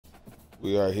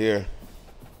We are here.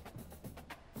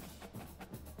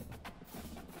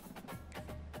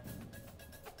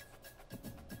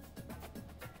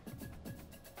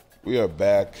 We are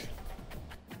back.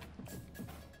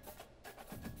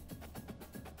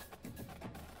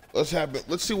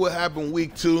 Let's see what happened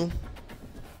week 2.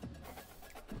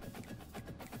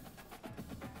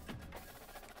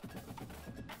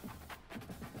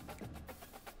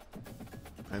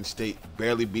 Penn State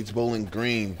barely beats Bowling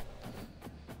Green.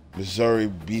 Missouri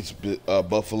beats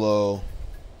Buffalo.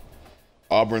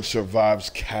 Auburn survives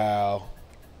Cal.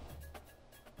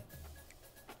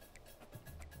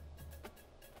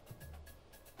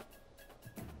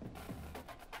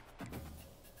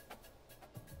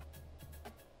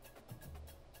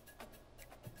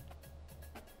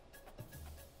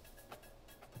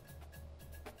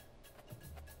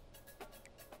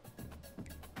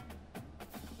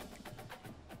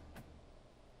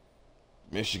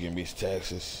 Michigan beats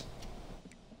Texas.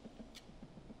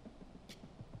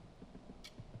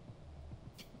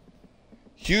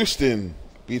 Houston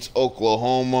beats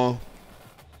Oklahoma.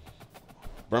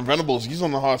 Brent Venables, he's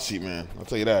on the hot seat, man. I'll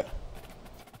tell you that.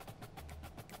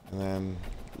 And then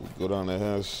we'll go down to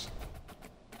his.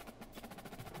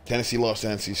 Tennessee lost to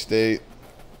NC State.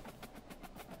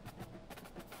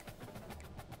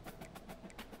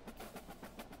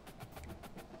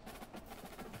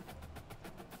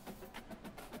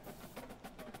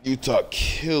 Utah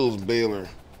kills Baylor.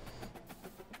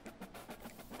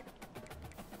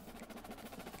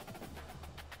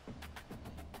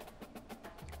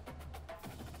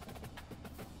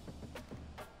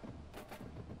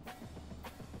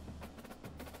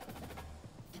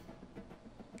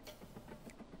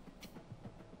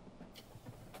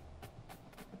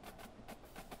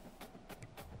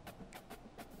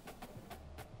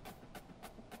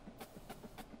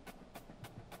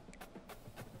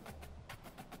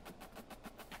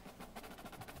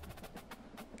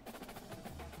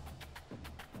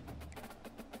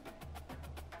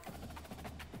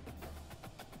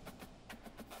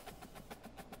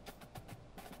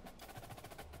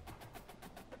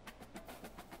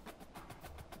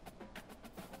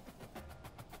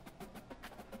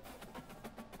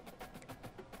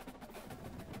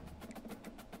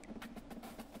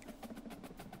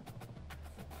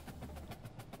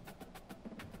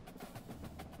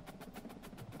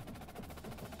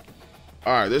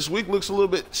 All right, this week looks a little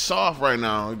bit soft right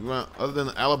now, other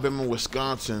than Alabama,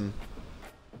 Wisconsin.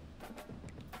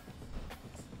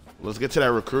 Let's get to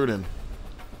that recruiting.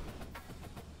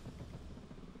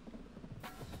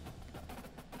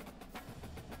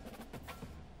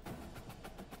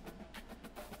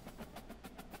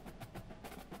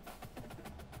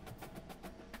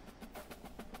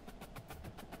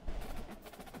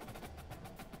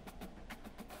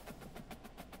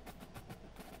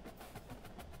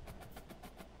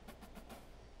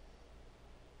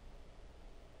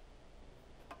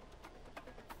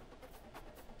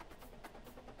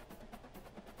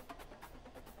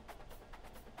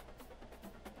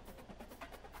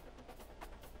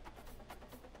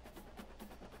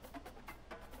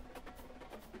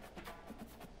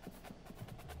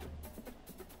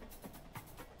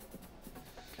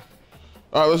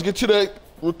 All right, let's get to that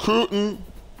recruiting.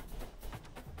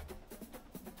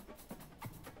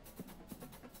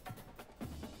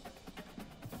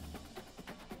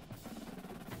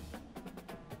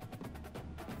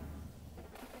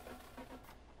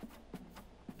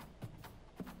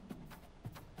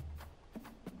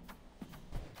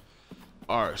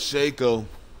 All right, Seiko.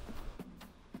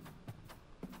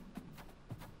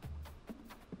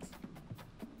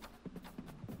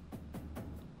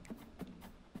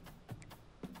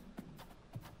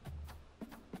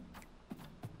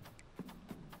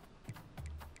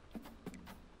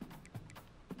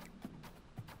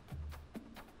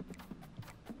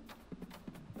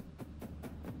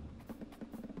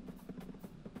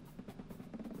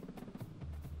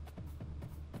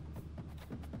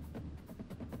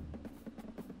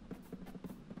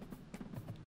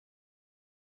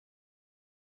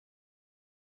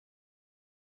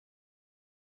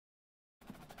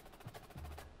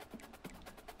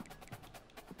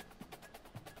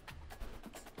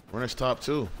 Runner's top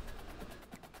 2.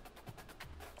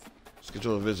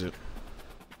 Schedule a visit.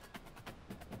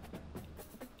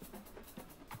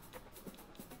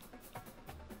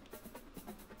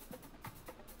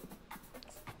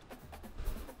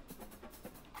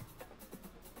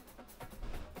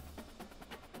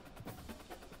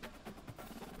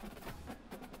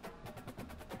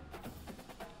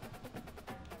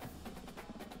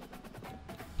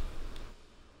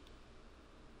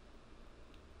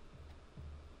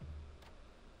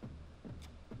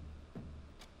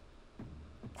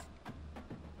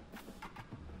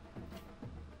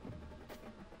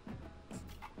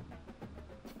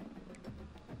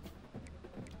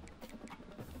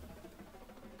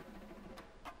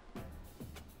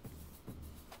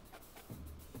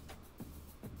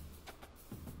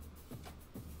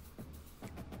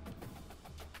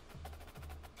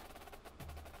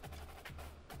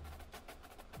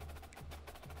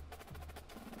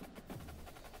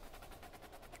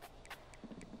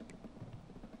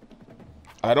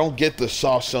 I don't get the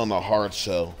soft sell and the hard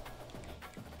sell.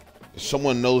 If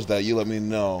someone knows that, you let me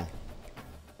know.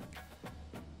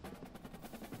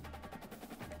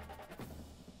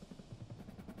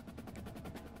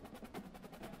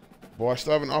 Boy, I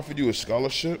still haven't offered you a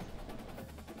scholarship.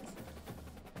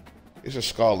 It's a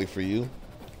scholarly for you.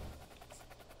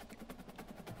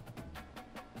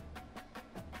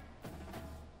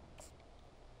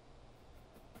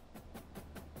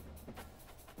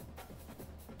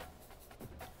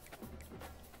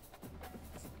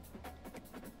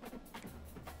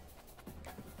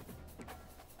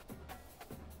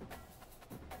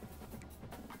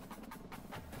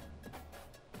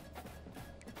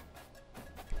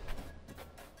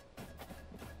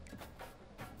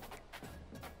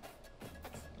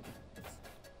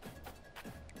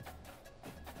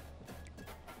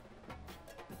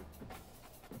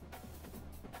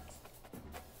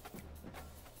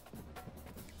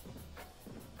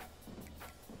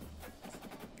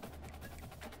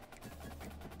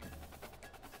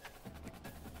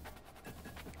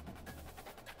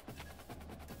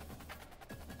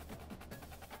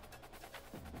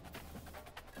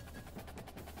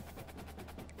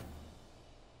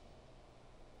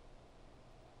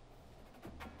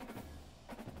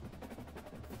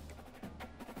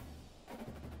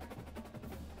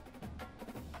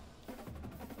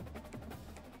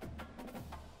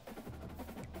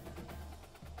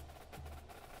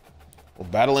 We're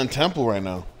battling Temple right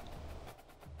now.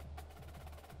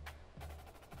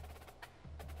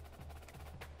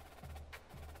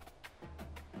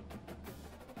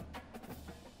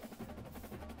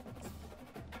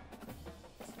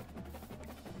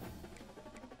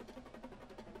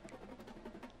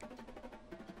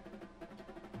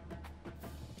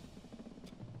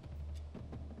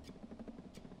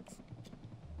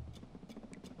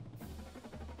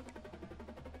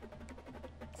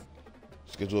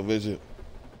 Schedule a visit.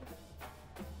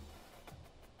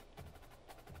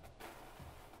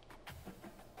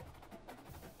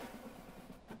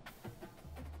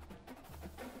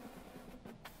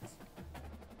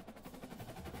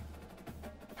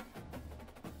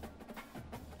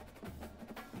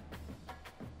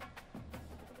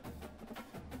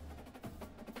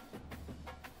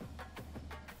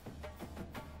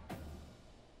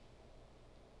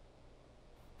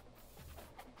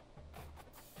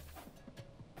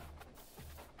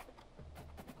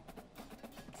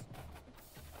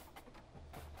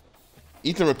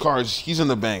 Ethan Ricard's, he's in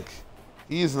the bank.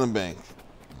 He is in the bank.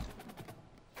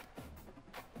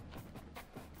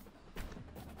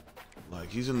 Like,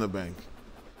 he's in the bank.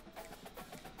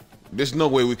 There's no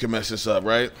way we can mess this up,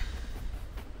 right?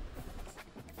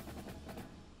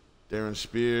 Darren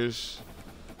Spears.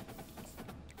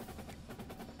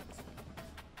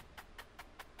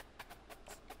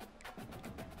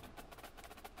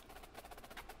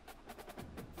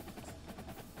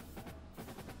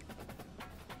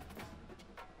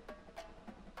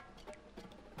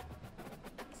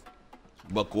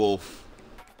 Buck Wolf.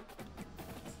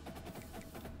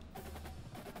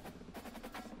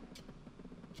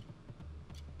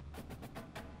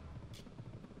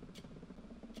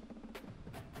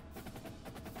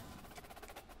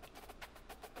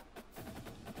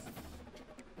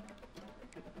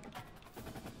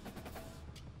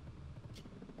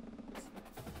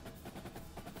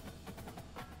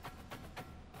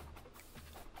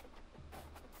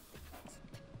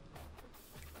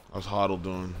 How's Hoddle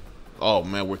doing? Oh,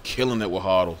 man, we're killing it with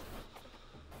Hoddle.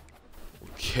 We're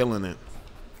killing it.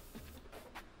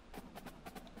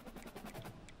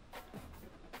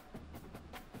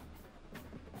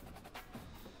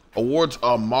 Awards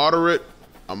a moderate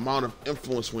amount of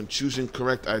influence when choosing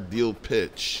correct ideal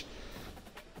pitch,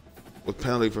 with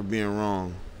penalty for being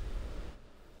wrong.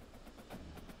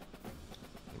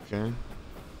 Okay.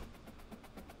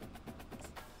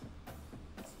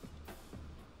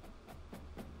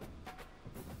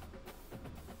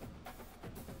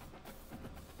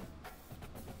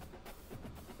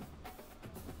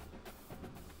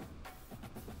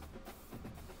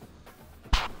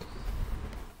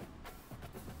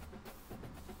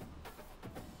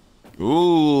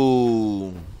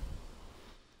 Ooh.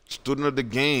 Student of the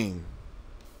game.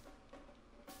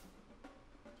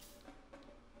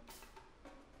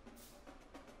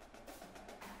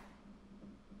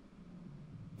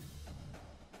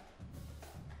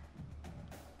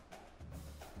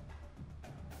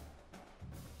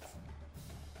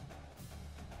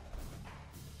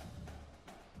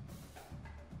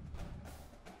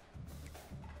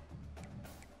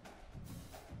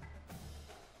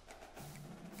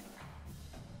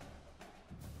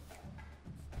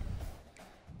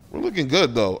 We're looking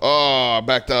good, though. Oh, I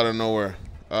backed out of nowhere.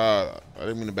 I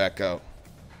didn't mean to back out.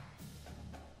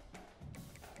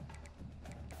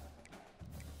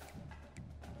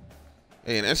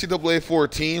 Hey, in NCAA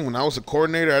 14, when I was a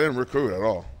coordinator, I didn't recruit at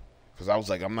all. Because I was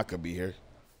like, I'm not going to be here.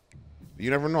 You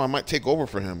never know. I might take over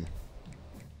for him.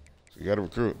 So you got to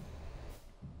recruit.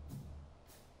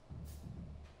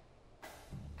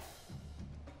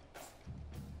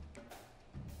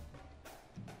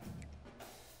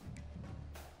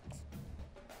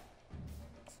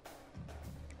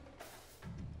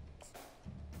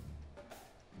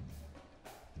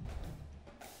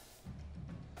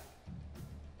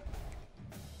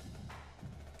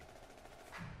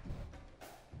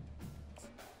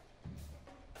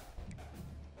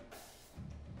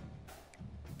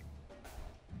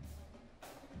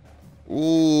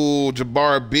 Ooh,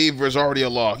 Jabbar Beaver's already a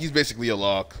lock. He's basically a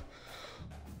lock.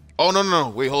 Oh, no.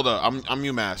 Wait, hold up. I'm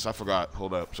UMass. I forgot.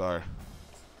 Hold up. Sorry.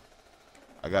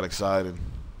 I got excited.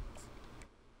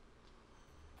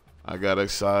 I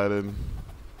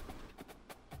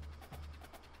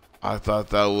thought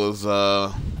that was,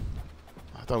 I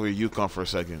thought we were UConn for a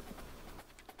second.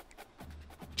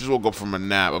 Just woke up from a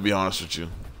nap, I'll be honest with you.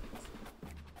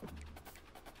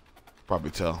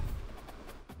 Probably tell.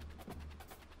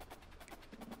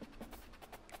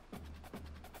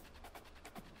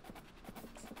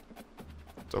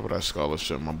 It's over that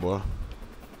scholarship, my boy.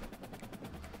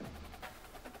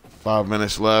 5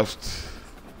 minutes left.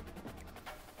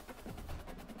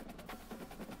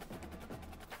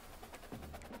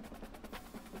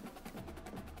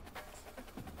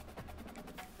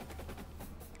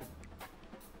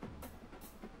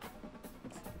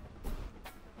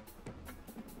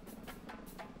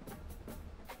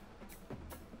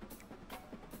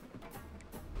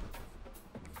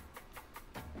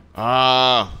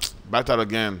 Backed out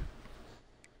again.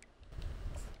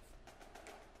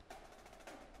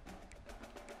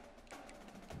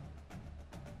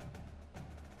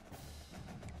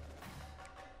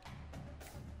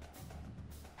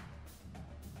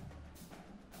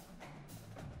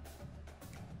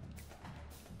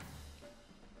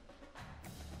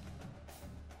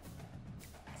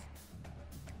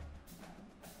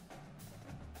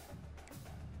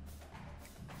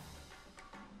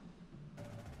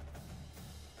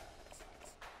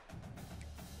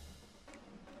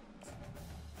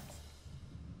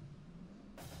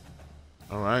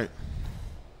 All right.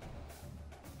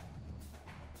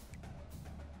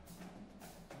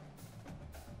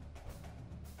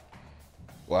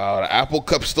 Wow, the Apple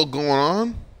Cup's still going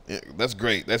on? Yeah, that's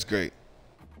great. That's great.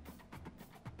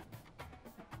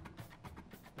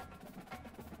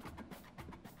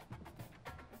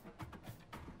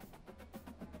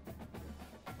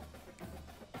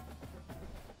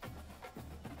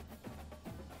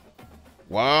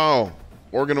 Wow.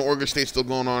 Oregon and Oregon State still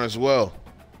going on as well.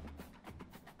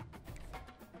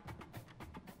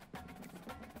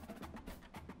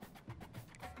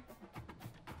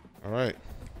 All right.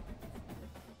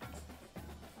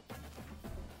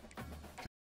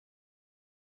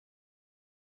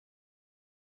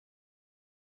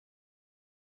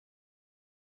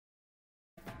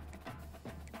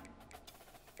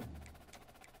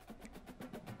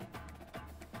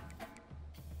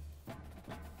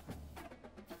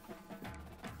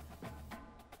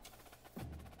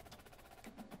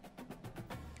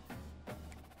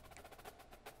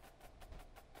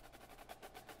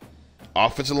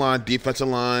 Offensive line, defensive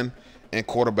line, and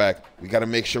quarterback. We got to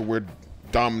make sure we're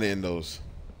dominant in those.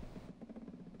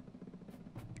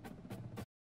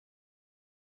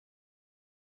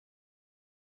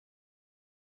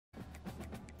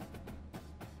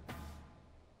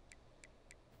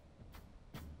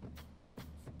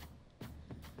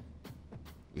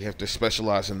 We have to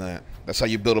specialize in that. That's how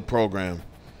you build a program.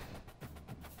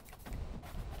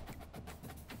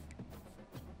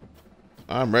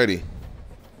 I'm ready.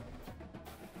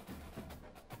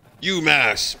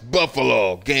 UMass,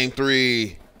 Buffalo, game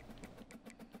 3.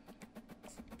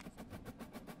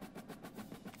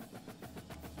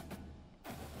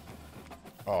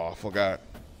 Oh, I forgot.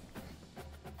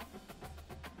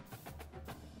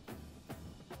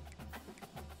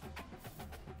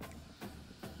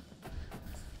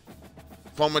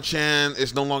 Foma-chan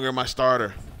is no longer my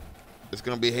starter. It's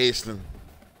going to be Haston.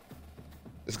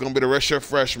 It's going to be the redshirt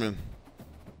freshman.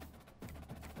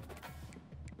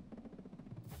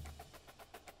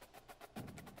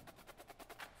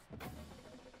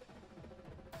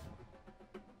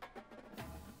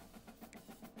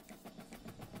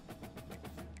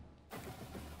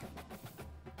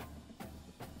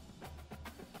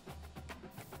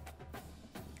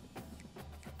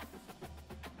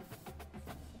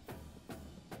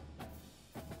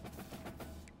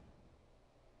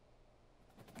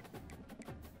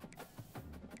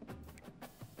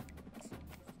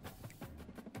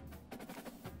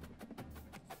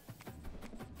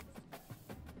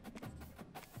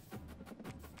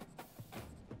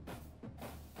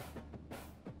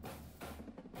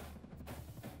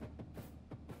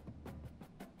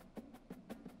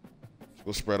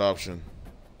 Go spread option.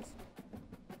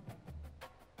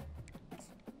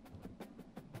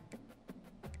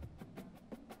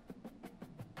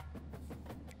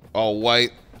 All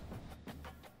white.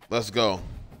 Let's go.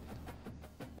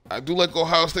 I do like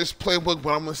Ohio State's playbook,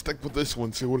 but I'm going to stick with this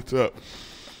one, see what's up.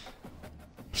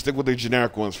 Stick with the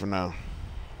generic ones for now.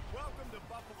 Welcome to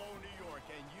Buffalo, New York,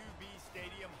 and UB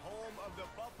Stadium, home of the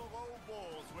Buffalo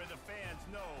Bulls, where the fans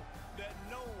know that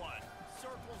no one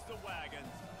circles the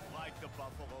wagons like the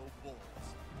Buffalo Bulls.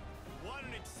 What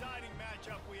an exciting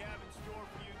matchup we have in store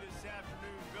for you this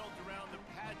afternoon, built around the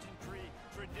pageantry,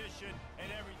 tradition, and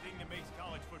everything that makes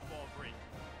college football great.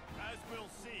 As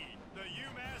we'll see, the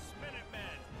UMass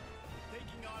Minutemen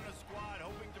taking on a squad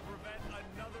hoping to prevent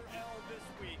another L this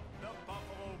week, the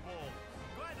Buffalo Bulls.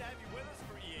 Glad to have you with us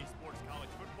for EA Sports College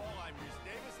Football. I'm Reese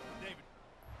Davis. David.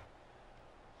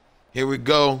 Here we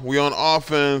go. We on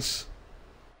offense.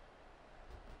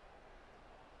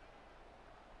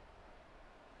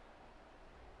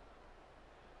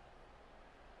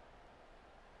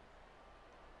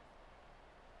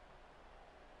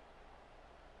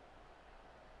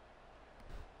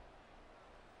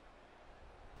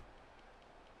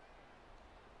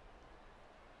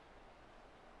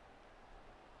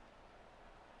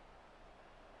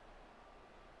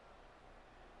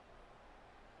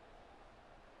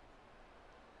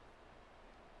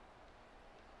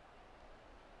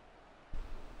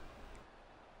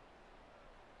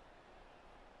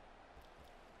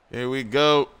 Here we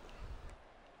go.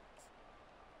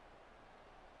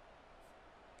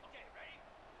 Okay, ready?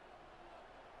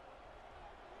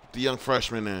 The young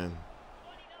freshman in. 29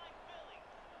 Philly.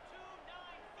 29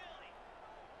 Philly.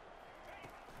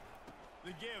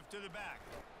 The give to the back.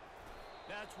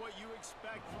 That's what you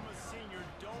expect from a senior.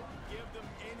 Don't give them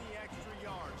any extra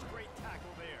yards. Great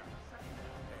tackle there.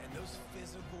 And those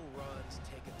physical runs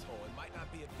take a toll. It might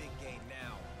not be a big gain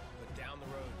now, but down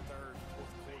the road, third,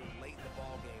 fourth quarter, late in the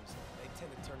ball games, they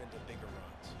tend to turn into bigger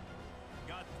runs.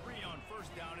 Got 3 on first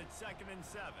down at 2nd and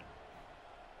 7.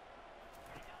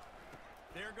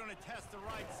 They're going to test the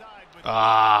right side with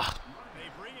They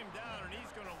bring him down, and he's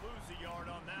going to lose a yard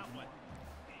on that one.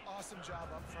 Awesome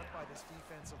job up front by this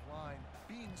defensive line,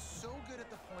 being so good at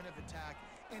the point of attack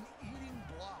and eating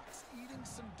blocks, eating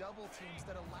some double teams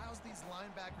that allows these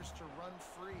linebackers to run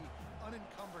free,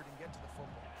 unencumbered, and get to the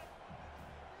football.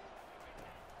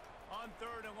 On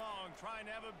 3rd and long, trying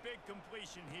to have a big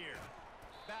completion here.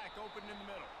 Back open in the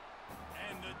middle.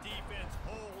 And the defense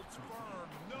holds firm.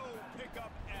 No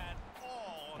pickup at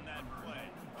all on that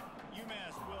play.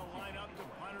 UMass will line up to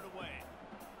punt it away.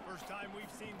 First time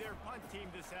we've seen their punt team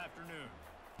this afternoon.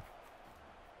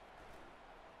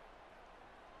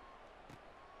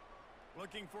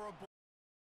 Looking for a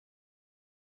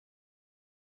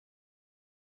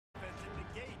defense that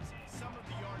negates some of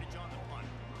the yardage on the punt.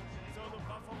 So the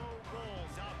Buffalo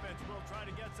Bulls offense will try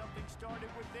to get something started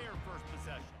with their first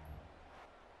possession.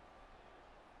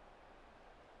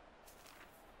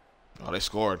 Oh, they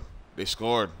scored. They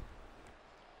scored. All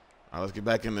right, let's get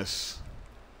back in this.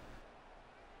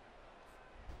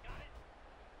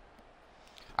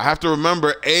 I have to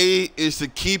remember, A is to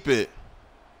keep it.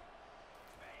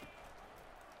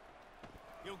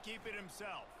 He'll keep it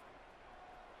himself.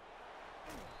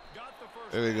 Got the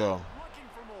first. There we go. Looking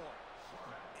for more.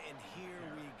 And here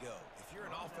we go. If you're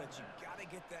an offense, you got to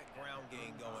get that ground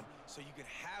game going so you can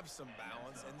have some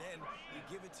balance, and then you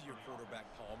give it to your quarterback,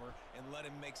 Palmer, and let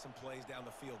him make some plays down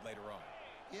the field later on.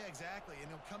 Yeah, exactly.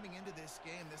 And coming into this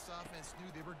game, this offense knew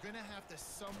they were going to have to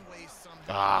some way,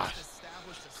 somehow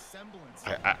establish a semblance.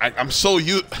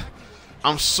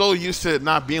 I'm so used to it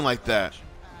not being like that.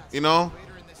 You know?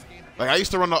 Like, I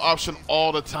used to run the option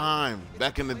all the time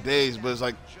back in the days, but it's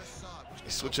like, they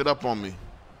switch it up on me.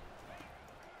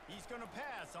 He's going to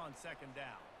pass on 2nd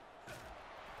down.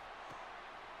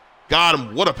 Got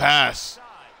him. What a pass.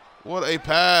 What a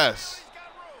pass. He's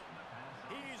got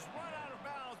room. He's run out of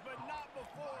bounds, but not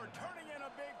before. Turning in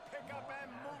a big pickup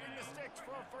and moving the sticks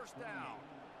for a first down.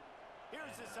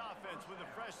 Here's this offense with a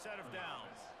fresh set of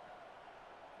downs.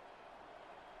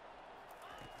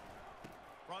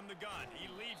 From the gun, he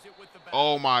leaves it with the back.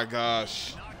 Oh, my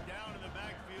gosh. Knocked down in the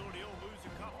backfield, he'll lose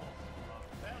a couple.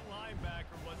 That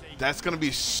linebacker was a... That's going to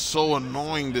be so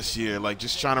annoying this year, like,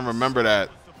 just trying to remember that.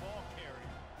 the ball carrier.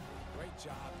 Great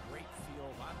job, great feel.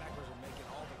 Linebackers are making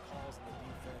all the calls in the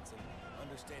defense and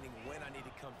understanding when I need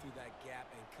to come through that gap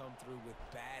and come through with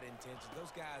bad intention.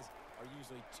 Those guys are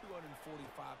usually 245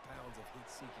 pounds of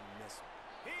heat-seeking missile.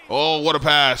 Oh, what a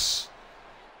pass.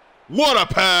 What a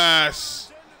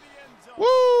pass. Woo!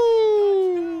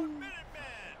 Touchdown,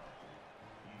 Minutemen.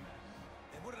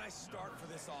 And what a nice start for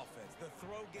this offense. The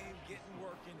throw game getting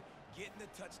working, getting the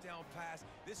touchdown pass.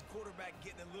 This quarterback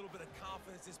getting a little bit of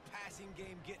confidence. This passing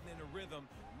game getting in a rhythm.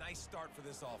 Nice start for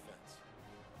this offense.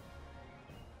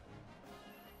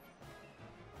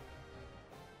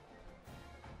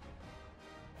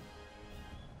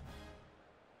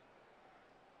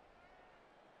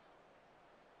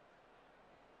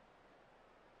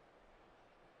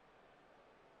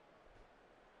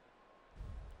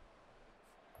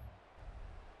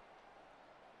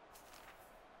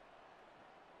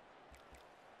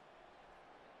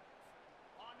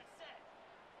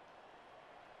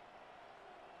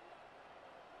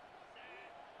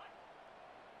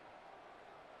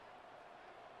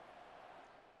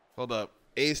 Hold up.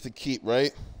 A's to keep,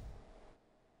 right?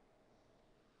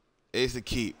 A's to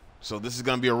keep. So this is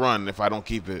going to be a run if I don't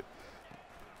keep it.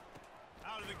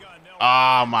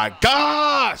 Oh, my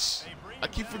gosh. I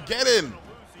keep forgetting.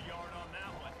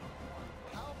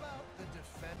 How about the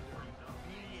defender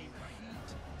being a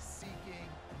heat-seeking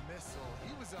missile?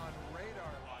 He was on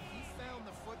radar lock. He found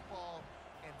the football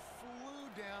and flew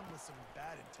down with some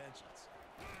bad intentions.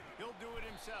 He'll do it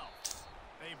himself.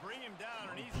 They bring him down,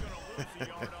 and he's going to lose a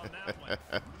yard on that one.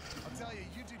 I'll tell you,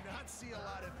 you do not see a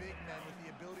lot of big men with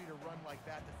the ability to run like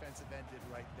that defensive end did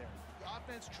right there. The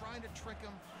offense trying to trick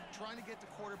him, trying to get the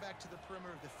quarterback to the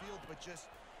perimeter of the field, but just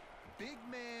big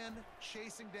man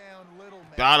chasing down little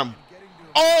man. Got him.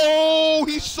 Oh,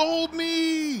 he sold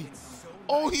me.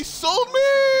 Oh, he sold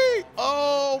me.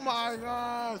 Oh, my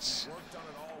gosh.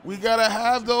 We got to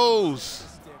have those.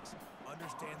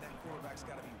 Understand that quarterback's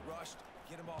got to be rushed,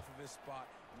 get him off of his spot.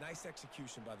 Nice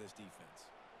execution by this defense.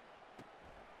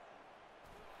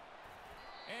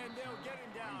 And they'll get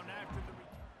him down after the return.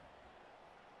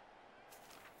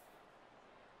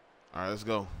 All right, let's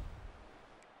go.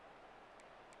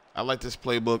 I like this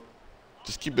playbook.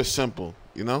 Just keep it simple,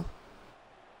 you know?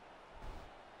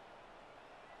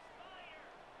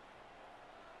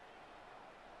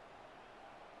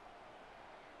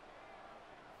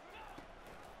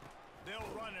 They'll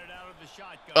run it out of the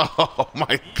shotgun. Oh,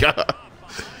 my God.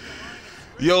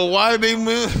 Yo, why did they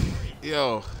move?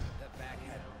 Yo. That back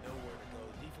had nowhere to go.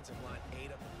 Defensive line ate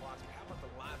up the blocks. How about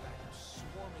the linebackers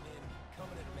swarming in,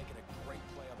 coming in and making a great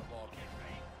play on the ball game?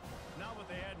 Not what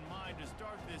they had in mind to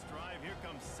start this drive. Here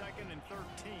comes 2nd and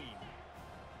 13.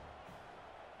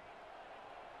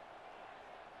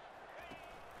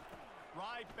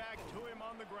 Right back to him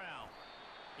on the ground.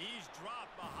 He's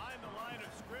dropped behind the line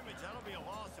of scrimmage. That'll be a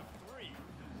loss of 3.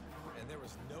 And there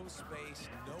was no space,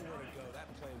 nowhere to go. That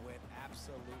play went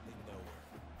absolutely nowhere.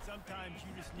 Sometimes you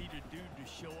just need a dude to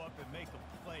show up and make a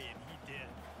play, and he did.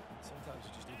 Sometimes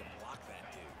you just need to block that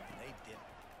dude, and they didn't.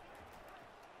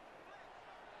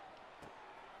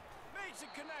 Makes a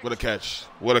connection. What a catch.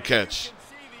 What a catch. You can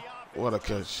see the offense What a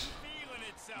catch. feeling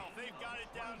itself. They've got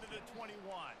it down to the 21.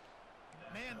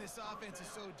 Man, this offense is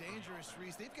so dangerous,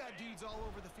 Reese. They've got dudes all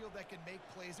over the field that can make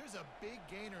plays. There's a big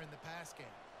gainer in the pass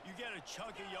game. You get a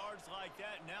chunk of yards like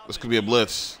that, now This the could be a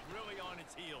blitz. defense is really on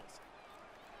its heels.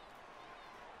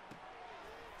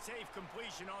 Safe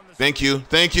completion on the Thank you.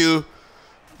 Thank you.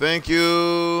 Thank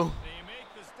you. They make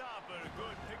the stop, but a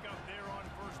good pickup there on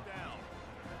first down.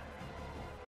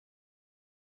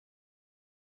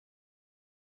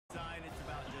 It's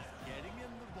about just getting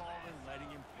him the ball and letting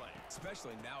him play.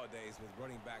 Especially nowadays with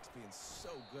running backs being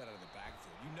so good out of the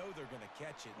backfield. You know they're going to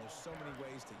catch it, and there's so many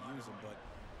ways to use them, but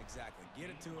exactly.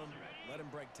 Get it to him, let him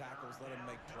break tackles, let him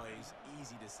make plays.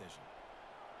 Easy decision.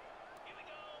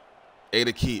 A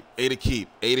to keep. A to keep.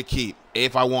 A to keep. A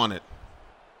if I want it.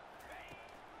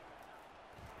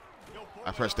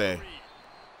 I pressed A.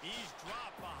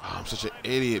 Oh, I'm such an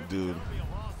idiot, dude.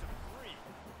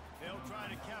 They'll try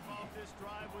to cap off this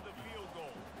drive with a field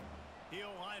goal.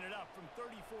 He'll line it up from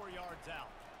 34 yards out.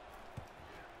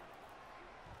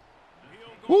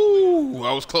 Woo!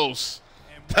 I was close.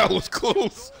 That was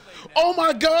close. Oh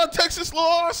my God! Texas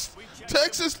lost.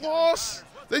 Texas lost.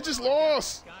 They just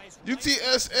lost.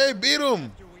 UTSA beat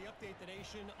them. We update the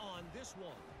nation on this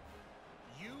one.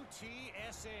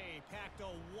 UTSA packed a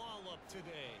wallop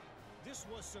today. This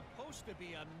was supposed to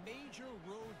be a major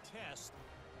road test,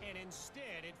 and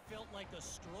instead it felt like a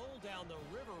stroll down the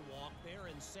Riverwalk there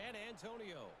in San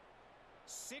Antonio.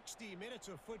 60 minutes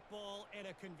of football and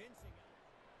a convincing.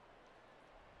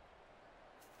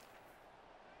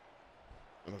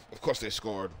 Of course they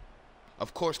scored.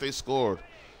 Of course they scored.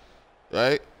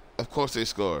 Right? Of course they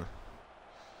scored.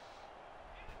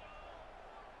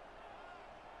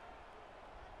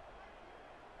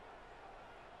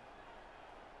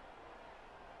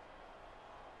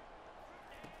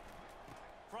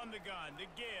 From the gun to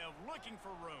give, looking for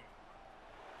room.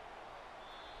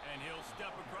 And he'll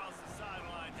step across the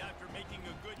sidelines after making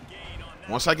a good gain on that.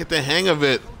 Once I get the hang of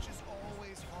it,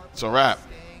 it's a wrap.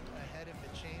 Staying ahead of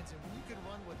the chains, and when you can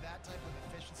run with that type of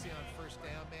efficiency on first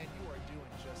down, man, you are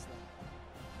doing just that.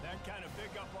 That kind of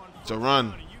pickup on It's a first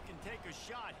run. down, and you can take a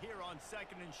shot here on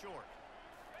 2nd and short.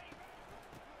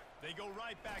 They go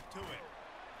right back to it.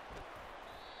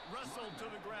 Wrestled to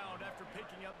the ground after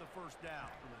picking up the first down.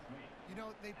 You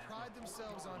know, they pride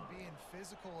themselves on being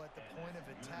physical at the point of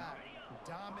attack,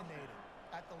 dominated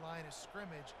at the line of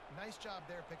scrimmage. Nice job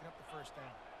there picking up the first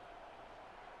down.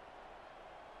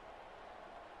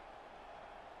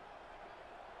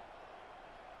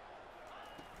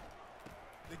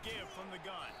 The give from the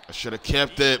gun. I should have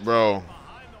kept it, bro.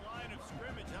 Behind the line of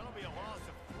scrimmage, that'll be a loss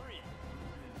of 3.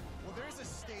 Well, there's a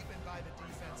statement by the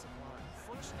defensive line.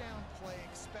 First down play,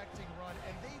 expecting run,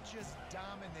 and they just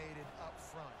dominated up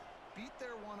front. Beat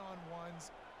their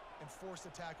one-on-ones and forced a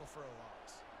tackle for a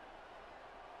loss.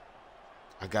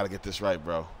 I got to get this right,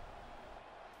 bro.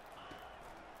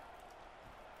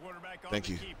 Quarterback on Thank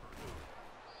the you. keeper.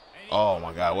 And he Oh,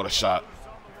 my God. What a shot. goes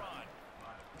on the run.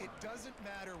 It doesn't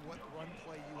matter what run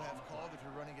play you have called, if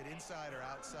you're running it inside or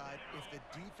outside. If the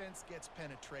defense gets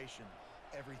penetration,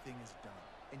 everything is done.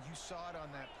 And you saw it on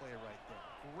that play right there.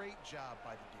 Great job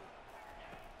by the dude.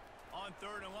 On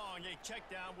 3rd and long, a check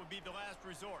down would be the last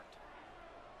resort.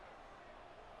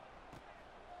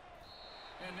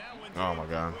 And now when Oh, my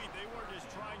God. they weren't just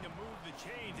trying to move the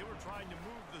chains, they were trying to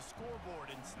move the scoreboard.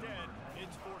 Instead,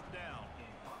 it's 4th down.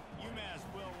 UMass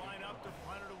will line up to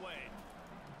punt it away.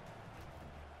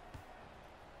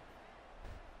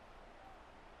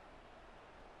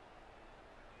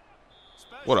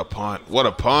 What a punt. What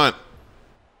a punt.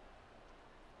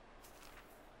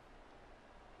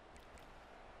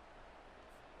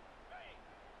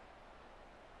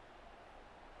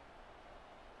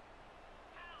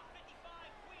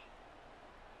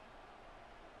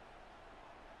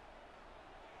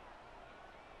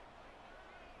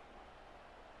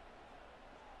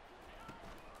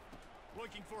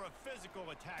 Looking for a physical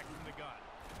attack from the gun.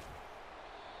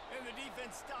 And the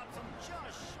defense stops him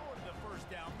just short of the first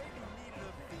down. Maybe needed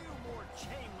a few more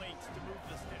chain links to move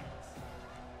the sticks.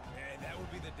 And that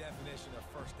would be the definition of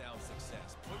first down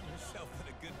success. Putting yourself in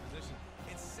a good position.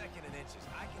 It's 2nd and inches.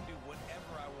 I can do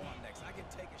whatever I want next. I can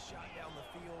take a shot down the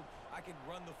field. I can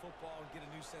run the football and get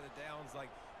a new set of downs. Like,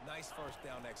 nice first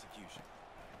down execution.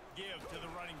 Give to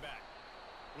the running back.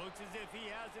 Looks as if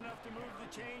he has enough to move the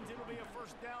chains. It'll be a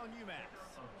first down UMass.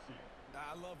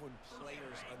 I love when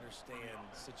players understand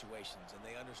situations and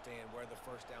they understand where the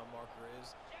first down marker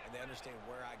is and they understand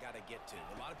where I got to get to.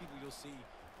 A lot of people you'll see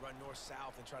run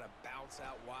north-south and try to bounce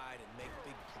out wide and make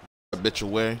big A bitch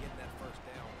away. get that first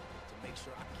down to make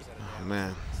sure I can set it Oh, down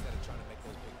man. instead of trying to make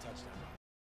those big touchdown runs.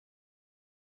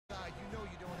 You know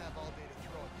you don't have all day to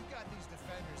throw it. You've got these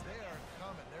defenders. They are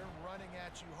coming. They're running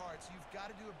at you hard. So you've got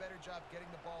to do a better job getting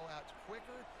the ball out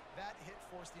quicker. That hit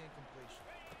forced the incompletion.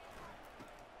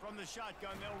 From the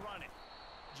shotgun, they'll run it.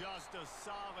 Just a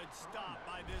solid stop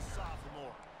by this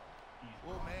sophomore.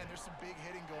 Well, man, there's some big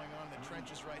hitting going on in the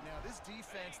trenches right now. This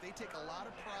defense, they take a lot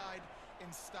of pride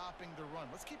in stopping the run.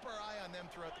 Let's keep our eye on them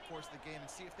throughout the course of the game and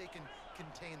see if they can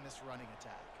contain this running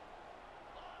attack.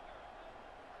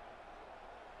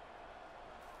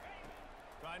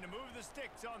 Trying to move the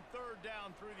sticks on 3rd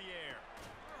down through the air.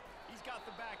 He's got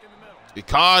the back in the middle. He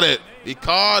caught it. He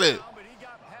caught it. But he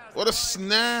got past What a the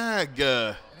snag.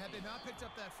 And had they not picked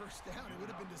up that first down, it would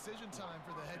have been decision time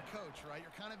for the head coach, right?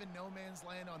 You're kind of in no man's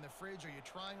land on the fridge. Are you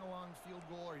trying a long field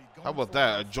goal? Are you going How about for it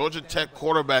that? on A Georgia first down? Tech But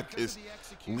quarterback because is of the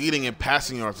execution, leading in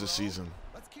passing nice yards this throw. season.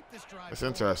 Let's keep this drive That's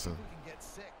going. interesting. We can get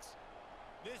 6.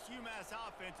 This UMass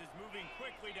offense is moving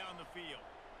quickly down the field.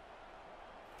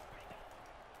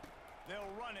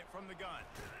 They'll run it from the gun.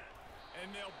 And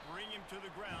they'll bring him to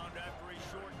the ground after a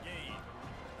short gain.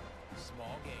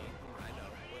 Small gain, I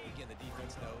know. But again, the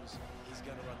defense knows he's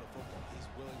going to run the football. He's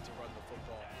willing to run the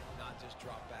football, not just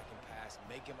drop back and pass.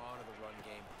 Make him honor the run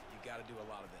game. You got to do a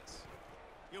lot of this.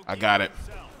 I got it.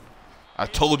 I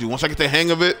told you, once I get the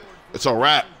hang of it, it's a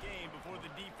wrap. Before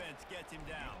the defense gets him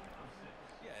down.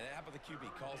 Yeah, and how about the QB?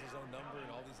 Calls his own number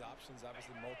and all these options,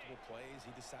 obviously multiple plays.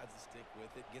 He decides to stick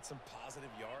with it, get some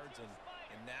positive yards, and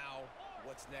now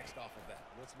what's next off of that?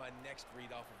 What's my next read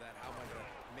off of that? How am I going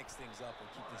to mix things up and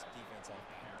keep this defense off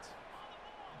balance?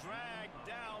 Dragged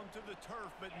down to the turf,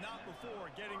 but not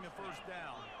before getting the first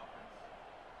down.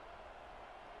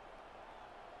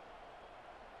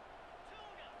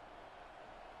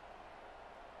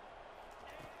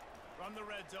 From the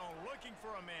red zone, looking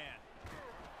for a man.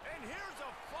 And here's a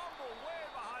fumble way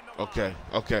behind the line.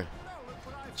 Okay.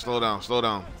 Slow down. The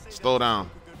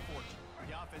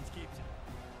offense keeps it.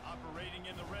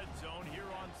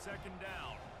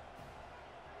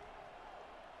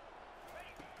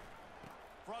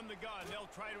 From the gun, they'll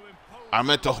try to impose. I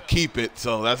meant to keep it,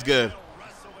 so that's good. They'll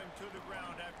wrestle him to the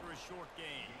ground after a short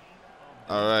gain.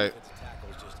 All right. Defensive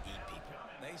tackles just eat people.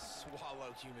 They swallow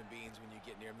human beings when you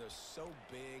get near them. They're so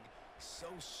big, so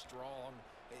strong.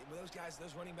 When those guys,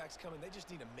 those running backs come in, they just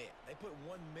need a mitt. They put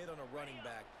one mitt on a running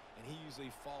back, and he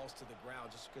usually falls to the ground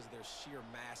just because of their sheer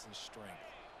mass and strength.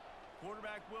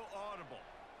 Quarterback will audible.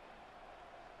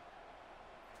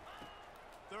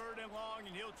 3rd and long,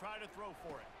 and he'll try to throw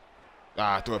for it.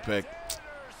 Ah, threw a pick.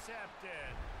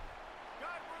 Intercepted.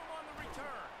 Got room on the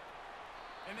return.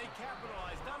 And they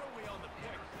capitalized not only on the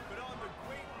pick, but on the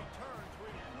great return to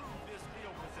improve this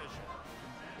field position.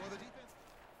 Well, the defense.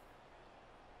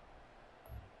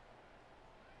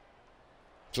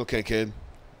 It's okay, kid.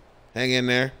 Hang in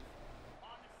there.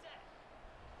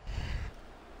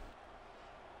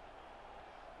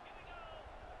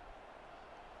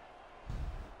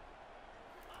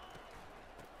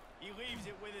 He leaves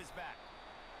it with his back.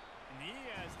 And he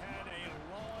has had a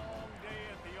long day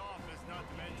at the office, not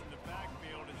to mention the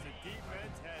backfield, as the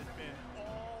defense has been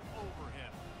all over him.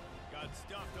 Got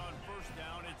stuffed on 1st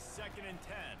down. It's 2nd and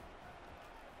 10.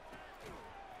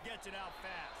 Gets it out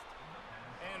fast.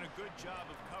 And a good job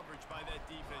of coverage by that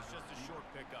defense. Just a short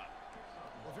pickup.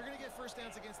 Well, if you're going to get 1st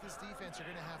downs against this defense,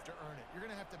 you're going to have to earn it. You're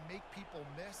going to have to make people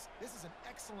miss. This is an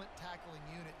excellent tackling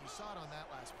unit. You saw it on that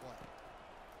last play.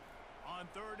 On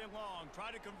 3rd and long,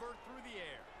 try to convert through the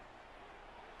air.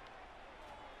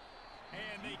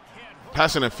 And they can't.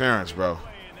 Pass interference, bro.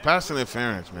 Pass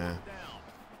interference, man.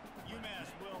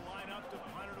 UMass will line up to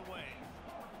punt it away.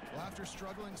 Well, after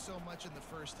struggling so much in the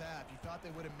 1st half, you thought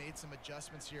they would have made some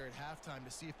adjustments here at halftime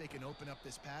to see if they can open up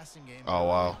this passing game. Oh,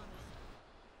 wow.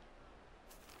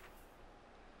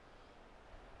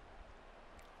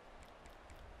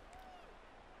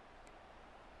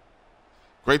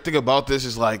 Great thing about this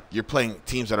is, like, you're playing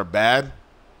teams that are bad.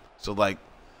 So, like,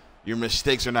 your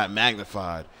mistakes are not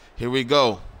magnified. Here we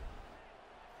go.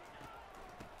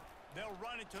 They'll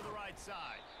run it to the right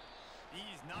side.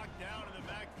 He's knocked down in the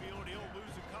backfield. He'll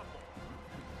lose a couple.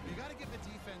 You got to give the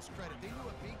defense credit. They knew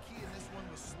a big key in this one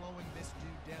was slowing this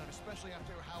dude down, especially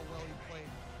after how well he played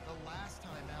the last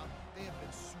time out. They have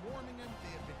been swarming him.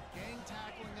 They have been gang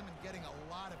tackling him and getting a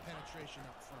lot of penetration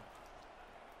up front.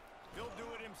 He'll do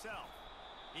it himself.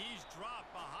 He's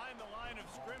dropped behind the line of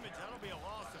scrimmage. That'll be a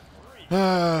loss of 3.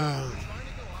 Trying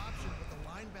to go option, but the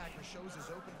linebacker shows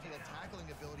his open field tackling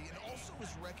ability and also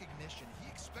his recognition. He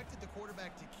expected the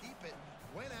quarterback to keep it,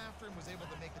 went after him, was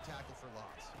able to make the tackle for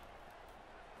loss.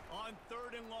 On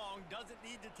 3rd and long, doesn't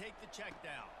need to take the check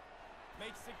down.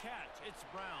 Makes the catch. It's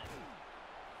Brown.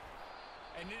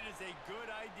 And it is a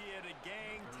good idea to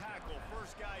gang tackle.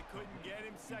 1st guy couldn't get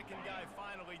him. 2nd guy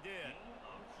finally did.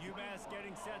 UMass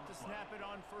getting set to snap it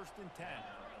on 1st and 10.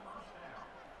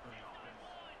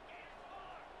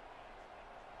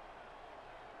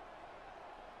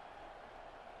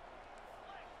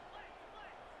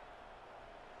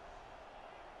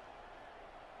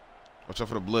 Watch out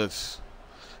for the blitz.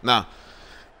 Now,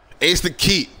 ace the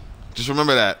key. Just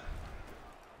remember that.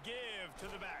 Give to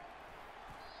the back.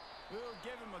 We'll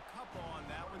give him a couple on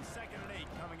that one. 2nd and 8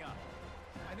 coming up.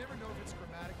 I never know if it's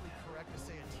grammatically correct to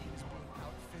say a team is being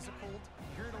out-physicaled. You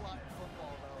hear it a lot in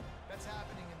football, though. That's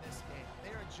happening in this game.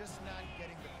 They are just not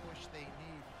getting the push they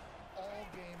need all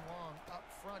game long up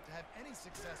front to have any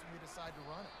success when they decide to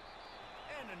run it.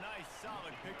 And a nice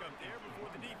solid pickup there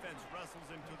before the defense wrestles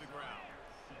him to the ground.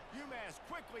 UMass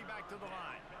quickly back to the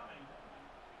line.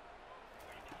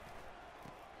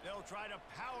 They'll try to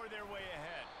power their way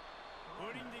ahead.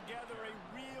 Putting together a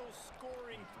real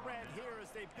scoring threat here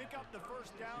as they pick up the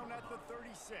 1st down at the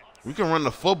 36. We can run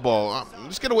the football.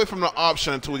 Just get away from the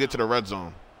option until we get to the red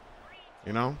zone.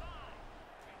 You know?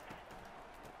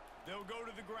 They'll go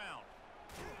to the ground.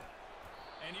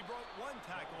 And he broke 1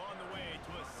 tackle on the way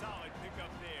to a solid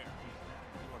pickup there.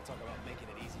 You want to talk about making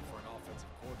it easy for an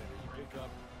offensive coordinator. You pick up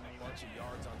a bunch of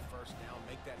yards on 1st down,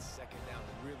 make that 2nd down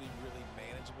really, really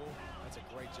manageable. That's a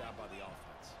great job by the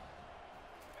offense.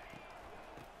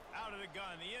 Out of the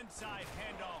gun, the inside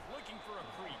handoff, looking for a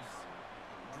crease.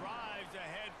 Drives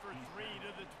ahead for 3 to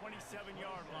the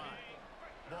 27-yard line.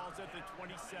 Ball's at the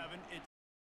 27. It's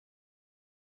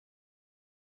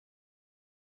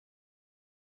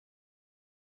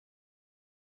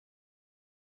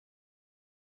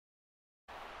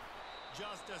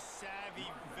just a savvy,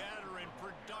 veteran,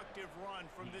 productive run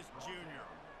from this junior.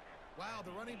 Wow,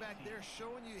 the running back there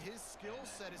showing you his skill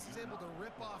set as he's able to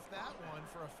rip off that one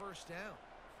for a 1st down.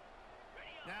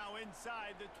 Now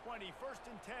inside the 20, 1st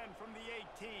and 10 from the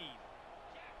 18.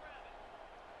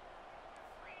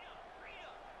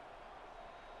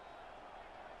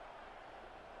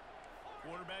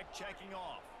 quarterback checking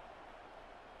off.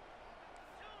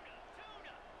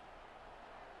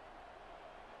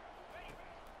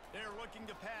 They're looking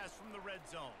to pass from the red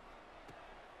zone.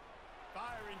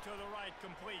 Firing to the right,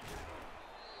 complete.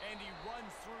 And he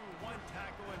runs through one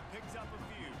tackle and picks up a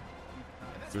few.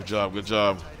 Good job, good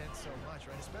job. Tight ends so much,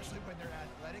 right? Especially when they're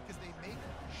athletic, because they make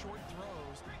short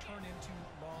throws turn into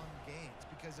long gains.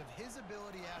 Because of his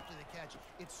ability after the catch,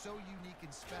 it's so unique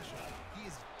and special. He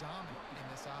is dominant in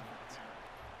this offense.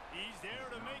 He's there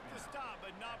to make the stop,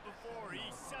 but not before. He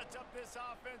sets up this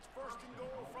offense first and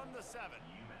goal from the 7.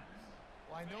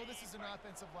 Well, I know this is an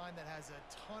offensive line that has a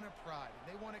ton of pride.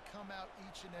 They want to come out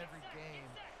each and every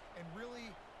game and really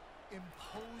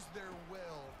impose their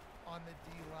will on the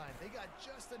D-line. They got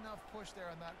just enough push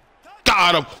there on that.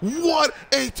 Got him. What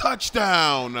a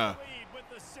touchdown. Lead with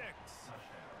the 6.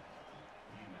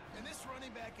 And this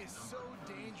running back is so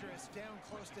dangerous down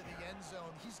close to the end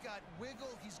zone. He's got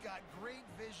wiggle. He's got great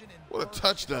vision. And What a burst.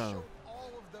 touchdown. He showed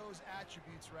all of those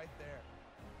attributes right there.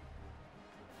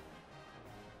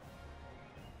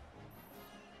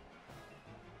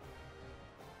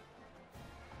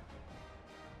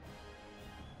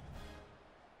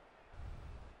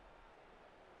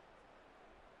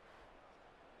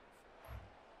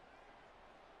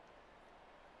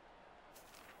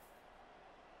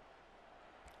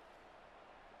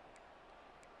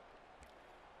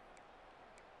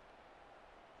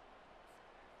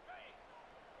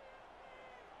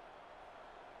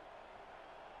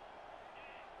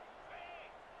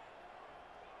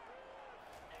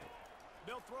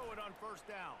 They'll throw it on first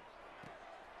down.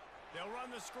 They'll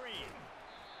run the screen.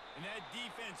 And that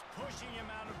defense pushing him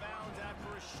out of bounds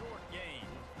after a short gain.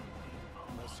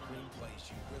 Those screen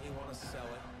plays, you really want to sell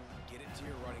it, get it to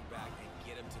your running back, and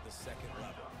get him to the second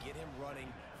level. Get him running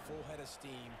full head of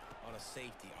steam on a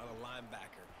safety, on a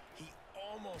linebacker. He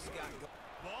almost got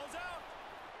Ball's out.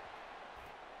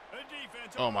 The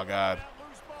defense. Oh, my God. That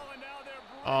loose ball, and now they're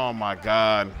Oh, my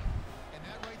God. And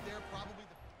that right there probably the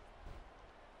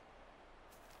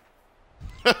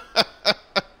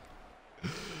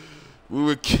We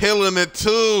were killing it,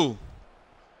 too.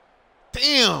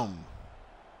 Damn.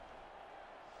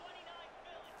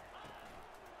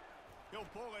 He'll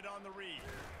pull it on the read.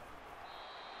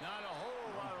 Not a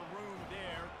whole lot of room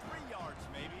there. 3 yards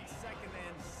maybe. 2nd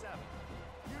and 7.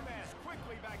 UMass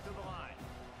quickly back to the line.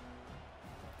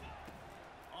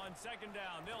 On 2nd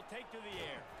down, they'll take to the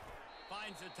air.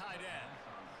 Finds the tight end.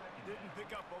 Didn't pick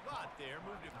up a lot there.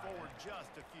 Moved it forward just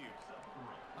a few.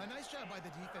 A nice job by the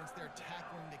defense there,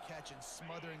 tackling the catch and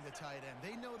smothering the tight end.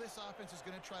 They know this offense is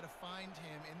going to try to find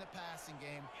him in the passing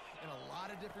game in a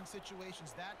lot of different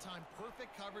situations. That time,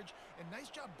 perfect coverage, and nice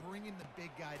job bringing the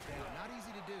big guy down. Not easy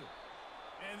to do.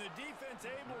 And the defense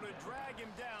able to drag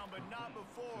him down, but not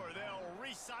before. They'll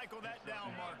recycle that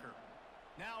down marker.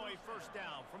 Now a first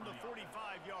down from the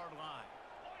 45-yard line.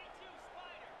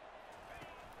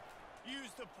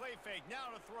 Use the play fake, now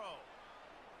to throw.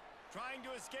 Trying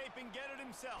to escape and get it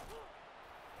himself.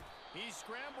 He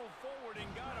scrambled forward and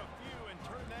got a few and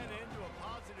turned that into a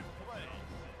positive play.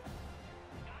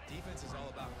 Defense is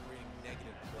all about creating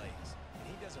negative plays, and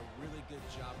he does a really good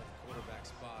job at the quarterback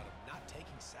spot of not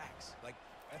taking sacks. Like,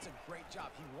 that's a great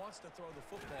job. He wants to throw the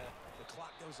football. The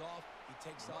clock goes off, he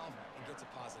takes off, and gets a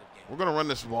positive game. We're going to run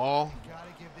this ball.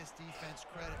 Gotta give this defense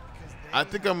credit because I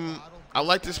think I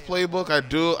like this playbook. I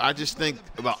do. I just think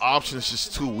the option is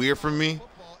just too weird for me.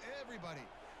 Everybody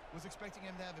was expecting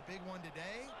him to have a big one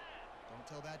today. Don't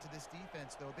tell that to this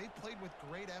defense, though. They've played with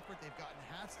great effort. They've gotten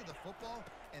hats to the football,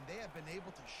 and they have been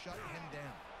able to shut him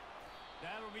down.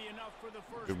 That'll be enough for the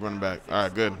first. Good running back. All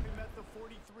right, good. At the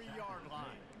 43-yard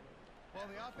line. Well,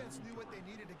 the offense knew what they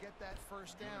needed to get that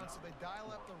first down, so they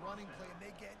dial up the running play, and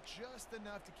they get just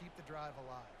enough to keep the drive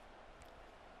alive.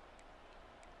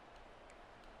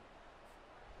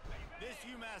 This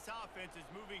UMass offense is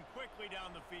moving quickly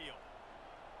down the field.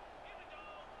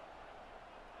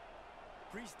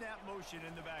 Pre-snap motion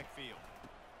in the backfield.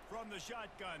 From the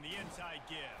shotgun, the inside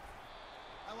give.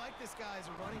 I like this guy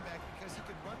as a running back because he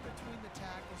can run between the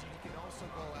tackles and he can also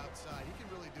go outside. He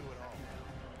can really do it all.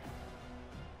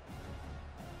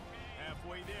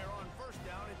 Halfway there on first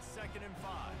down, it's 2nd and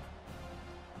 5.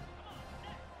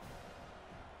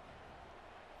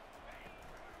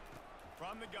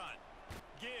 From the gun,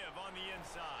 give on the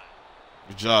inside.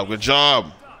 Good job. Good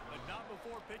job.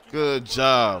 Good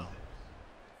job.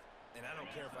 And I don't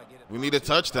care if I get it. We need a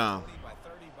touchdown. By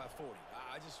 30, by 40.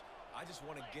 I just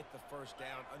want to get the first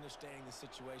down, understanding the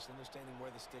situation, understanding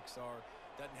where the sticks are.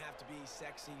 Doesn't have to be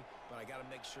sexy, but I got to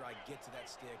make sure I get to that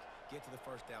stick, get to the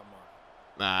first down mark.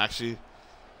 Nah, actually,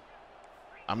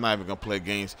 I'm not even going to play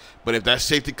games. But if that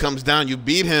safety comes down, you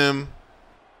beat him.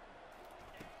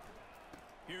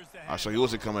 I so he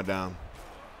wasn't coming down.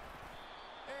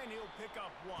 And he'll pick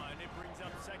up one. It brings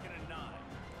up 2nd and 9.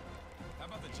 How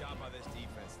about the job by this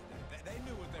defense today? They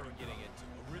knew what they were getting into.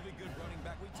 A really good running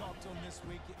back. We talked to him this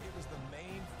week. It was the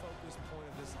main focus point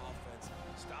of this offense.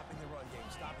 Stopping the run game,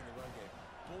 stopping the run game.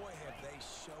 Boy, have they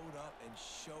showed up and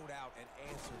showed out and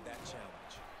answered that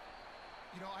challenge.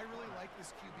 You know, I really like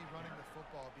this QB running the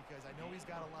football because I know he's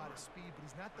got a lot of speed, but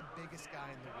he's not the biggest guy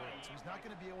in the world. So he's not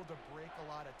going to be able to break a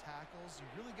lot of tackles. You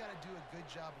really got to do a good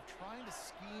job of trying to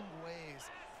scheme ways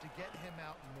to get him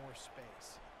out in more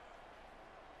space.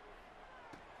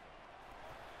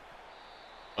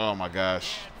 Oh my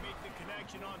gosh.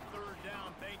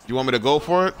 You want me to go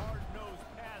for it?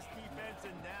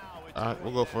 All right,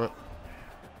 we'll go for it.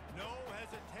 No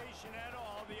hesitation at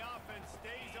all. The offense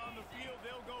stays on the field.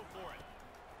 They'll go for it.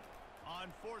 On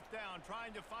 4th down,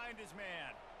 trying to find his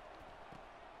man.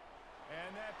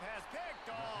 And that pass picked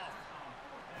off.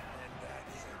 And that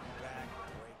is a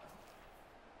back-breaker.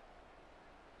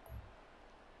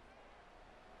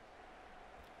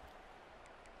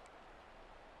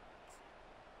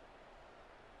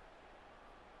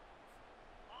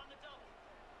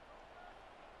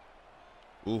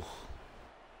 Ooh.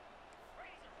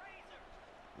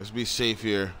 Let's be safe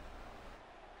here.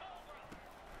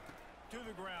 To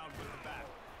the ground with the back.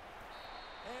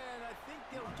 And I think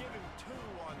they'll give him 2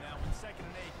 on that one. 2nd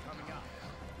and 8 coming up.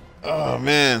 Oh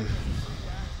man. Did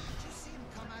you see him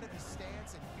come out of his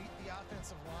stance and beat the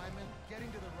offensive lineman, getting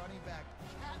to the running back,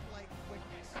 cat-like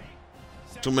quickness?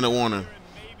 2-minute warning.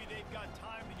 And maybe they've got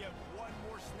time to get one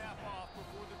more snap off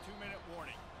before the 2-minute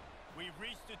warning. We've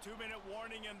reached the 2-minute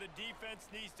warning, and the defense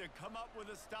needs to come up with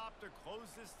a stop to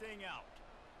close this thing out.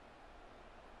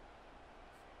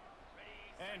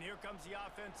 And here comes the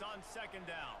offense on 2nd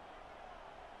down.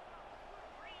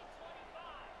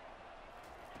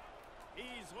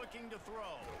 He's looking to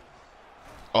throw.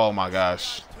 Oh my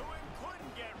gosh. Got to him,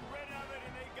 couldn't get rid of it,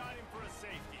 and they got him for a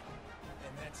safety.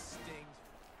 And that stings.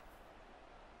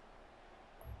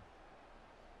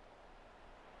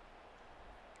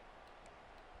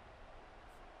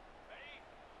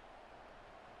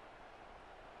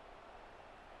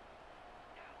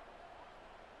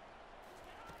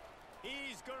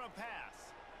 He's going to pass.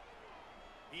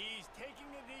 He's taking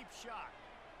a deep shot.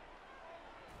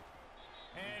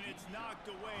 And it's knocked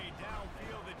away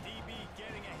downfield. The DB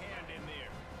getting a hand in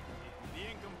there. The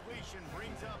incompletion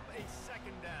brings up a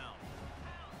 2nd down.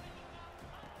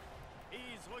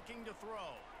 He's looking to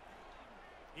throw.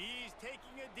 He's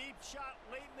taking a deep shot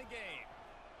late in the game.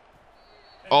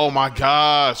 Oh my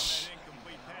gosh. An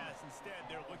incomplete pass. Instead,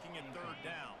 they're looking at 3rd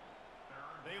down.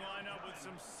 They line up with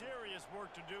some serious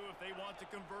work to do if they want to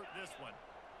convert this one.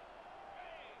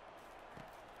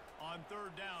 On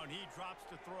 3rd down, he drops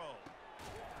to throw.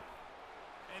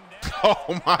 And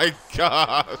Oh my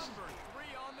gosh. number 3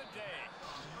 on the day.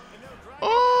 And they'll drive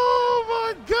Oh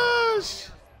my gosh.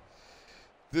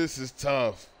 This is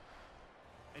tough.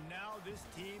 And now this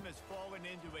team has fallen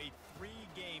into a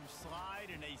 3-game slide,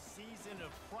 and a season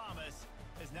of promise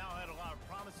has now had a lot of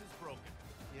promises broken.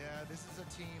 Yeah, this is a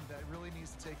team that really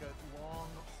needs to take a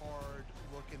long, hard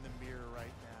look in the mirror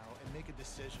right now and make a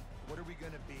decision. What are we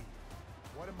going to be?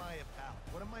 What am I about?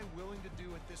 What am I willing to do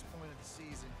at this point of the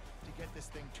season to get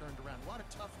this thing turned around? A lot of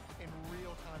tough and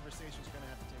real conversations are going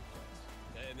to have to take place.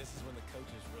 And this is when the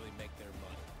coaches really make their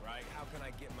money, right? How can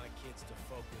I get my kids to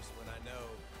focus when I know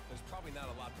there's probably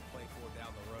not a lot to play for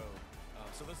down the road?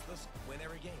 So let's win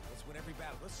every game. Let's win every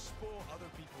battle. Let's spoil other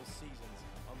people's seasons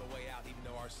on the way out, even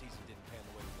though our season didn't pan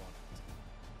the way we wanted it to.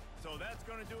 So that's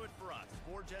going to do it for us.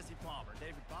 For Jesse Palmer,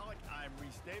 David Pollack, I'm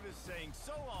Reese Davis saying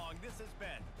so long. This has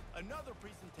been another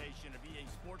presentation of EA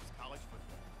Sports College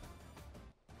Football.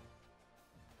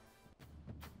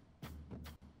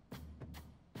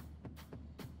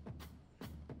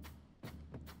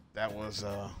 That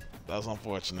was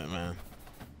unfortunate, man.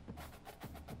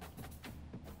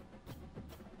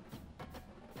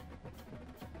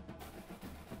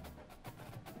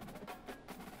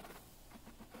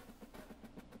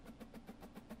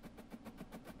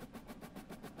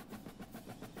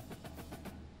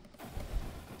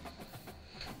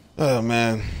 Oh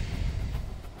man.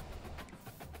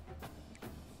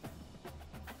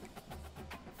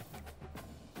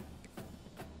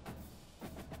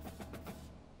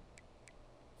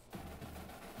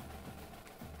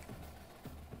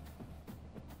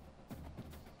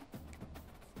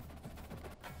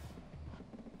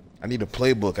 I need a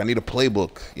playbook. I need a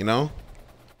playbook, you know?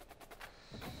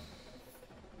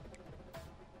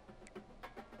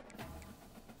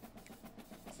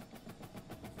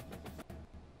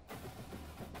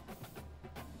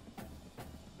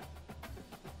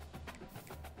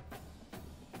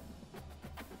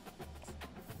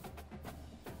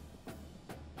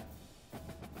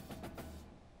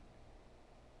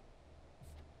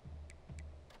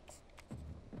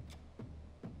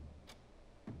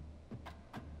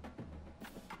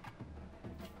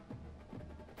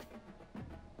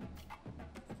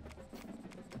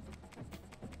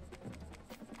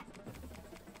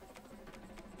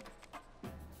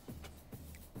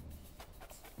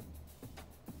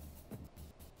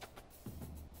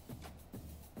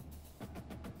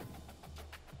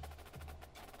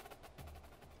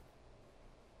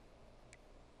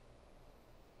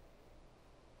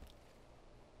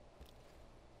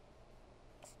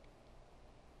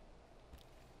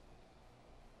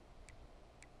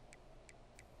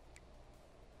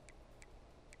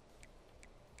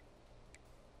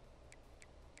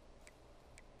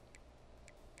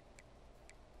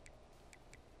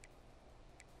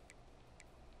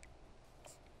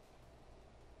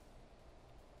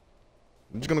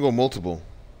 going to go multiple.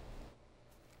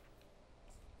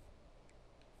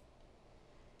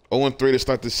 0-3 to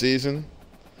start the season.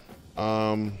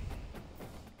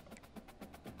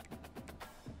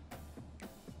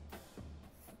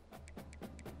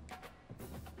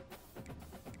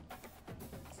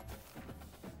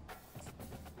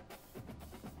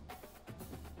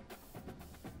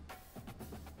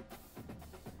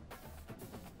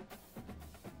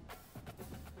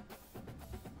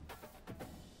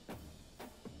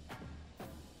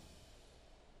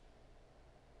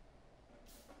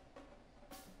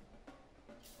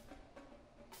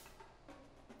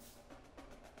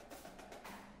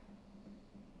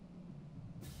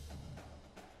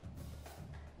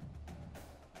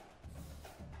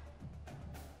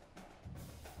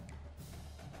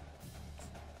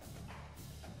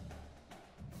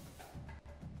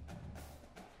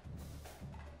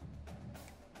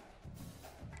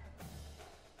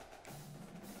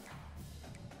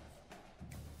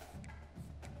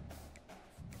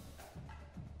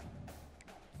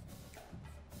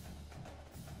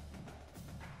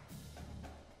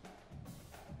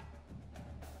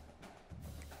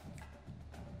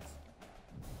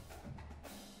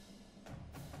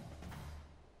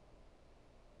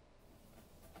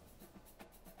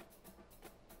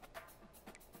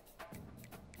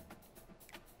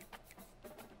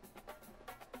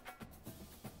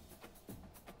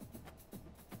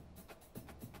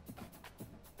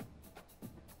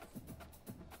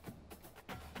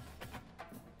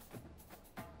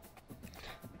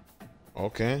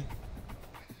 Okay.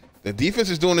 The defense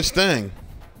is doing its thing.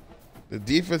 The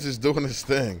defense is doing its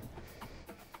thing.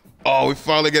 Oh, we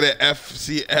finally get an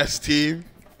FCS team.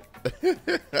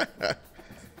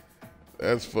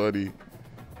 That's funny.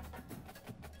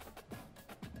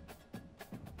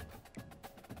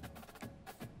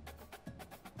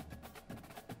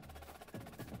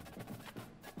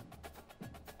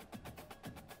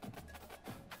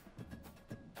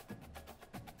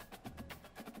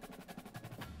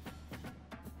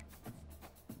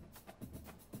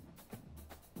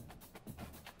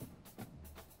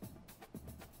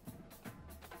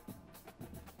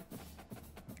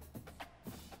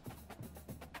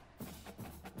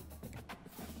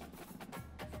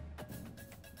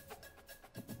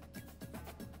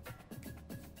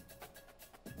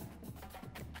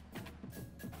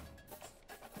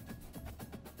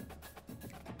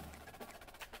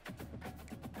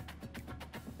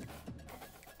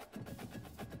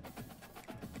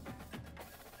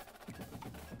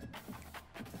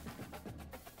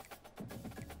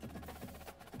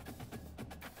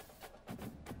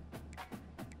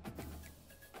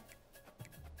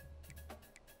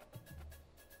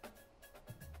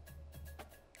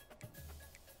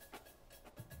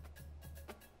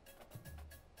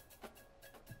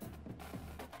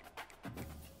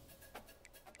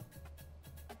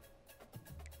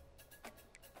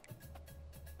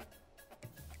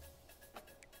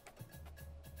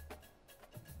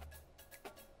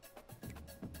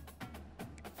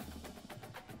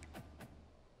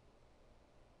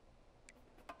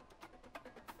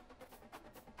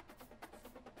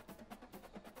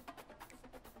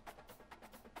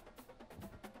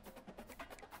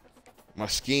 My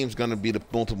scheme's gonna be the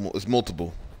multiple. It's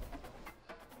multiple.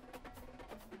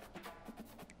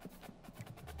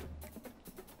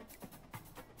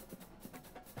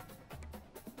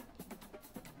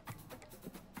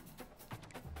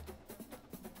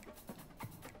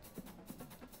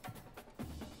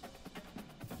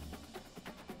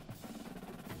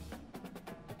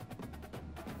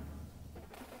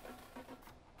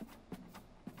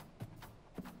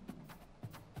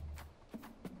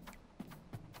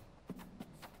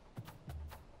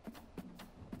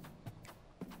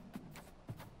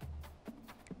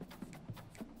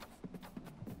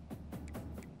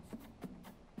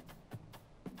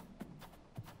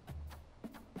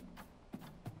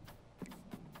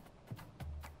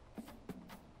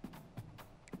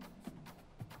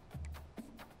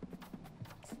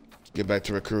 Get back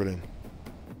to recruiting.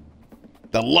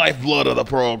 The lifeblood of the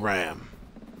program.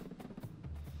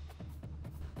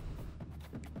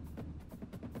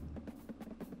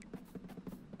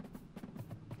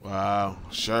 Wow,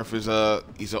 Sheriff is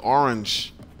he's an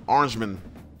orangeman.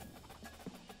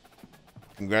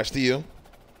 Congrats to you.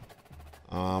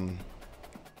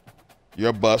 You're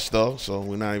a bust though, so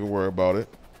we're not even worried about it.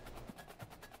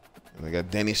 And I got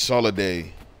Danny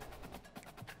Soliday.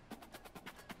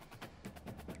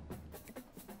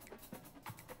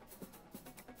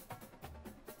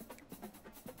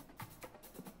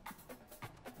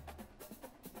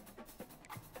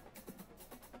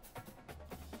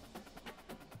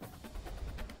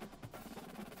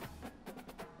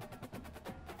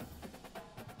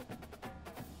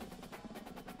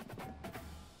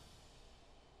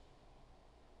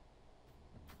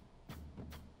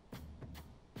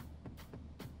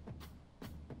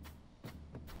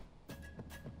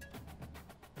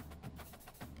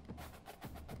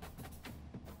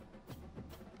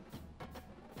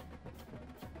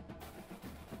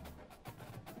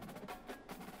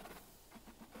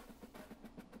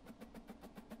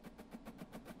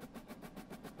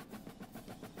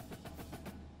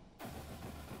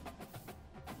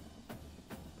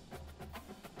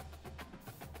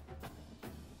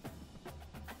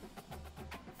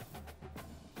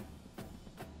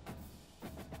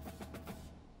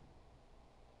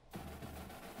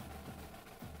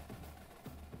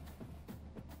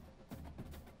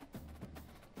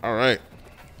 All right.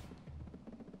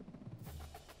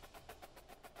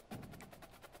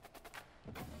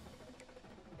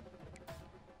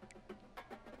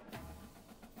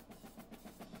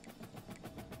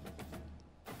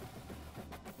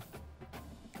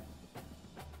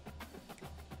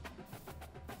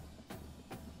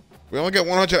 We only get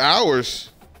 100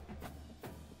 hours.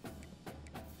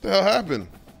 What the hell happened?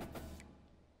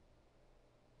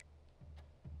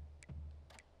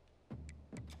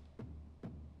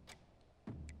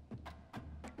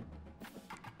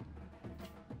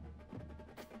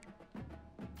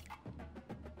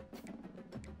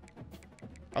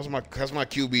 How's my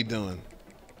QB doing?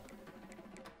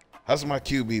 How's my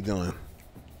QB doing?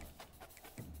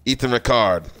 Ethan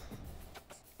Ricard.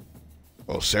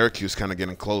 Oh, Syracuse kind of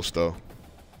getting close though.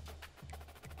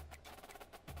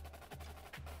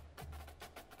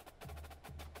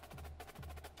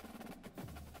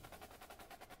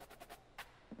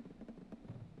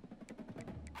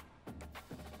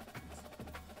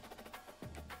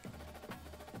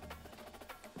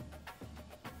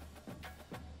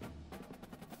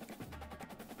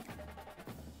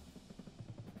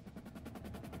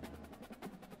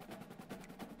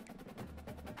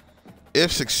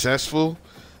 If successful,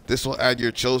 this will add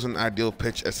your chosen ideal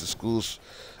pitch as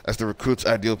the recruit's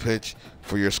ideal pitch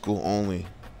for your school only.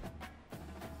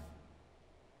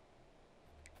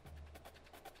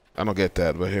 I don't get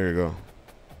that, but here you go.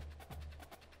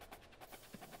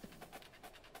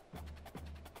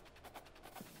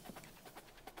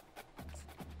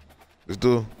 Let's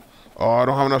do. Oh, I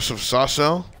don't have enough sauce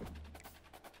cell?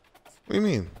 What do you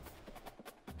mean?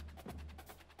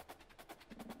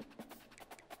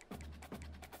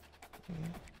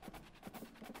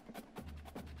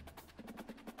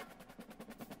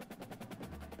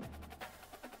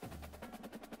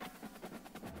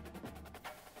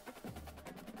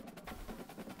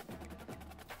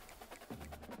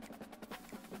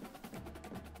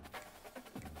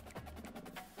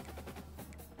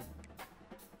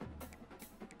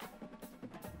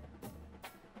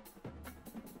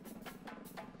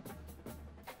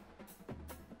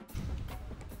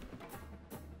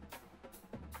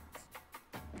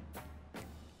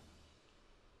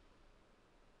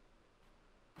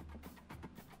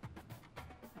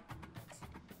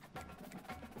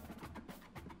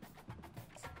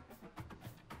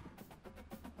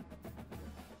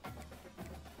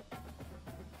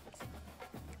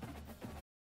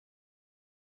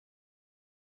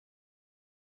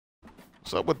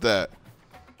 What's up with that?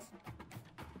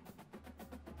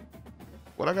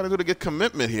 What I gotta do to get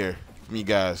commitment here from you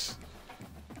guys?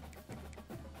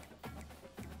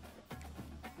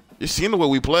 You seen the way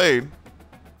we played.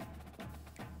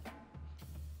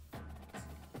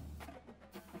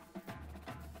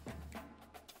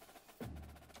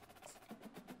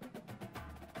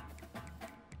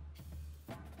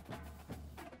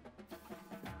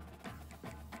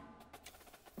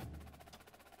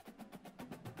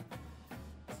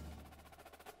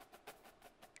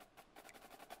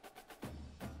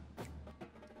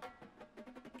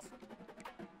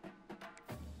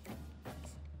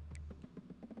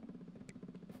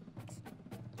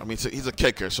 I mean, he's a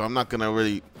kicker, so I'm not going to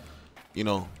really, you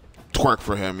know, twerk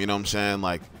for him. You know what I'm saying?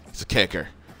 Like, he's a kicker,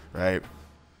 right?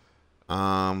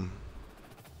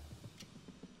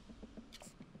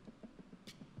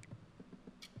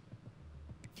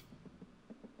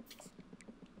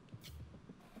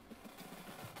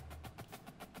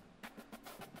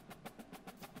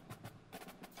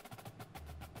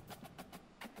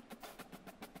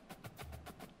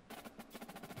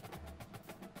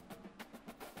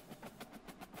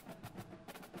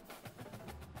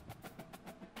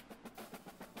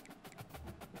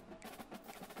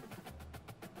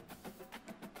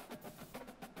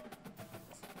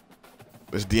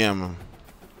 Let's DM him.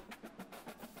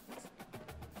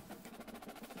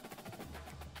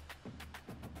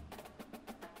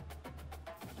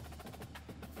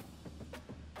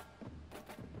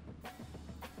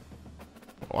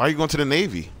 Why are you going to the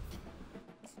Navy?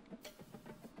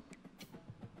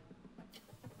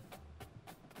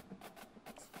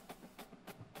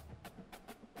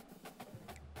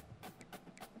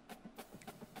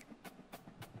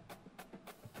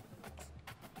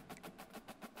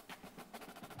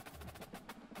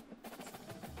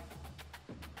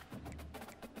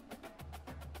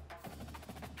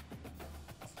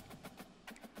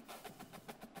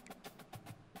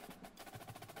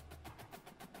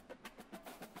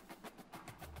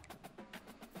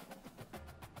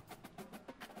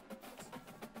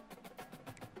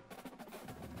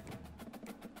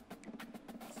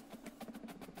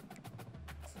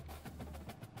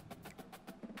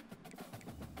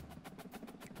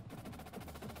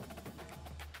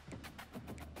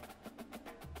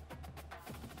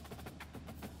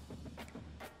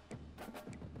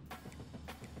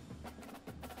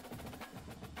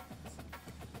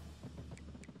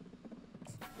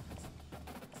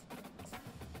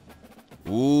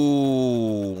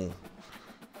 Ooh.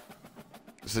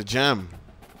 It's a gem.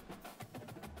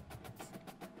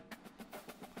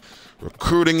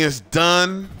 Recruiting is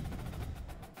done.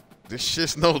 This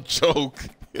shit's no joke.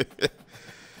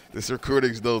 This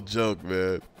recruiting's no joke,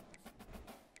 man.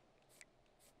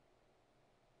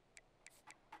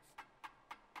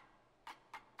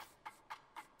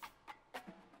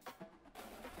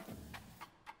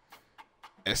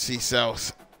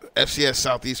 FCS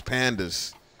Southeast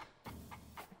Pandas.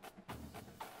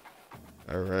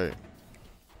 All right.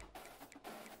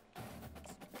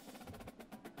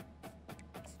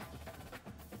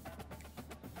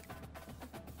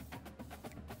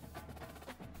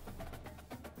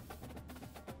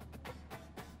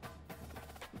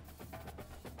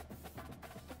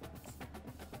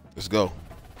 Let's go.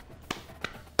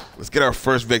 Let's get our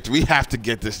first victory. We have to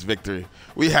get this victory.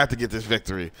 We have to get this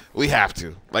victory. We have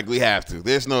to. Like, we have to.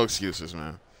 There's no excuses,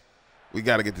 man. We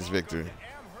got to get this victory.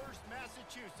 Amherst,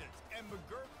 Massachusetts, and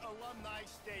McGirt Alumni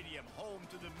Stadium, home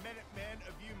to the Minutemen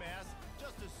of UMass,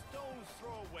 just a stone's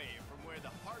throw away from where the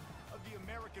heart of the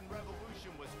American Revolution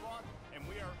was fought, and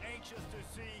we are anxious to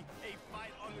see a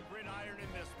fight on the gridiron in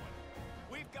this one.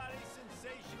 We've got a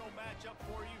sensational matchup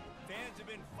for you. Fans have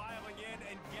been filing in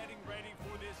and getting ready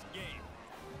for this game,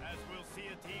 as we'll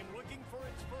see a team looking for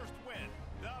its first win,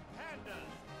 the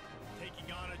Pandas,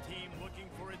 taking on a team looking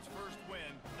for its first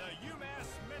win, the UMass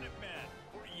Minutemen,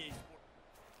 for EA Sports.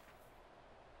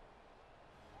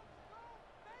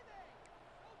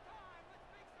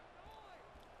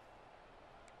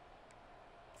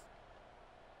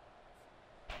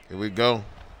 Here we go.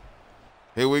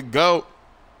 Here we go.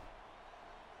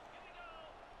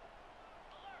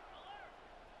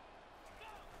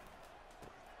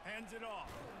 Hands it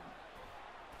off.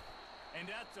 And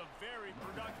that's a very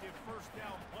productive first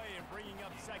down play and bringing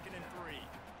up 2nd and 3.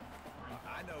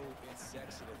 I know it's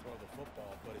sexy to throw the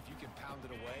football, but if you can pound it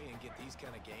away and get these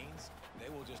kind of gains, they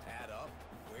will just add up,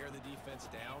 wear the defense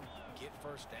down, get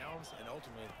first downs, and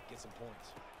ultimately get some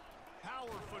points. Power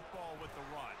football with the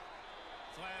run.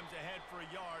 Slams ahead for a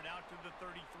yard out to the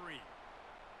 33.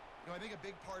 You know, I think a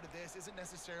big part of this isn't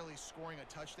necessarily scoring a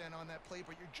touchdown on that play,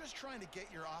 but you're just trying to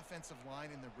get your offensive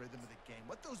line in the rhythm of the game.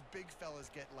 Let those big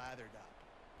fellas get lathered up.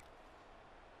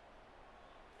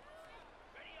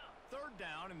 3rd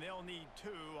down, and they'll need 2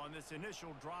 on this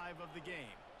initial drive of the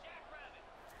game.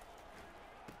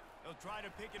 They'll try to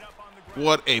pick it up on the ground.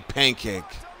 What a pancake.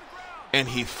 And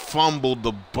he fumbled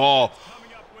the ball.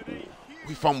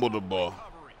 He fumbled the ball.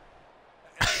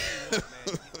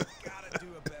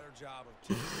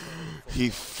 He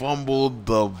fumbled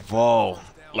the ball.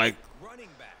 Like,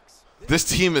 this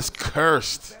team is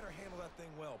cursed.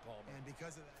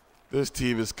 This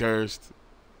team is cursed.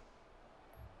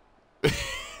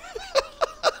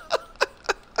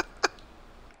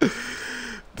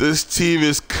 This team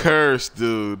is cursed,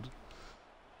 dude.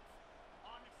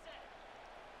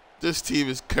 This team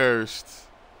is cursed.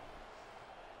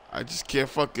 I just can't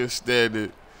fucking stand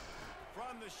it.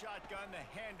 From the shotgun, the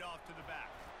handoff to the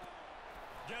back.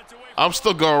 Gets away. I'm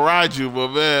still gonna ride you, but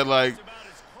man, like,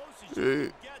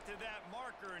 this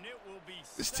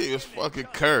team is fucking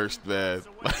cursed, man.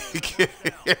 Like,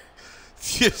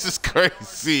 this is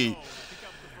crazy.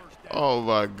 Oh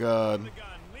my God.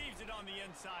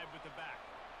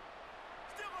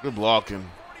 Good blocking.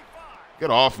 Get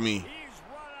off me.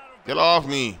 Get off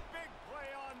me.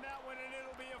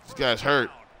 This guy's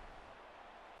hurt.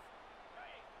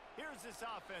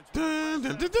 Dun,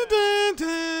 dun, dun, dun, dun,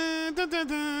 dun, dun, dun,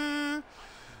 dun.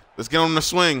 Let's get on the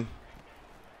swing.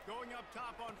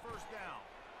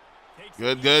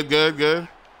 Good, good, good, good.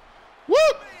 Woo!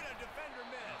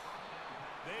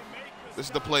 This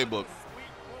is the playbook.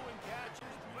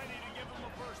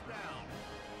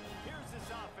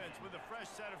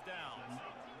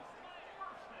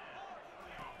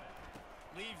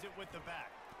 Leaves it with the back.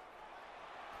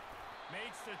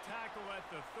 Makes the tackle at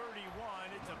the 31.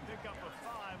 It's a pickup of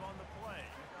 5 on the play.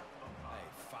 Hey,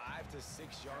 5 to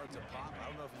 6 yards a pop.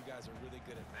 I don't know if you guys are really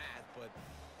good at math, but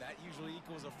that usually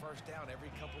equals a first down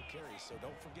every couple carries. So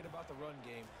don't forget about the run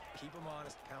game. Keep them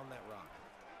honest. Pound that rock.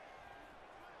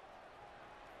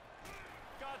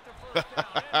 Got the first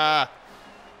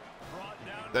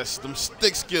down. That's them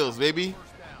stick skills, baby.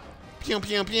 Pew,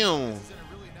 pew, pew.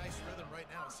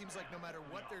 Seems like no matter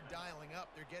what they're dialing up,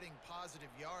 they're getting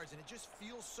positive yards, and it just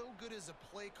feels so good as a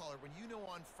play caller when you know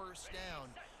on first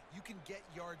down you can get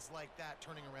yards like that,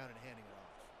 turning around and handing it off.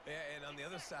 Yeah, and on the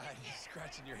other side, you're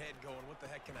scratching your head going, what the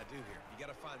heck can I do here? You got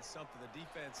to find something. The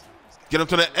defense. Get him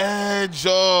to the edge.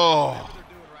 Oh. Whatever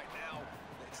they're doing right now,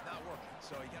 it's not working.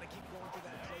 So you got to keep going through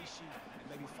that play sheet and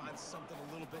maybe find something a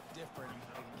little bit different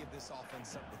that can give this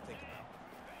offense something to think about.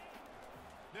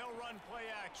 They'll run play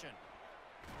action.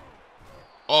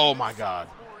 Oh my God.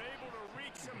 We're able to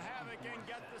wreak some havoc and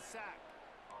get the sack.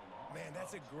 Man,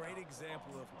 that's a great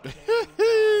example of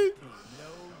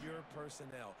know your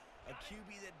personnel. A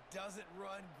QB that doesn't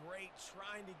run great,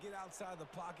 trying to get outside the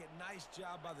pocket. Nice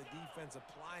job by the defense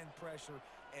applying pressure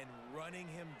and running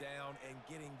him down and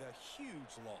getting the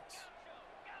huge loss.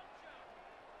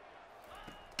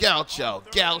 Gaucho,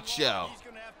 Gaucho. He's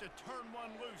going to have to turn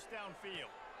one loose downfield.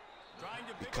 Trying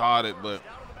to He pick caught up it, but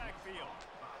out of the backfield.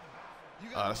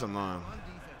 that's annoying. On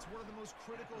defense, one of the most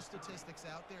critical statistics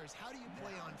out there is how do you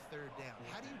play on third down?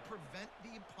 How do you prevent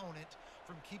the opponent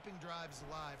from keeping drives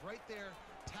alive? Right there,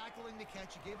 tackling the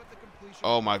catch. You gave up the completion.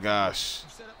 Oh my gosh. You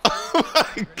set up Oh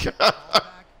my God.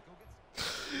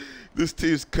 This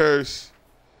team's cursed.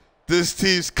 This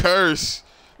team's cursed.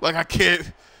 Like, I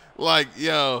can't. Like,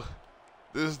 yo,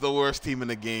 this is the worst team in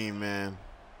the game, man.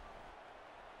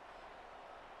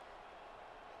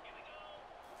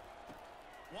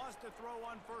 Wants to throw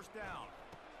on first down.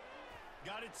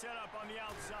 Got it set up on the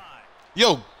outside.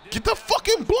 Yo, get the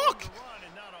fucking block.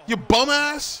 You bum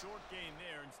ass.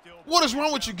 What is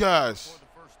wrong with you guys?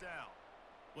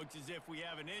 Looks as if we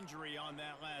have an injury on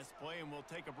that last play, and we'll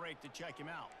take a break to check him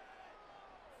out.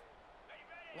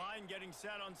 Line getting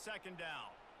set on second down.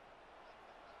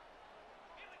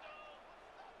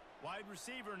 Wide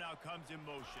receiver now comes in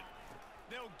motion.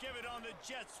 They'll give it on the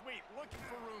jet sweep, looking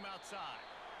for room outside.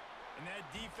 And that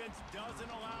defense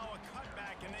doesn't allow a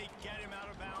cutback, and they get him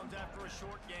out of bounds after a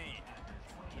short gain.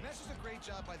 And that's just a great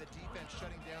job by the defense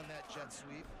shutting down that jet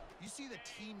sweep. You see the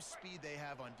team speed they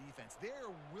have on defense.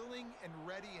 They're willing and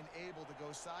ready and able to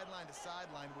go sideline to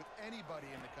sideline with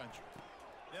anybody in the country.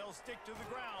 They'll stick to the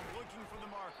ground looking for the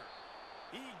marker.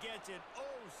 He gets it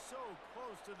so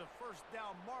close to the first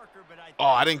down marker, but I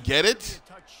didn't get it?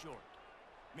 A touch short.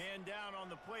 Man down on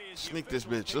the play is Sneak this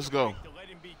bitch. Let's go. To let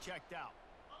him be checked out.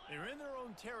 They're in their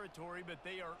own territory, but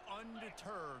they are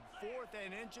undeterred. 4th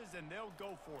and inches, and they'll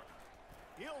go for it.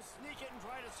 He'll sneak it and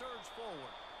try to surge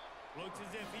forward. Looks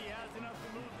as if he has enough to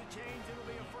move the chains. It'll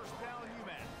be a first down,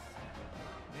 UMass.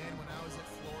 Man, when I was at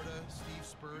Florida, Steve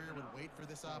Spurrier would wait for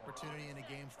this opportunity in a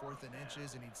game 4th and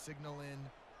inches, and he'd signal in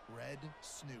Red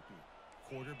Snoopy.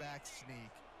 Quarterback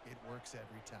sneak. It works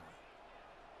every time.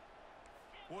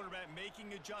 Quarterback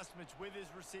making adjustments with his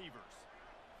receivers.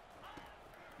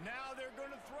 Now they're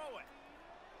going to throw it.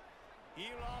 He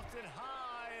lofts it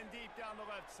high and deep down the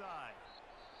left side.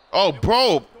 Oh,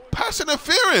 bro, pass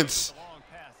interference.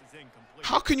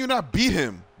 How can you not beat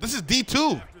him? This is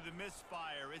D2.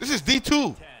 This is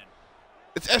D2.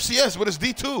 It's FCS, but it's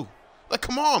D2. Like,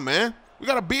 come on, man. We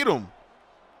got to beat him.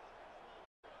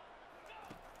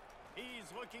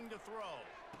 He's looking to throw.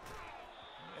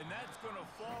 And that's going to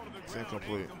fall to the It's ground.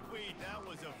 incomplete. That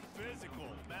was a physical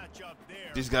matchup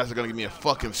there. These guys are going to give me a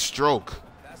fucking stroke.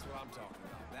 That's what I'm talking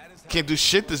about. That is Can't do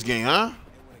shit this game, huh? And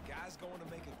when a guy's going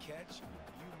to make a catch,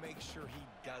 you make sure he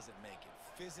doesn't make it.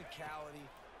 Physicality,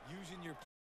 using your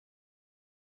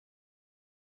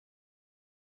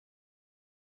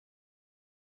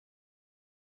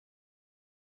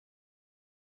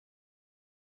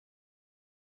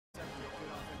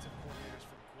Offensive coordinators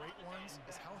from great ones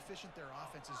is how efficient their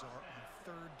offenses are on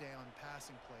third down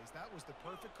passing plays. That was the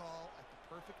perfect call at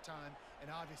the perfect time, and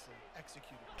obviously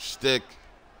executed. Stick.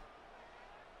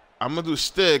 I'm going to do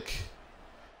stick.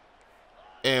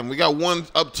 And we got one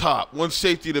up top, one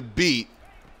safety to beat.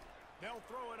 They'll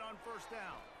throw it on first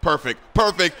down. Perfect,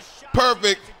 perfect,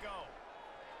 perfect.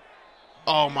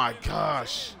 Oh, my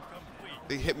gosh.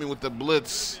 They hit me with the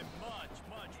blitz.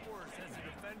 Much worse as the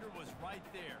defender was right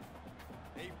there.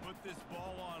 They put this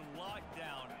ball on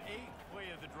lockdown. 8th play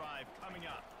of the drive coming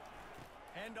up.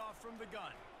 Handoff from the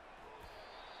gun.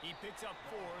 He picks up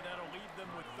 4. That'll leave them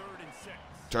with 3rd and 6.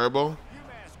 Turbo.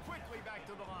 UMass quickly back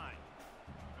to the line.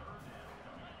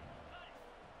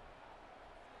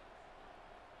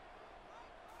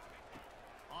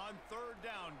 On 3rd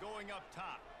down, going up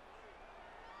top.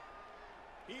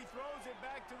 He throws it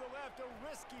back to the left, a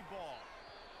risky ball.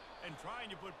 And trying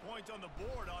to put points on the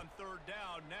board on 3rd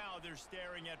down. Now they're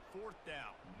staring at 4th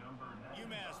down.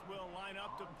 UMass will line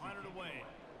up to punt it away.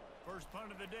 First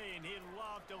punt of the day, and he'd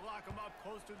love to lock them up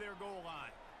close to their goal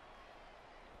line.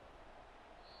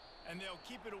 And they'll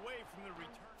keep it away from the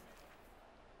return.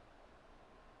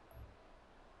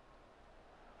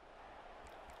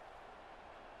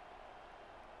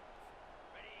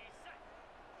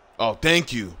 Oh,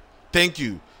 thank you. Thank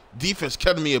you. Defense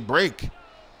cutting me a break.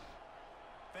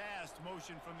 Fast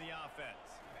motion from the offense.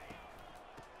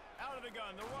 Out of the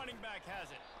gun, the running back has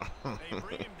it. They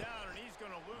bring him down, and he's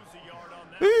going to lose a yard on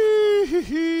that. It's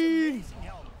amazing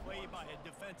how the play by a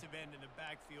defensive defensive end in the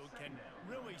backfield can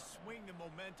really swing the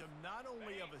momentum not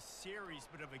only of a series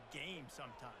but of a game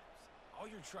sometimes. All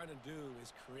you're trying to do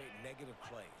is create negative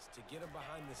plays, to get them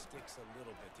behind the sticks a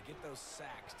little bit, to get those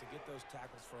sacks, to get those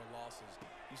tackles for losses.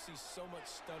 You see so much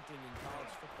stunting in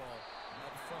college football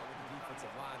up front with the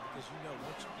defensive line because you know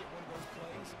once you get one of those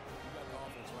plays, you got the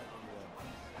offense right where you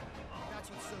want. That's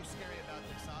what's so scary about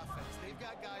this offense. They've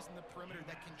got guys in the perimeter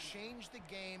that can change the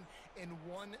game in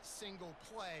one single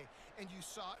play, and you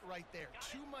saw it right there.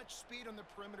 Too much speed on the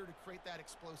perimeter to create that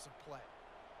explosive play.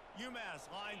 UMass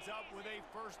lines up with a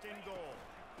first and goal.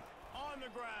 On the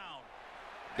ground.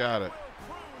 Got it.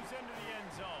 Cruise into the end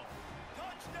zone.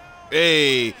 Touchdown.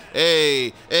 Hey,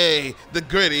 hey, hey, the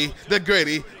gritty, the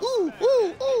gritty. Ooh,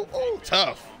 ooh, ooh, ooh.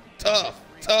 Tough, tough,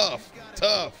 tough,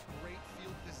 tough. Great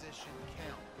field position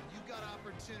count. When you've got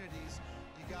opportunities,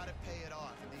 you got to pay it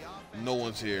off. And the offense No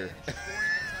one's here. scoring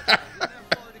a touchdown. Didn't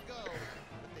have far to go,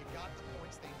 but they got the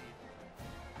points they needed.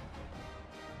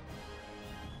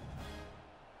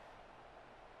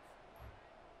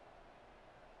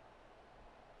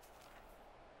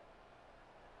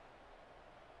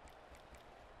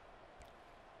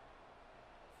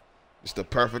 It's the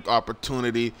perfect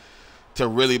opportunity to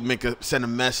really send a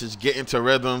message, get into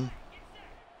rhythm.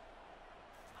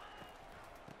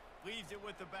 Leaves it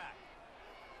with the back.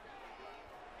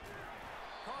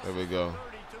 There we go. 30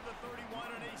 to the 31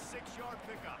 and a 6-yard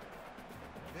pickup.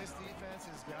 This defense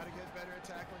has got to get better at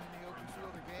tackling in the open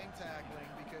field or gang tackling,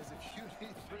 because if you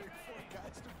need 3 or 4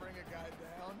 guys to bring a guy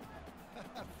down,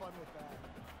 have fun with that.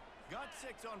 Got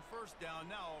 6 on first down.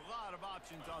 Now a lot of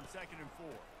options on 2nd and 4.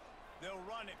 They'll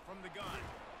run it from the gun.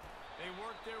 They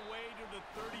work their way to the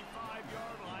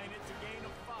 35-yard line. It's a gain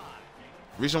of 5.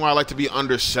 Reason why I like to be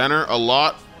under center a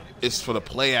lot is for the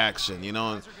play action, you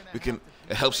know, and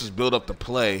it helps us build up the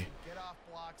play.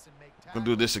 I'm gonna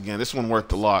do this again. This one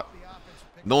worked a lot.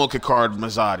 No one could guard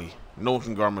Mazzotti. No one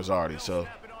can guard Mazzotti, so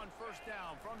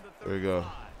there you go.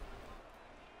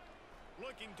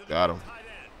 Got him.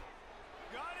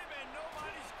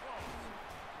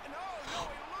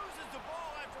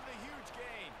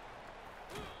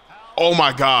 Oh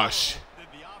my gosh.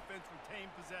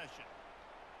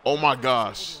 Oh my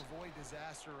gosh.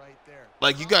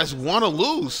 Like, you guys want to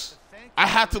lose. I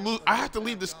have to lose. I have to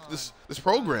leave this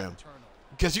program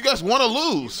because you guys want to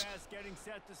lose.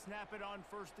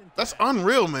 That's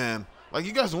unreal, man. Like,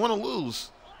 you guys want to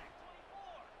lose.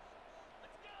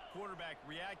 Quarterback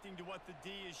reacting to what the D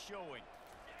is showing.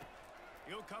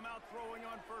 He'll come out throwing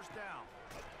on first down.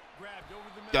 Grabbed over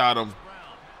the middle. Got him.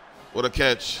 What a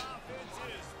catch.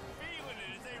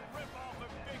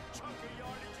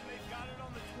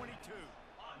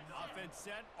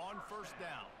 Set on first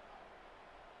down.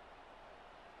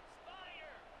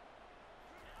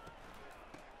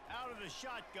 Out of the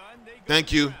shotgun, they go.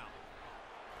 Thank you.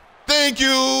 Thank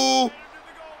you.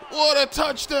 What a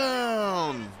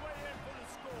touchdown.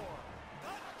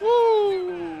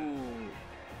 Woo.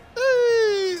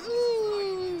 Hey,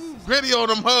 ooh. Gritty on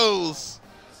them hoes.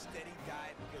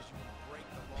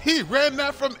 He ran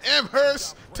that from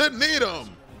Amherst to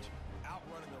Needham.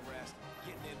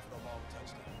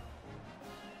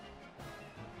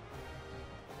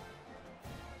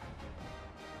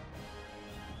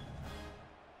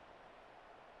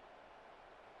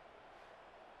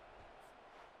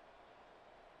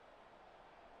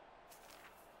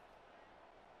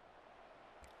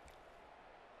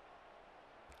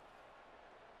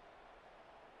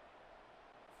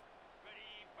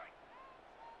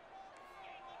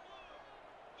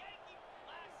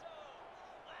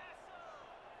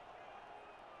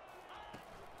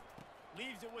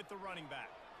 Leaves it with the running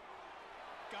back.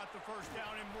 Got the first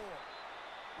down and more.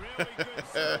 Really good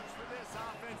surge for this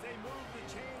offense. They move the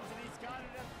chains, and he's got it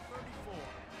at the 34.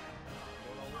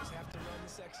 Don't always have to run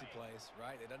the sexy plays,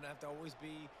 right? It doesn't have to always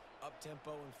be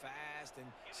up-tempo and fast and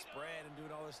spread and doing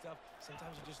all this stuff.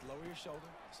 Sometimes you just lower your shoulder.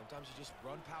 Sometimes you just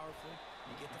run powerfully.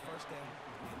 You get the first down,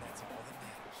 and that's all that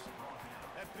matters.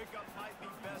 That pickup might be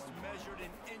best measured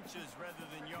in inches rather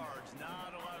than yards.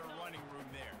 Not a lot of running room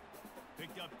there.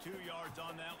 Picked up 2 yards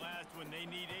on that last one. They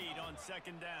need 8 on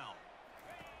second down.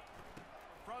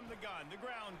 From the gun, the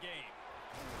ground game.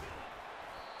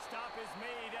 Stop is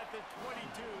made at the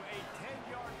 22. A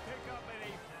 10-yard pickup and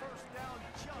a first down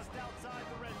just outside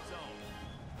the red zone.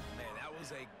 Man, that was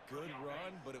a good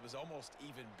run, but it was almost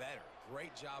even better.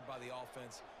 Great job by the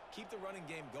offense. Keep the running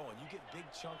game going. You get big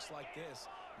chunks like this.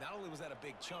 Not only was that a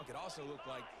big chunk, it also looked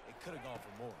like it could have gone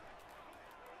for more.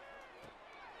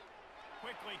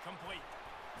 Quickly complete.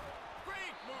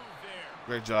 Great move there.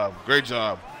 Great job. Great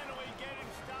job.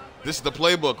 This is the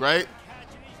playbook, right?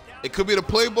 It could be the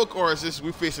playbook, or is this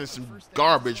we facing some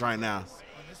garbage right now?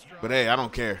 But hey, I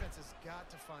don't care. Defense has got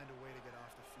to find a way to get off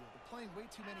the field. They're playing way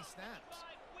too many snaps.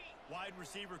 Wide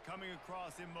receiver coming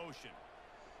across in motion.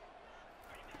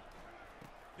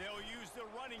 They'll use the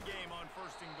running game on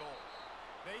 1st and goal.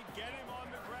 They get him on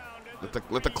the ground.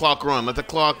 Let the clock run. Let the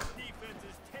clock. Defense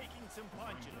is taking some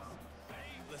punches.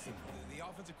 Listen, the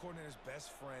offensive coordinator's best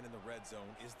friend in the red zone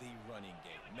is the running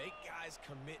game. Make guys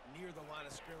commit near the line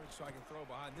of scrimmage so I can throw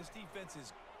behind. This defense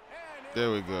is...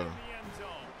 There we go.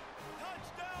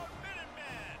 Touchdown,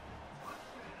 Minuteman.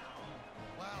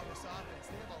 Wow, this offense,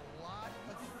 they have a lot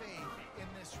of faith in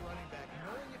this running back.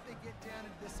 Knowing if they get down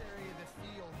into this area of the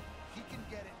field, he can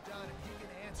get it done and he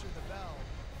can answer the bell.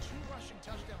 2 rushing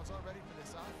touchdowns already for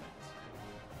this offense.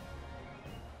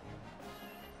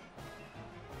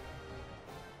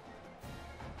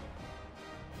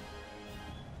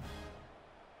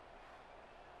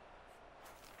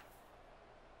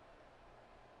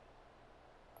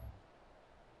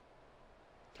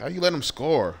 How you let him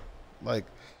score? Like,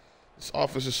 this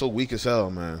offense is so weak as hell,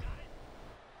 man.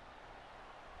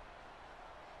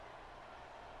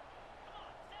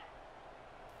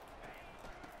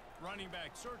 Running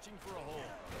back searching for a hole.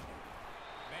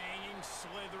 Banging,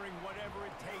 slithering, whatever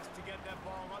it takes to get that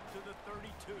ball up to the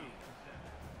 32.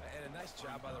 And a nice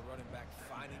job by the running back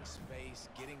finding space,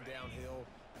 getting downhill,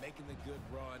 making the good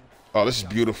run. Oh, this is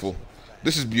beautiful.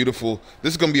 This is beautiful.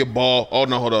 This is going to be a ball. Oh,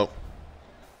 no, hold up.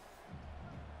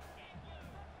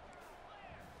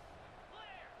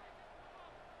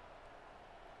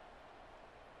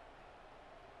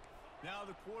 Now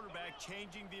the quarterback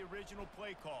changing the original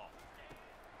play call.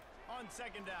 On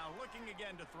 2nd down, looking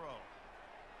again to throw.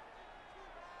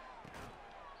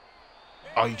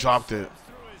 Oh, he dropped it.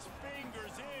 Through his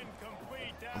fingers,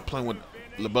 incomplete. I'm playing with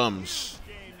the bums.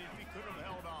 Game if he could have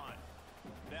held on.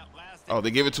 That last Oh, they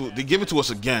give it to us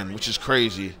again, which is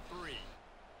crazy.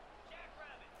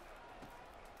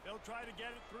 They'll try to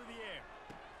get it through the air.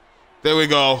 There we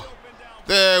go.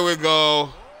 There we go.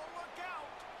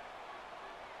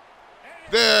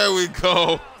 There we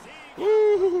go.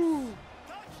 Woo.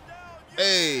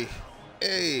 Hey,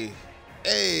 hey,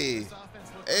 hey,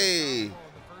 hey.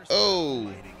 Oh.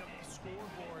 Lighting up the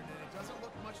scoreboard, and it doesn't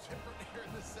look much different here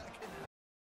in the 2nd.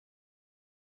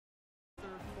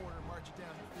 3rd quarter, march it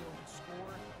down the field and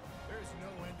score. There's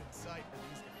no end in sight for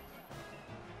these guys.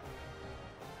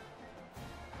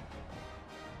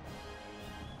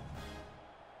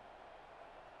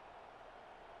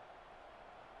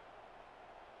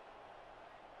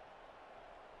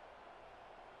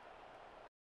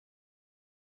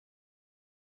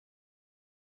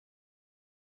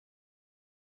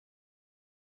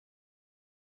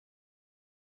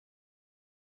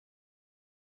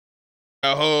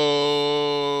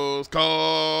 Hoes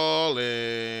calling,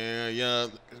 yeah.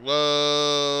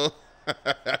 Whoa.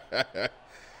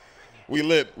 We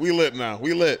lit now.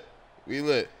 We lit. They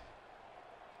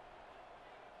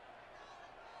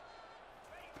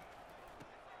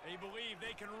believe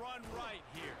they can run right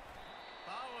here.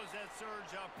 Follows that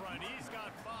surge up front. He's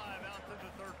got 5 out to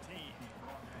the 13.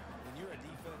 When you're a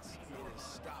defense, it is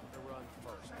stop the run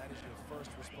first. That is your first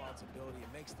responsibility.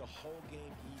 It makes the whole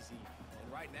game easy.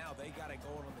 And right now, they got it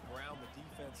going on the ground. The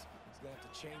defense is going to have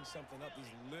to change something up.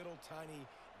 These little tiny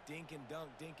dink and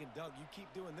dunk. You keep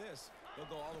doing this, they'll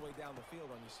go all the way down the field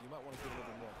on you, so you might want to get a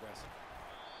little bit more aggressive.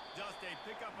 Just a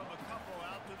pickup of a couple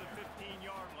out to the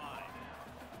 15-yard line.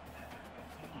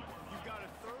 You've got a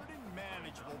 3rd and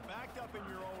manageable, backed up in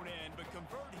your own end, but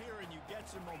convert here and you get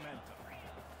some momentum.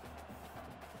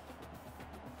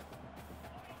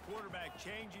 Quarterback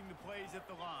changing the plays at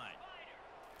the line.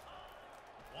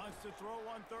 Wants to throw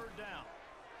on 3rd down.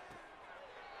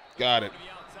 Got it.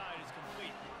 The outside is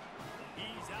complete.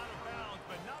 He's out of bounds,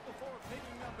 but not before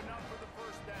picking up enough for the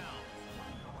 1st down.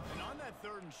 And on that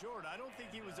 3rd and short, I don't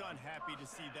think he was unhappy to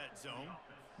see that zone.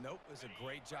 Nope, it's a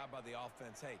great job by the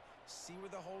offense. Hey, see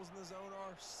where the holes in the zone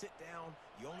are? Sit down.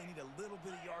 You only need a little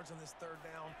bit of yards on this 3rd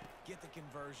down. Get the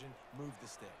conversion. Move the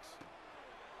sticks.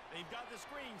 They've got the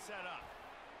screen set up.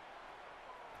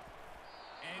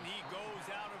 And he goes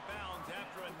out of bounds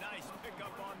after a nice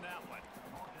pickup on that one.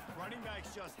 Running backs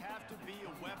just have to be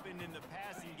a weapon in the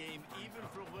passing game, even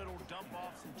for little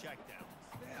dump-offs and checkdowns.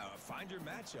 Yeah, find your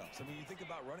matchups. I mean, you think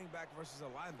about running back versus a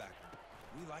linebacker.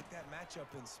 We like that matchup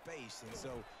in space, and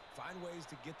so find ways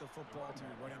to get the football to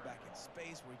your running back in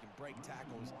space where you can break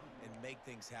tackles and make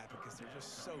things happen because they're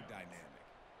just so dynamic.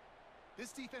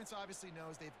 This defense obviously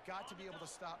knows they've got to be able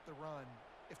to stop the run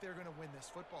if they're going to win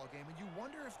this football game. And you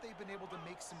wonder if they've been able to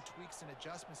make some tweaks and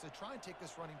adjustments to try and take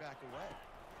this running back away.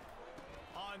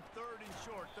 On 3rd and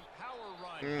short, the power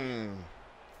run.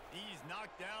 He's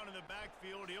knocked down in the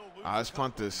backfield. He'll lose. Let's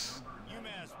punt this.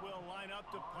 UMass will line up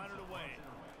to punt it away.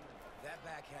 That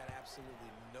back had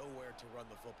absolutely nowhere to run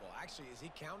the football. Actually, is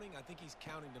he counting? I think he's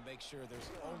counting to make sure there's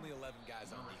only 11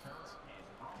 guys on defense.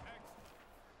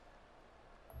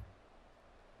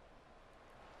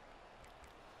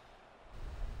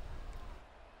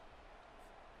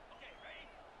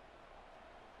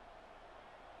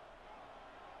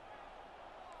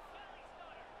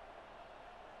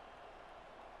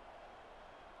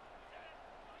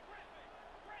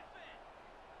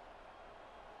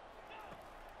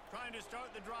 Trying to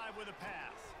start the drive with a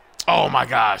pass. Oh my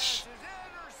gosh. Pass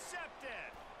is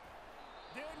intercepted.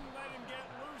 Didn't let him get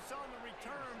loose on the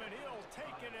return, but he'll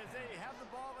take it as they have the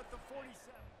ball at the 47.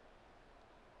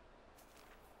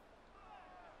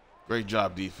 Great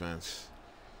job, defense.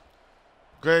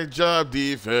 Great job,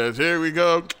 defense. Here we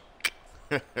go.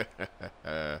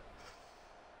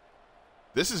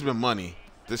 This has been money,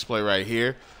 this play right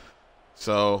here.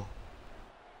 So,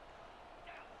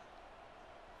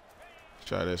 let's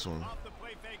try this one. Off the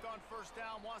play fake on first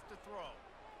down, wants to throw.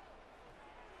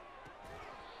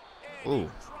 Ooh. And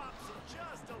he drops it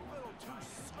just a little too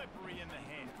slippery in the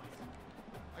hands.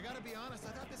 I got to be honest,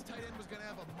 I thought this tight end was going to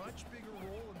have a much bigger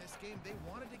role in this game. They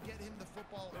wanted to get him the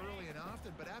football early and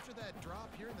often, but after that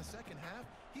drop here in the second half,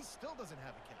 he still doesn't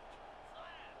have a catch.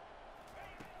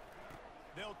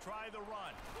 They'll try the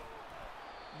run.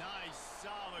 Nice,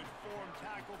 solid form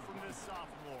tackle from this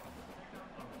sophomore.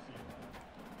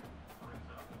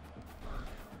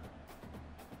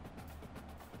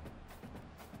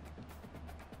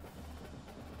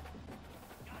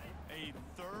 A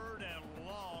third and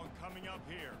long coming up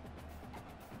here.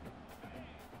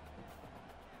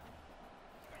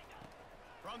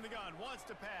 From the gun, wants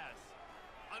to pass.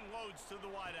 Unloads to the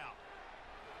wideout.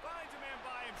 Finds a man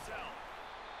by himself.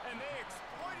 And they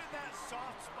exploited that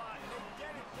soft spot, and they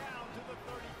get it down to the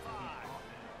 35.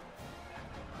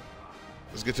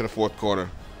 Let's get to the fourth quarter.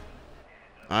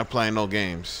 I'm playing no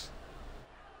games.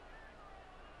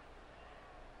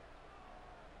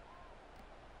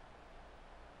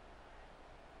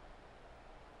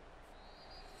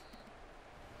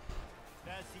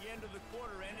 That's the end of the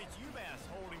quarter, and it's UMass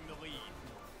holding the lead.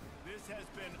 This has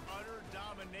been utter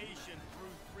domination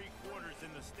through 3 quarters, and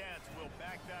the stats will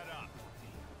back that up.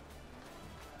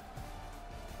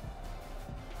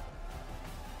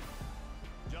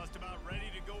 Just about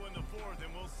ready to go in the fourth,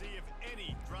 and we'll see if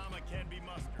any drama can be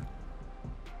mustered.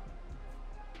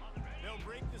 They'll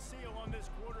break the seal on this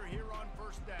quarter here on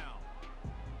first down.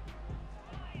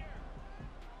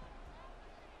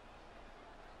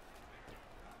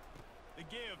 The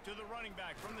give to the running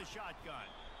back from the shotgun.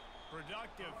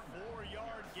 Productive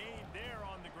 4-yard gain there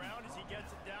on the ground as he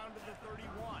gets it down to the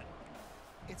 31.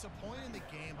 It's a point in the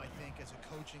game, I think, as a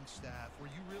coaching staff where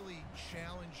you really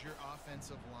challenge your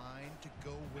offensive line to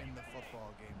go win the football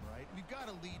game, right? We've got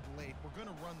to lead late. We're going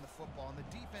to run the football. And the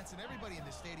defense and everybody in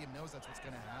the stadium knows that's what's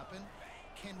going to happen.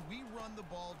 Can we run the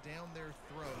ball down their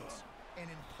throats and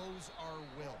impose our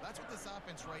will? That's what this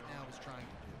offense right now is trying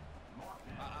to do.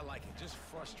 I like it. Just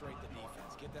frustrate the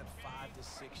defense. Get that 5 to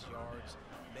 6 yards.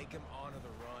 Make them honor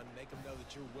the run. Make them know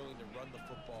that you're willing to run the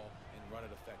football and run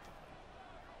it effectively.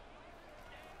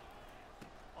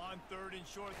 On third and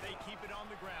short, they keep it on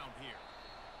the ground here.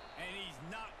 And he's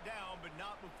knocked down, but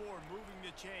not before moving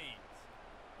the chains.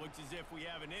 Looks as if we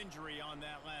have an injury on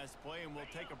that last play, and we'll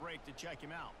take a break to check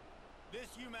him out. This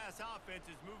UMass offense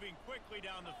is moving quickly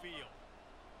down the field.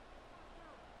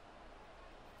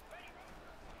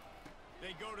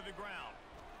 They go to the ground.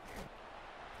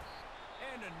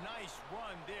 And a nice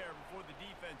run there before the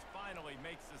defense finally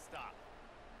makes the stop.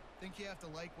 I think you have to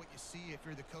like what you see if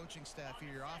you're the coaching staff here.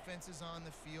 Your offense is on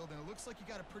the field, and it looks like you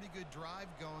got a pretty good drive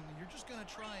going, and you're just going to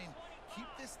try and keep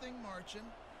this thing marching,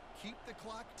 keep the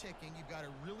clock ticking. You've got a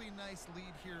really nice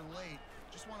lead here late.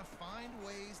 Just want to find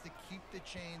ways to keep the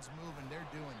chains moving. They're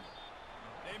doing it.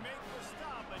 They make the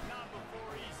stop, but not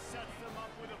before he sets them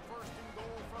up with a first and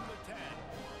goal from the 10.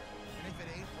 And if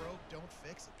it ain't broke, don't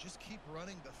fix it. Just keep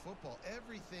running the football.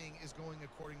 Everything is going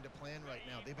according to plan right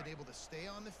now. They've been able to stay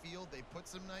on the field. They put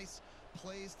some nice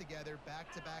plays together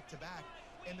back to back to back,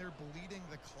 and they're bleeding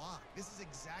the clock. This is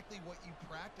exactly what you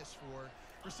practice for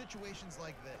situations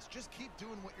like this. Just keep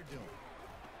doing what you're doing.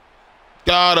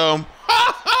 Got him.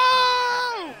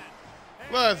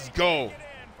 Let's go.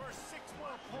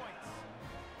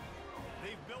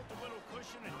 They've built a little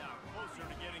cushion and now closer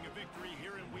to getting a victory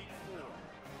here in week 4.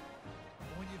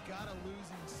 When you've got a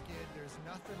losing skid, there's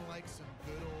nothing like some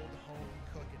good old home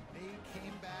cooking. They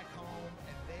came back home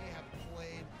and they have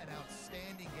played an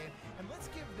outstanding game. And let's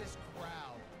give this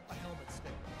crowd a helmet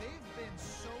stick. They've been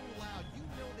so loud. You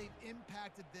know they've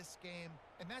impacted this game,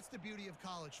 and that's the beauty of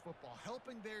college football,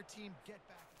 helping their team get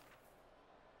back.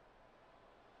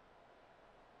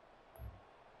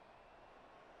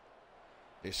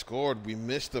 They scored. We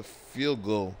missed the field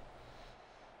goal.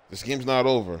 This game's not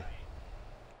over.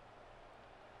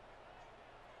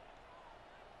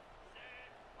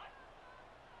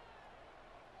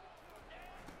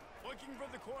 Looking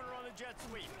for the corner on the jet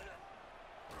sweep.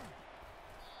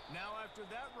 Now after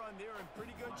that run, they're in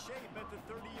pretty good shape at the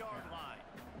 30-yard line.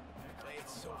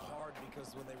 It's so hard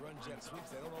because when they run jet sweeps,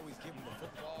 they don't always give them the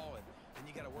football, and then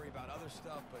you got to worry about other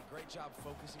stuff. But great job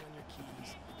focusing on your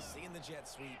keys, seeing the jet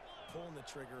sweep, pulling the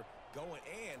trigger, going,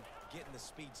 and getting the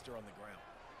speedster on the ground.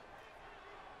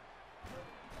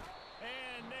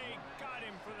 And they got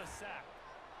him for the sack.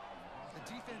 The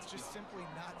defense just simply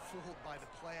not fooled by the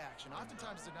play action.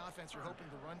 Oftentimes, as an offense, you're hoping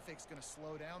the run fake's going to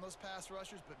slow down those pass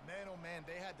rushers, but man, oh man,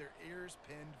 they had their ears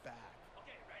pinned back.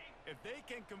 If they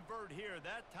can convert here,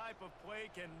 that type of play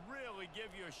can really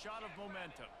give you a shot of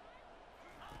momentum.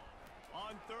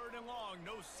 On 3rd and long,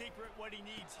 no secret what he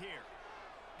needs here.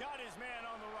 Got his man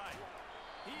on the right.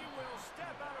 He will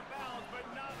step out of bounds, but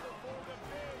not before the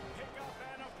big pickup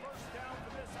and a first down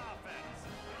for this offense.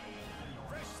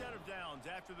 Fresh set of downs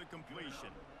after the completion.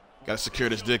 Got to secure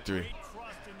this victory. Great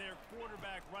trust in their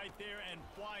quarterback right there, and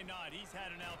why not? He's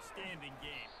had an outstanding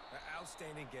game. An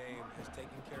outstanding game, has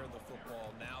taken care of the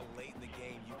football. Now late in the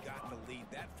game, you got the lead.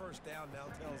 That first down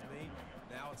now tells me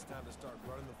now it's time to start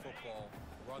running the football,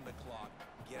 run the clock,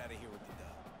 get out of here with the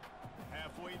dub.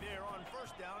 Halfway there on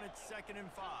first down, it's 2nd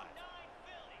and 5.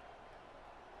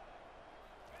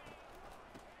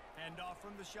 Hand off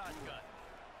from the shotgun.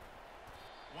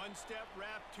 One-step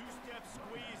wrap, two-step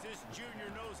squeeze. This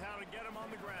junior knows how to get him on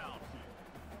the ground.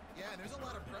 Yeah, and there's a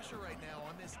lot of pressure right now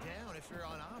on this down if you're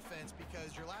on offense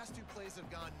because your last 2 plays have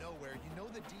gone nowhere. You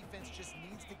know the defense just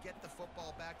needs to get the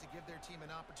football back to give their team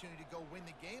an opportunity to go win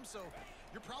the game, so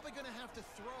you're probably going to have to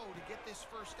throw to get this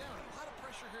first down. A lot of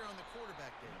pressure here on the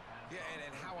quarterback, Dave. Yeah,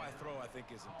 and how I throw, I think,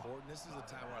 is important. This is a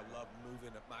time where I love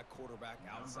moving my quarterback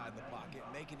outside the pocket,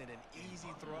 making it an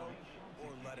easy throw, or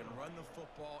let him run the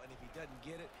football, and if he doesn't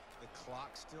get it, the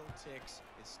clock still ticks.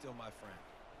 It's still my friend.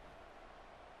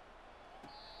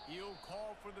 He'll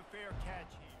call for the fair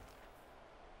catch here.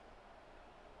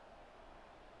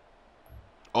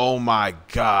 Oh my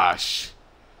gosh.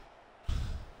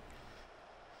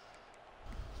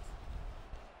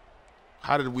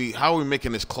 How are we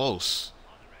making this close?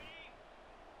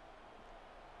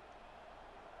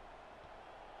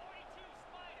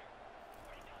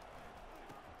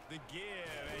 The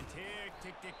give and tick,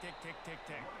 tick, tick, tick, tick,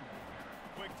 tick.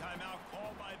 Quick timeout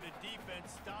called by the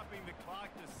defense, stopping the clock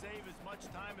to save as much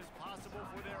time as possible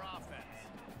for their offense.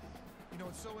 You know,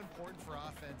 it's so important for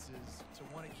offenses to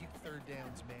want to keep 3rd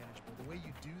downs manageable. The way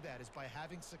you do that is by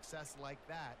having success like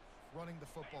that, running the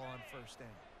football on first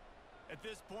down. At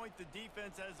this point, the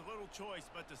defense has little choice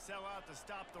but to sell out to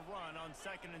stop the run on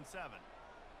 2nd and 7.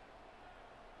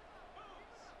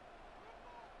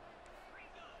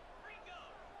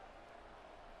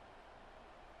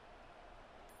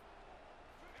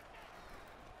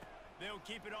 They'll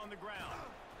keep it on the ground.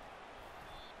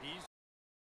 He's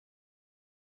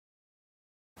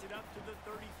it up to the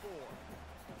 34.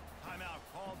 Timeout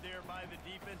called there by the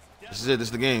defense. This is it. This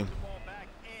is the game. The ball back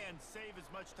and save as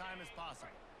much time as possible.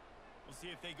 We'll see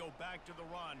if they go back to the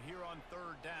run here on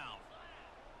 3rd down.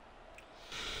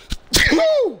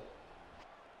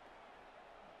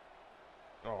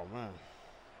 Oh man.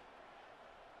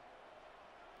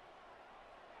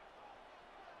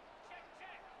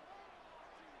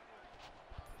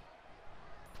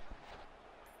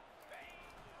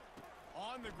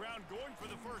 On the ground, going for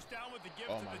the first down with the give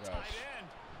Oh to my the gosh. tight end.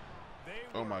 They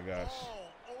Oh were my gosh. all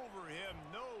over him,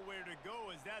 nowhere to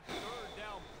go as that 3rd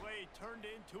down play turned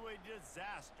into a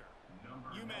disaster.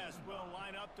 UMass will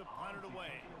line up to punt it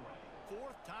away.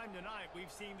 4th time tonight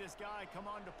we've seen this guy come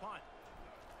on to punt.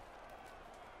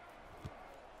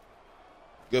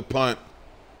 Good punt.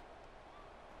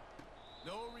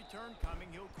 No return coming.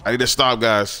 He'll call I need to stop,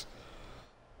 guys.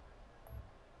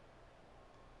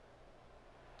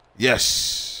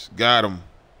 Yes. Got him.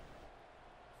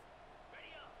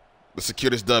 Let's secure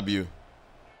this W.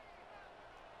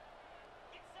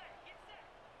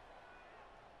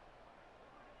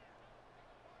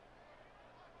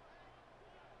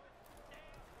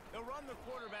 They'll run the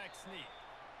quarterback sneak.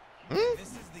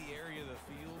 This is the area of the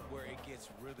field where it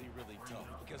gets really, really tough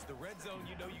because the red zone,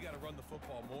 you know you got to run the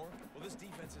football more. Well, this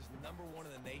defense is #1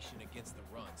 in the nation against the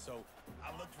run. So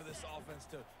I look for this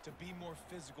offense to be more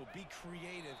physical, be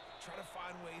creative, try to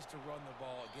find ways to run the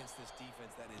ball against this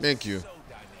defense that is so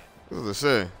dynamic. What does it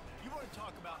say? You want to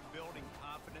talk about building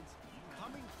confidence?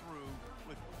 Coming through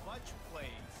with clutch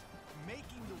plays,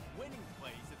 making the winning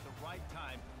plays at the right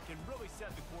time can really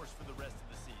set the course for the rest of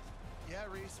the season. Yeah,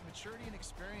 Reese, maturity and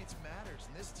experience matters,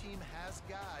 and this team has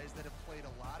guys that have played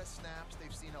a lot of snaps,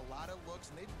 they've seen a lot of looks,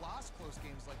 and they've lost close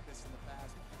games like this in the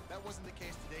past. That wasn't the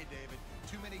case today, David.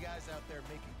 Too many guys out there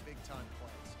making big-time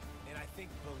plays. And I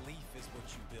think belief is what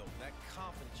you build. That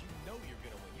confidence, you know you're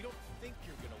going to win. You don't think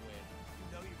you're going to win.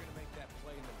 You know you're going to make that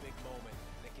play in the big moment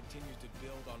that continues to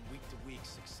build on week-to-week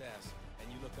success.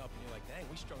 And you look up and you're like, dang,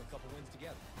 we strung a couple wins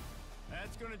together.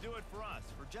 That's going to do it for us.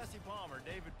 For Jesse Palmer,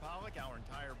 David Pollack, our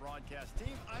entire broadcast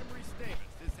team, I'm Reese Davis.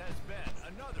 This has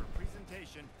been another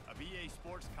presentation of EA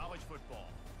Sports College Football.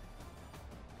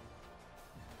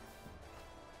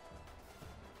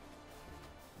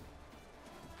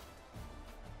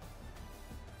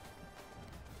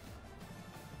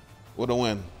 What a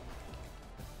win.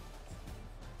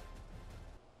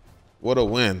 What a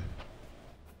win.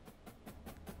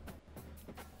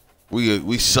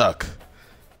 We suck.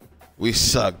 We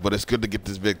suck, but it's good to get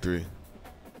this victory.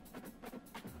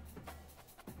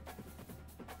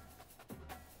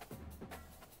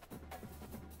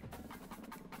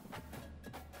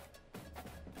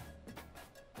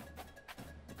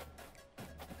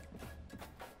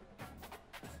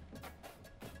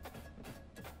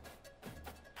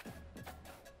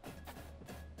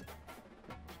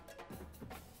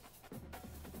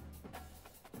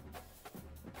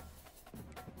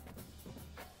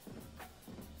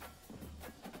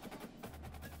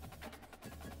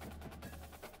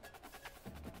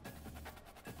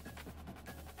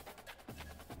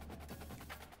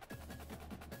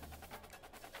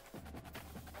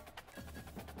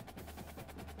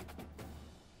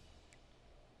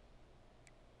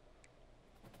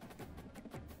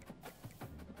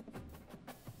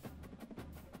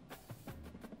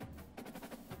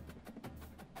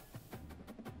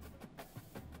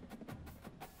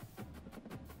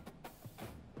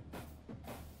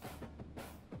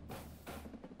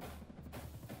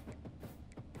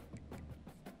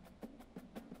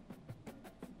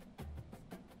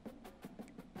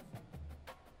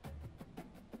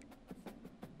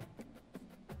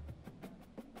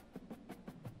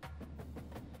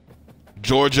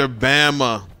 Georgia,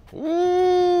 Bama.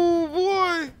 Ooh,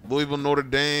 boy. Louisville, Notre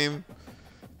Dame.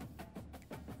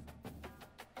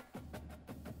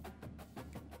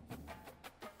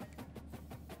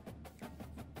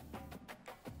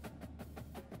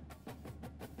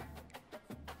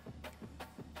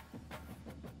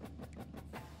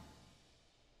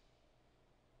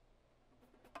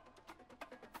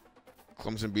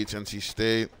 Clemson beats NC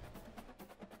State.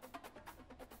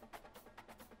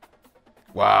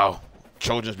 Wow.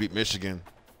 Trojans beat Michigan.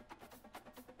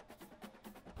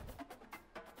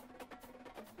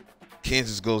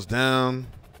 Kansas goes down.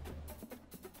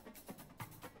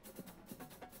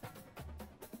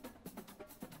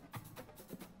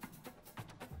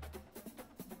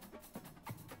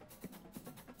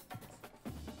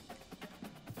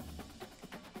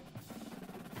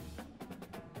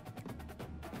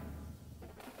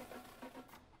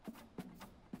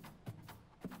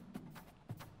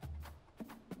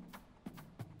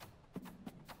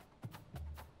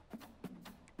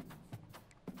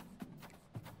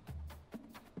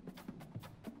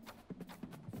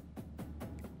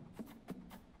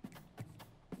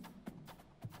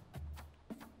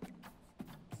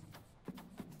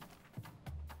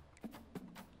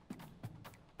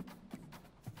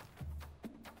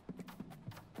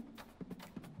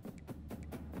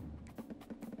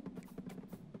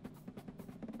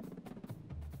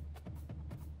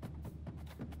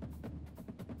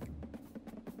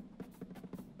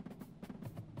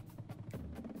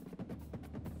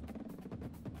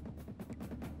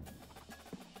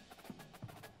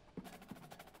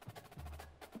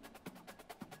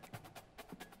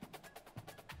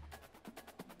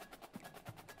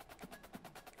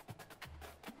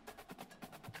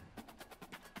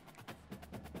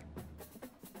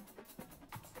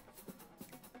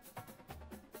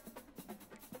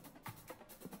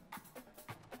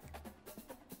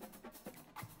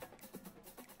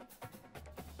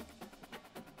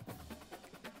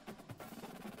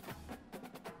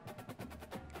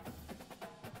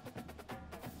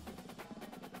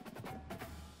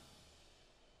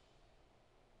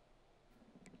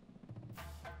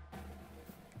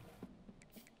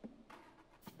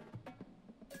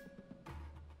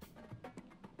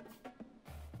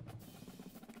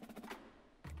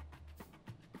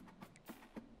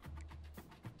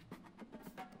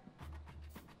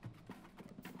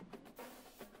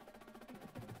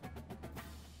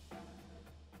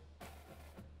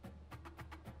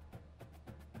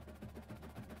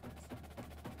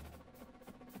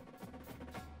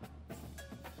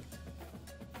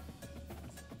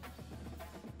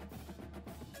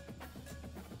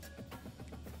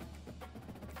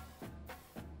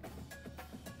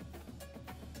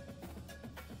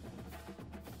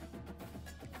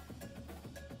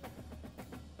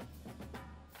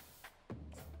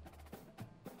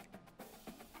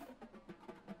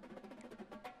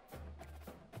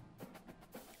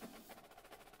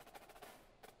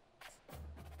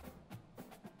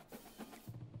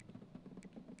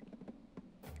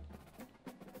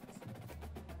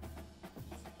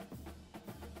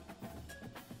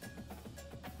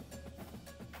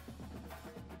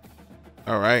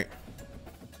 All right.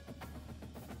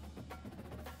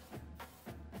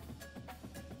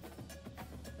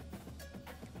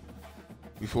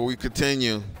 Before we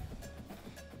continue,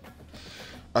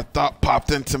 a thought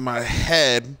popped into my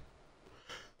head.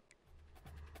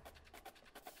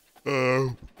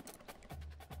 Let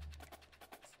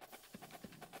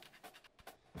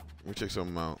me check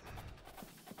something out.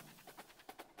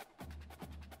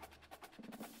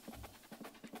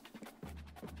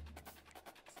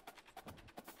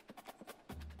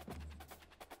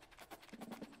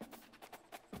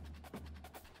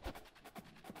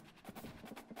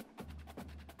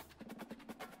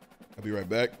 I'll be right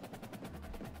back.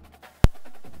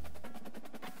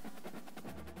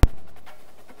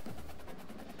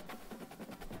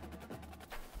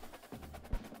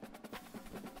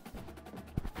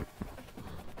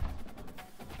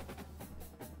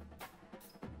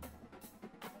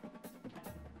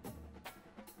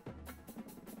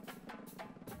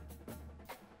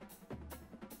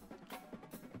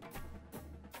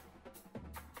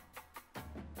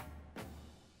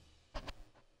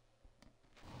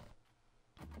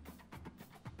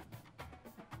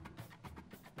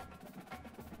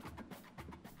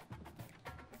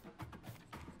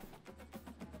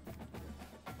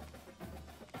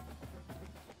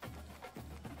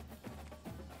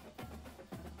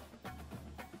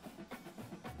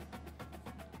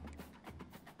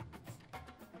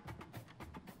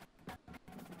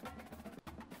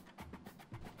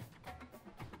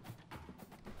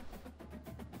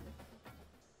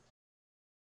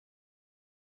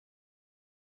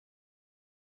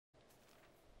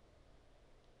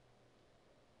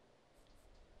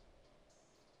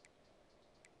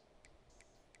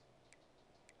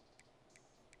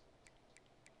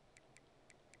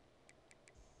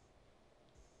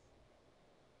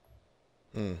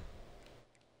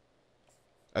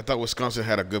 I thought Wisconsin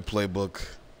had a good playbook.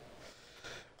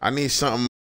 I need something.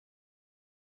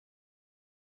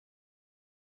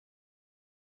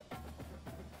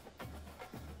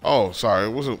 Oh, sorry.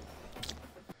 It wasn't.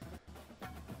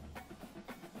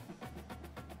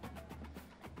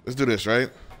 Let's do this,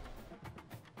 right?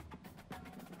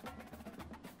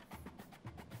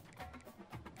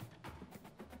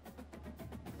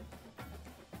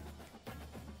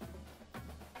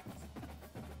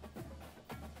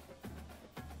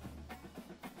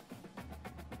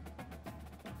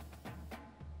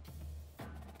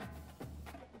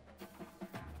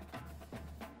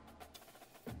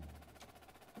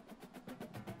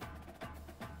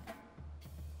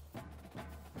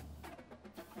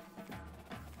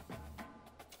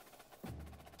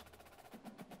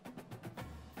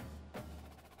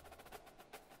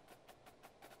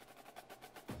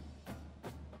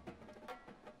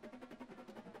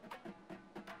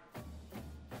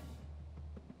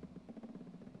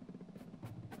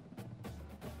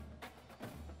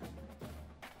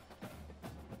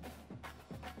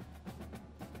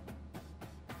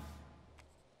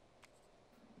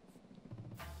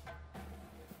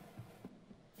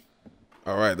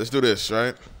 All right, let's do this,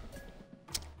 right?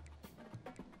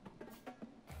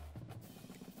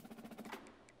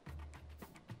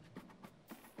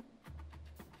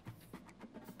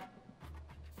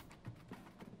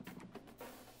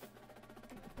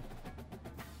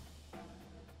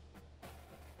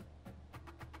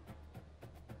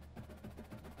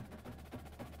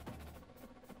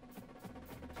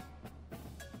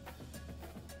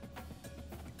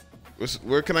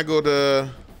 Where can I go to?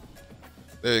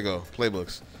 There you go,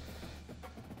 playbooks.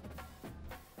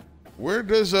 Where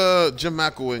does Jim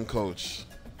McElwain coach?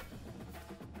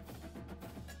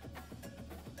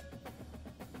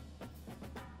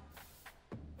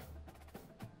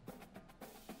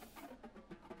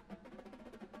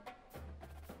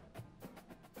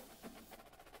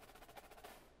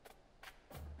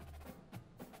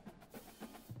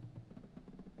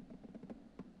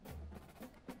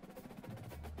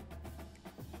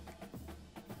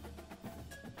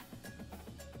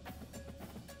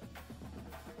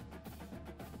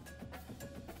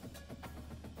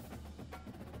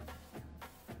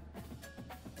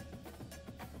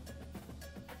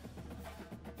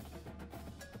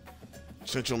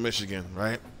 Central Michigan,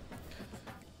 right?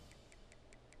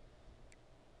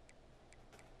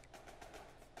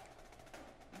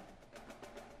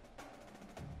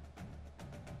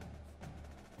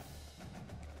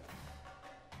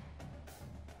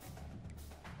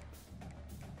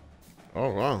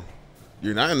 Oh, wow.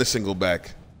 You're not in the single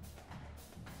back.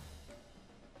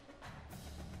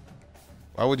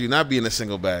 Why would you not be in a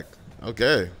single back?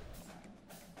 Okay.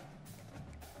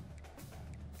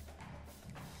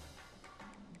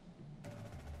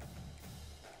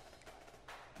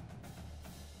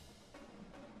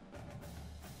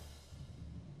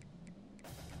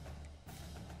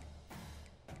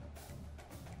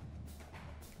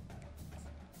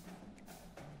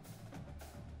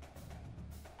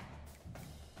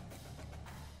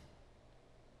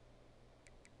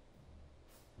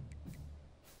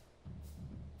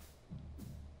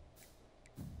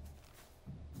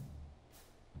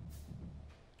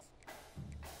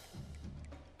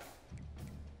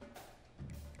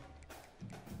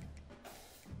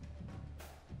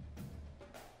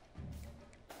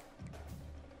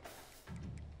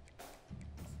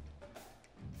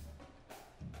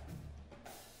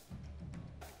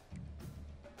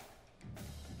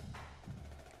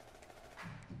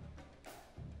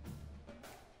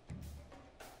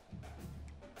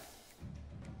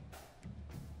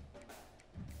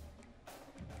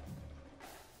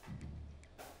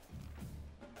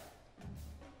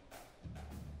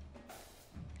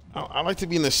 I like to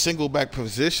be in the single back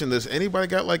position. Does anybody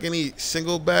got like any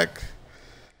single back?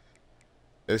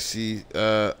 Let's see.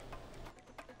 Back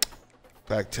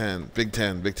 10. Big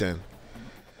 10. Big 10.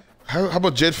 How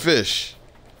about Jed Fish?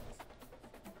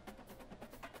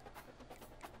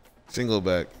 Single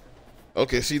back.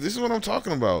 Okay, see, this is what I'm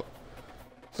talking about.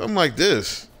 Something like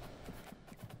this.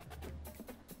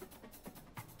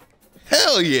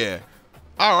 Hell yeah.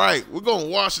 All right, we're going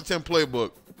Washington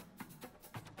playbook.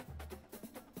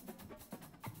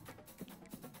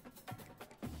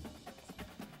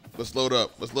 Let's load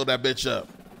up. Let's load that bitch up.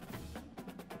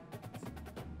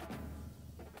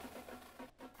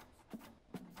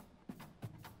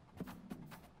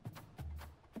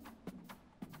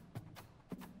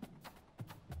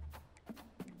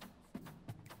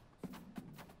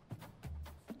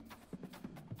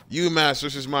 UMass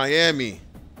versus Miami.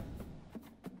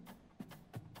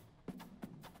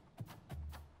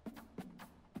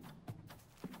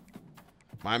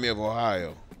 Miami of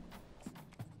Ohio.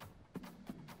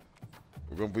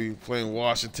 We're going to be playing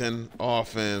Washington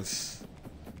offense.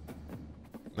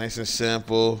 Nice and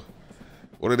simple.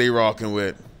 What are they rocking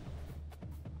with?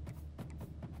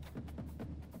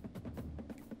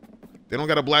 They don't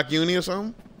got a black uni or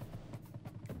something?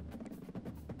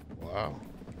 Wow.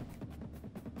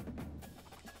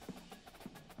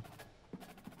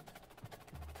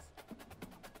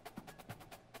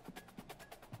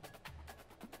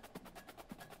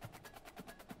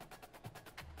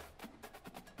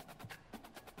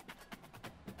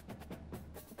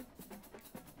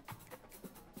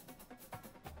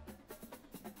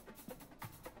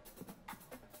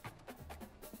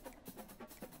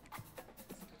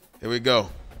 Here we go.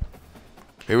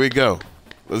 Here we go.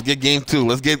 Let's get game 2.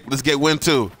 Let's get win 2.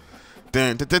 Welcome to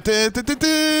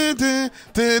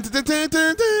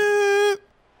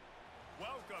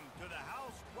the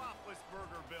house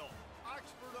Roethlisberger-built,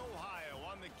 Oxford, Ohio,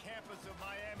 on the campus of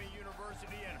Miami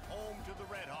University and home to the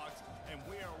Redhawks. And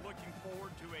we are looking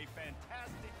forward to a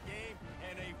fantastic game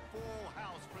and a full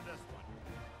house for this one.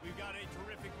 We've got a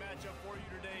terrific matchup for you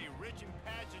today, rich in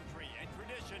pageantry and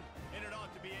tradition, and it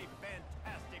ought to be a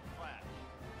fantastic clash.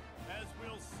 As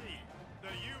we'll see,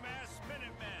 the UMass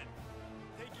Minutemen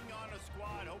taking on a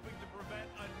squad hoping to prevent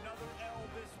another L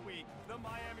this week, the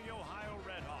Miami, Ohio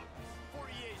Redhawks. For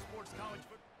EA Sports College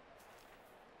Football.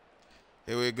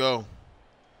 Here we go.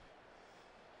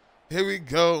 Here we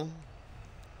go.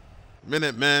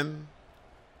 Minutemen.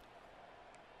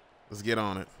 Let's get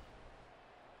on it.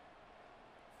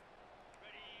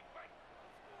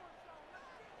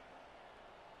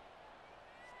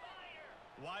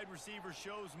 Wide receiver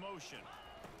shows motion.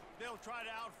 They'll try to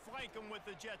outflank him with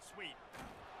the jet sweep.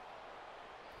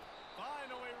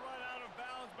 Finally run out of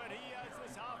bounds, but he has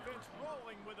this offense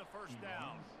rolling with a first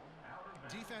down.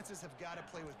 Defenses have got to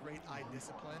play with great eye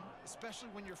discipline, especially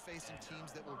when you're facing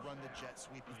teams that will run the jet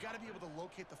sweep. You've got to be able to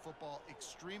locate the football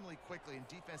extremely quickly, and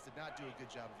defense did not do a good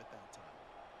job of it that time.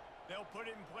 They'll put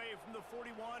it in play from the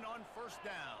 41 on first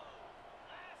down.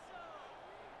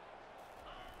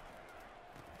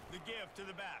 The give to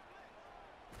the back.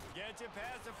 Gets it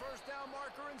past the first down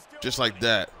marker and still Just like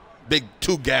that. Big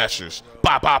 2 gashers.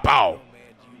 Pow, pow, pow.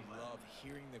 Man, you love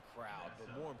hearing the crowd, but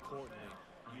more importantly,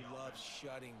 you love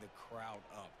shutting the crowd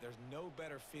up. There's no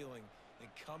better feeling than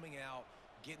coming out,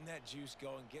 getting that juice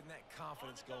going, getting that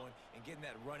confidence going, and getting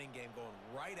that running game going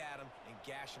right at them and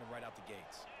gashing them right out the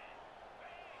gates.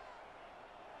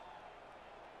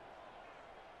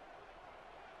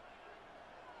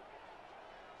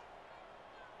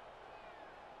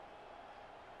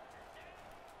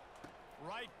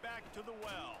 Right back to the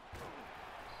well.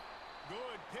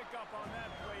 Good pickup on that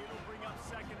play. It'll bring up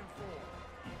 2nd and 4.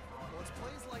 Well, it's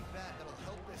plays like that that'll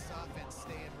help this offense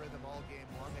stay in rhythm all game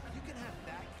long. If you can have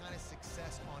that kind of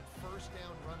success on first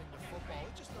down running the football,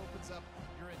 it just opens up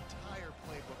your entire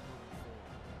playbook moving forward.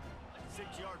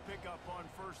 6-yard pickup on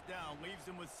first down leaves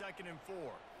him with 2nd and 4.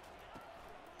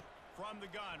 From the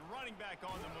gun, running back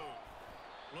on the move.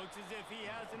 Looks as if he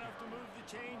has enough to move the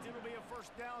chains. It'll be a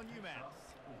first down UMass.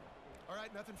 All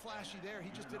right, nothing flashy there. He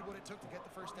just did what it took to get the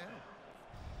first down.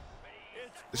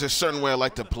 There's a certain way I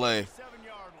like to play.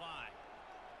 7-yard line.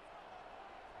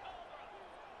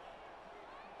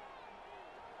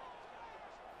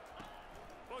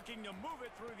 Looking to move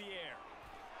it through the air.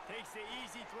 Takes the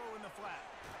easy throw in the flat.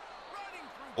 Running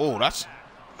through Oh, that's...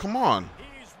 Come on.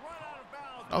 He's run out of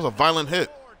bounds. That was a violent hit.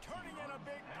 Turning in a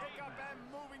big pickup and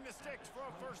moving the sticks for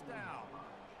a first down.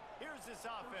 Here's this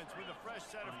offense with a fresh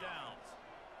set of downs.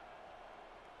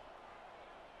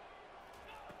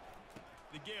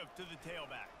 The give to the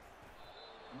tailback.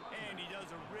 And he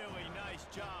does a really nice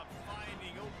job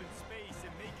finding open space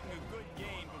and making a good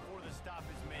gain before the stop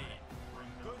is made.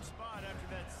 Good spot after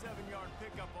that 7-yard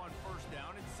pickup on first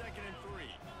down. It's 2nd and 3.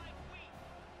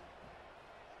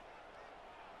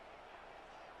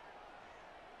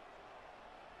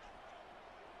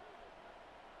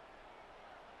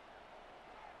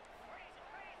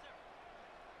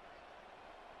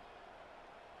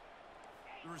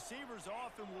 The receivers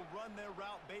often will run their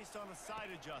route based on a side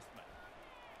adjustment.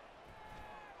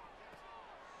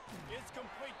 It's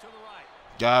complete to the right.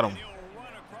 Got him.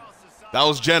 That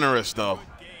was generous, though.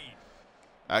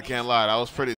 I can't lie. That was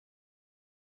pretty.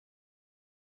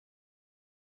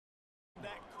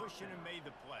 That cushion and made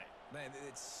the play. Man,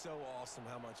 it's so awesome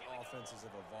how much offenses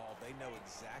have evolved. They know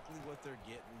exactly what they're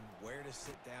getting, where to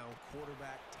sit down,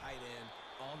 quarterback, tight end,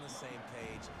 on the same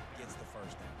page, gets the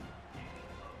first down.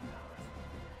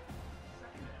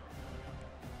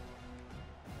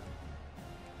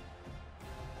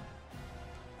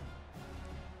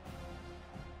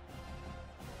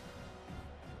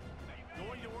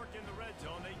 Going to work in the red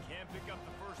zone, they can't pick up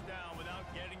the first down without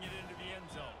getting it into the end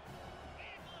zone.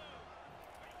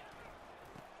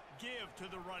 Give to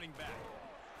the running back.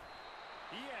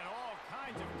 He had all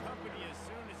kinds of company as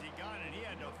soon as he got it. He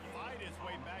had to fight his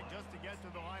way back just to get to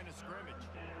the line of scrimmage.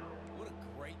 What a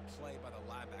great play by the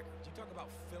linebacker. You talk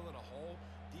about filling a hole.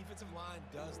 Defensive line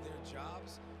does their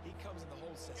jobs. He comes in the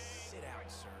hole and says, sit out,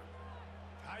 sir.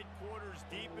 Tight quarters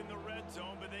deep in the red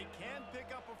zone, but they can pick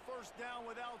up a first down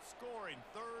without scoring.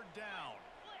 3rd down.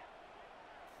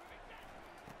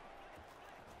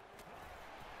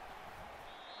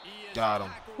 Got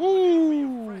him.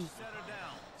 Woo!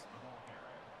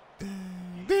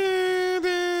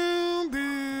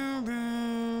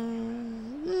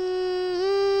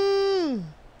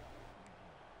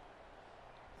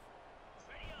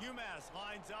 UMass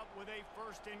lines up with a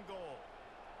 1st and goal.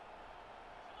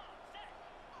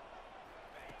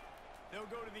 They'll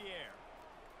go to the air.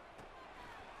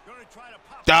 Going to try to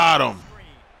pop. Got him.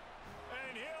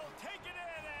 And he'll take it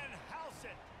in and house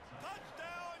it.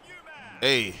 Touchdown, UMass.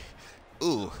 Hey.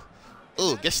 Ooh.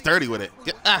 Ooh, get sturdy with it.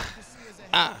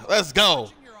 Let's go.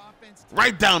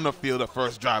 Right down the field, the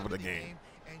first drive of the game.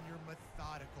 And you're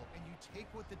methodical, and you take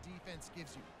what the defense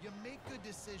gives you. You make good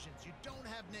decisions. You don't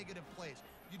have negative plays.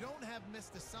 You don't have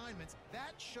missed assignments.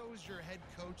 That shows your head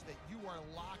coach that you are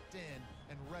locked in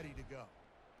and ready to go.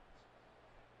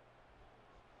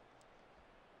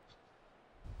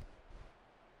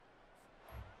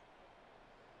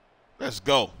 Let's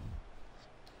go.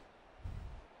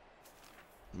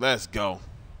 Let's go.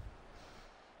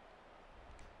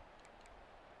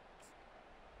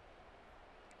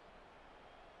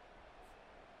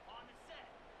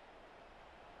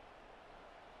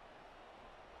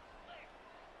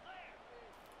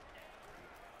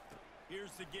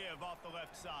 Here's the give off the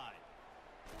left side.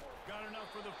 Got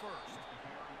enough for the first.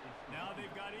 Now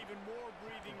they've got even more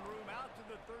breathing room out to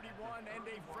the 31 and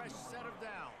a fresh set of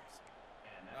downs.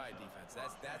 All right, defense,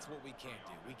 that's what we can't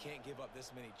do. We can't give up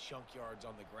this many chunk yards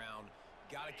on the ground.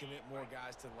 Got to commit more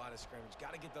guys to the line of scrimmage.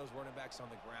 Got to get those running backs on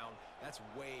the ground. That's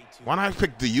way too. Why not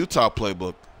pick the Utah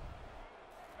playbook?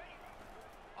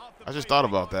 I just thought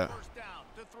about that. First down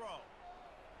to throw.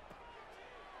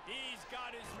 He's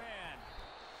got his man.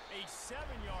 A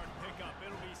 7-yard pickup.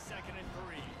 It'll be 2nd and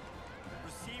 3.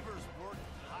 Receivers work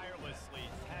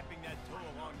tirelessly, tapping that toe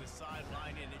along the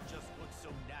sideline, and it just looks so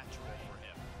natural for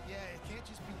him. Yeah, it can't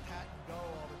just be pat and go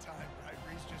all the time, right?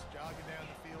 Where he's just jogging down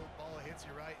the field, ball hits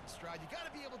you right in stride. You got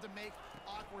to be able to make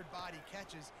awkward body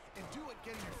catches and do it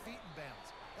getting your feet in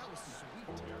bounds. That was sweet.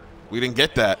 We didn't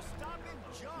get that.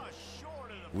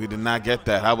 We did not get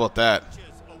that. How about that?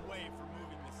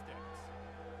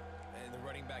 And the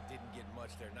running back didn't get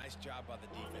much there. Nice job by the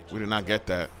defense. We did not get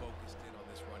that. Focused in on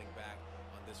this running back,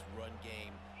 on this run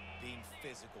game, being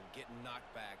physical, getting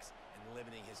knockbacks, and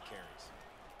limiting his carries.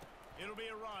 It'll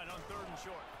be a run on 3rd and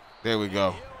short. There we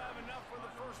go. He'll have enough for the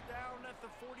first down at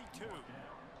the 42.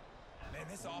 Man,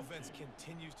 this offense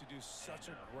continues to do such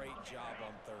a great job on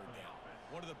 3rd down.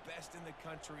 One of the best in the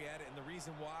country at it, and the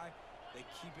reason why, they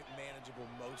keep it manageable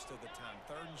most of the time.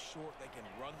 3rd and short, they can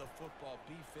run the football,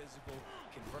 be physical,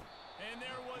 convert. And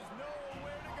there was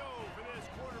nowhere to go for this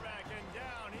quarterback, and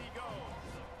down he goes.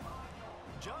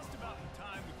 Just about the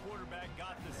time the quarterback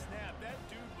got the snap, that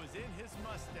dude was in his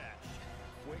mustache.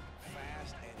 Quick,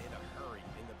 fast, and in a hurry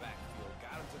in the backfield.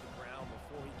 Got him to the ground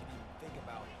before he could even think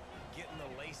about getting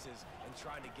the laces and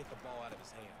trying to get the ball out of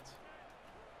his hands.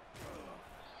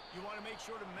 You want to make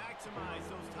sure to maximize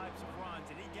those types of runs,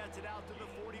 and he gets it out to the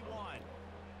 41.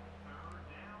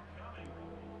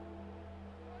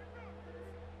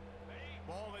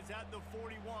 Ball is at the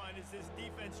 41 as this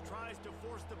defense tries to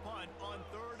force the punt on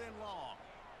 3rd and long.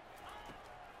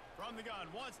 From the gun,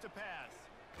 wants to pass.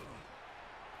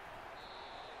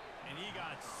 And he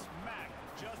got smacked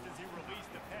just as he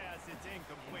released the pass. It's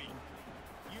incomplete.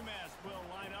 UMass will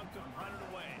line up to punt it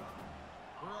away.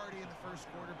 We're already in the first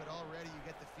quarter, but already you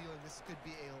get the feeling this could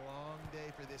be a long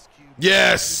day for this QB.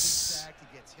 Yes! He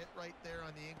gets hit right there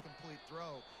on the incomplete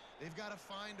throw. They've got to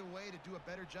find a way to do a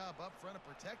better job up front of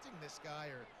protecting this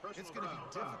guy, or it's going to be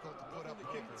difficult to put up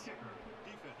numbers.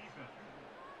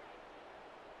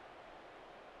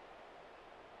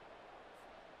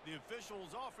 The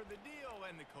officials offer the deal,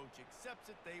 and the coach accepts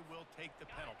it. They will take the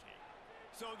penalty.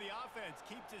 So the offense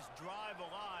keeps this drive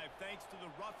alive thanks to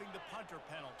the roughing the punter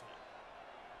penalty.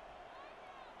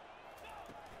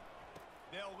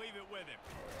 They'll leave it with him.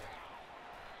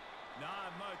 Not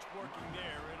much working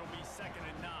there. It'll be 2nd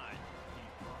and 9.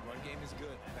 Run game is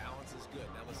good. Balance is good.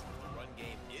 Now listen, if the run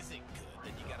game isn't good,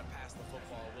 then you got to pass the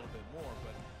football a little bit more.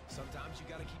 But sometimes you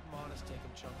got to keep them honest, take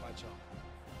them chunk by chunk.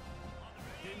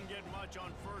 Didn't get much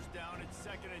on 1st down. It's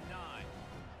 2nd and 9.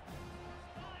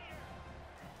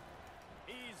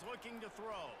 He's looking to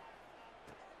throw.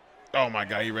 Oh my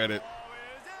God, he read it. Ball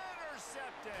is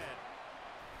intercepted.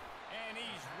 And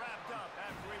he's wrapped up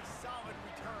after a solid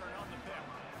return on the pick.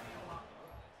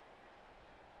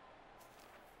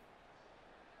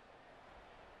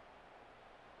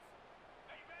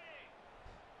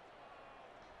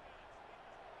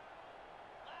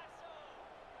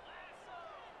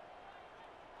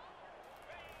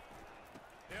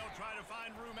 They'll try to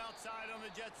find room outside on the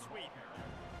jet sweep.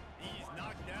 He's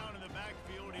knocked down in the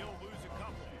backfield. He'll lose a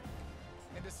couple.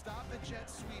 And to stop the jet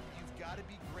sweep, you've got to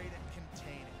be great at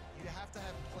containing. You have to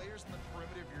have players in the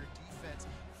perimeter of your defense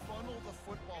funnel the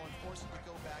football and force it to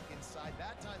go back inside.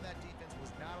 That time, that defense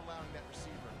was not allowing that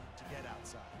receiver to get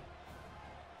outside.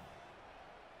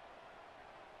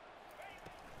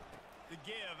 The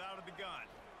give out of the gun.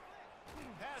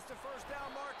 Past the 1st down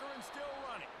marker and still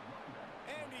running.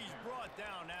 And he's brought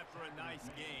down after a nice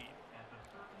gain. At the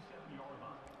 37-yard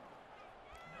line.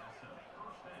 That's a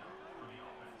 1st down for the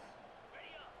offense.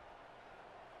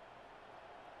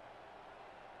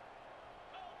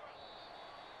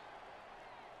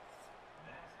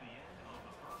 That's the end of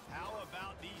the first. How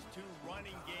about these two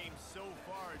running games so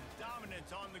far?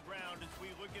 Dominance on the ground as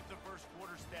we look at the first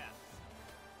quarter stats.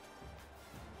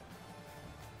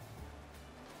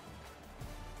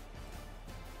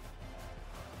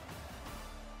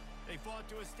 They fought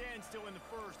to a standstill in the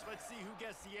 1st. Let's see who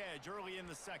gets the edge early in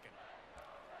the 2nd.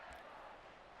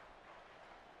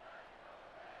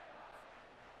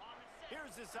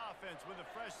 Here's this offense with a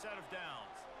fresh set of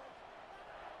downs.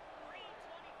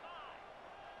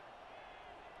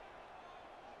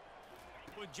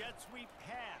 With jet sweep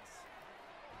pass.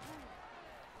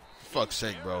 Fuck's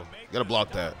sake, bro. You gotta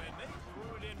block that. And they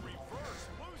threw it in reverse,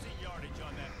 losing yardage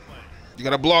on that play. You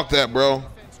gotta block that, bro.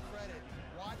 Defense credit,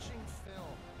 watching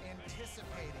film,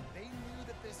 anticipating. They knew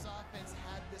that this offense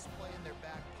had this play in their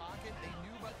back pocket. They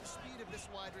knew about the speed of this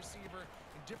wide receiver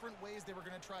in different ways they were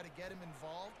going to try to get him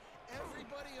involved.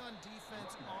 Everybody on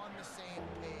defense on the same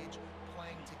page,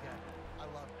 playing together. I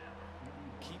love it.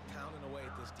 Keep pounding away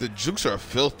at this The defense. jukes are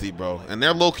filthy, bro, and they're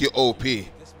low-key OP.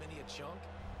 This many a chunk,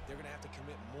 they're going to have to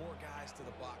commit more guys to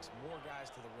the box, more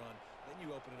guys to the run. Then you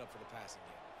open it up for the passing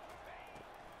game.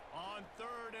 On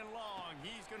 3rd and long,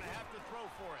 he's going to have to throw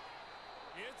for it.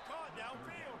 It's caught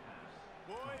downfield.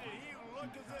 Boy, did he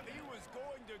look as if he was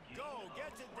going to go.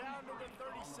 Gets it down to the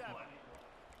 37.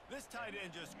 This tight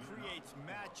end just creates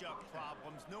matchup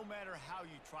problems no matter how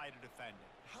you try to defend it.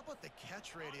 How about the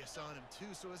catch radius on him, too?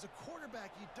 So as a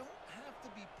quarterback, you don't have to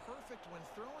be perfect when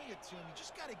throwing it to him. You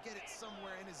just got to get it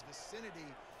somewhere in his vicinity,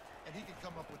 and he can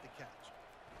come up with the catch.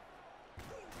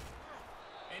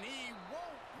 And he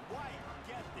won't quite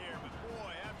get there, but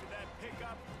boy, after that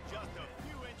pickup, just a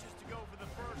few inches to go for the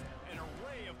 1st. An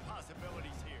array of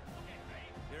possibilities here.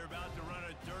 They're about to run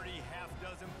a dirty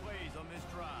half-dozen plays on this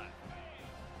drive.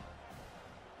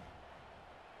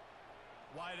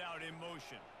 Wide out in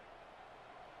motion.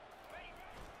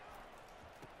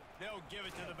 They'll give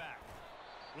it to the back.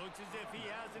 Looks as if he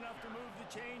has enough to move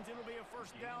the chains. It'll be a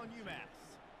 1st down UMass.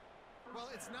 Well,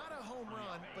 it's not a home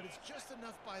run, but it's just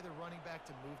enough by the running back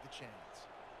to move the chains.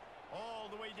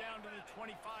 All the way down to the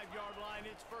 25-yard line.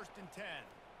 It's 1st and 10.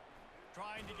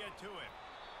 Trying to get to him.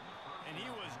 And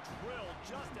he was drilled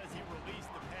just as he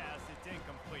released the pass. It's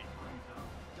incomplete.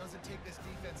 Doesn't take this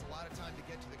defense a lot of time to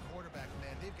get to the quarterback,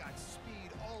 man. They've got speed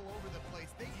all over the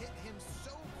place. They hit him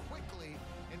so quickly,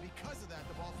 and because of that,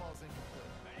 the ball falls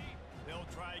incomplete. They'll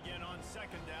try again on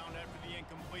 2nd down after the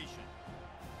incompletion.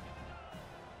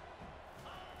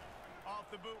 Off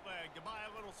the bootleg to buy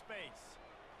a little space.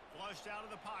 Flushed out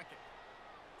of the pocket.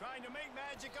 Trying to make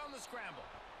magic on the scramble.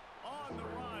 On the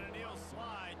run, and he'll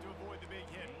slide to avoid the big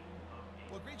hit.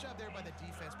 Well, great job there by the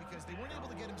defense because they weren't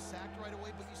able to get him sacked right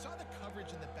away, but you saw the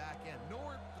coverage in the back end.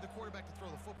 Nowhere for the quarterback to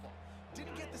throw the football.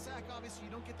 Didn't get the sack, obviously.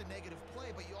 You don't get the negative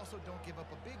play, but you also don't give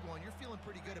up a big one. You're feeling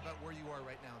pretty good about where you are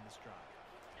right now in this drive.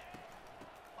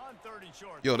 On 3rd and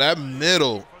short. Yo, that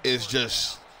middle is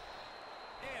just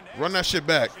run that shit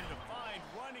back.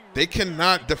 They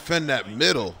cannot defend that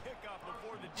middle.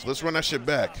 So let's run that shit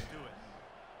back.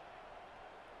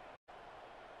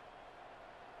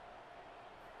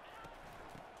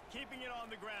 Keeping it on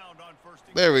the ground on 1st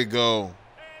and There we go.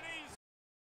 And he's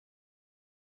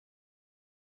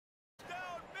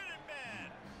down,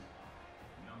 Minuteman.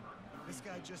 This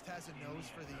guy just has a nose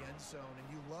for the end zone, and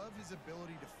you love his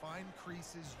ability to find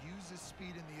creases, use his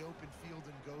speed in the open field,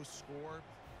 and go score.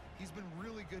 He's been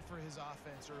really good for his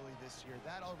offense early this year.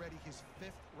 That already his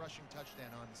 5th rushing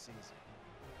touchdown on the season.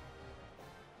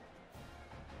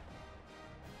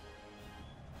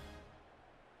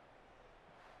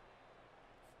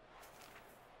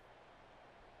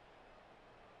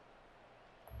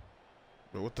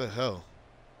 But what the hell?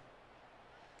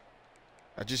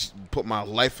 I just put my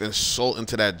life and soul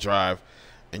into that drive,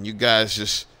 and you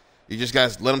guys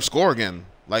guys let them score again.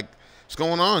 Like, what's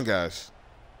going on, guys?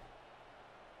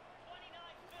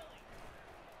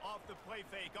 Off the play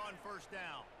fake on 1st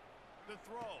down. The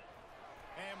throw.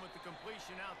 And with the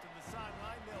completion out to the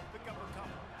sideline, they'll pick up a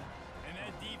couple. And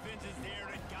that defense is there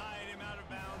to guide him out of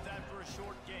bounds after a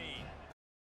short gain.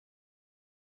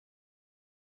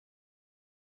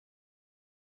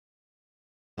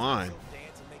 Line.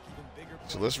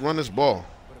 So let's run this ball.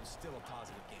 But it was still a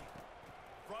positive game.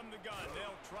 From the gun,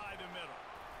 they'll try the middle.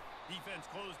 Defense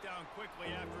closed down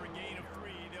quickly after a gain of 3.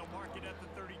 They'll mark it at the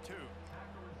 32.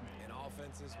 And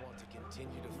offenses want to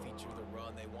continue to feature the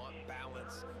run. They want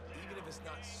balance. Even if it's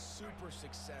not super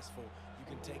successful, you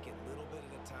can take it little bit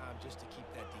at a time just to keep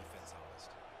that defense honest.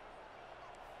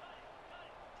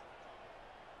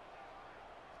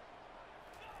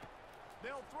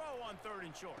 They'll throw on 3rd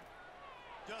and short.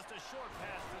 Just a short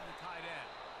pass to the tight end.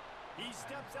 He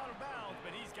steps out of bounds,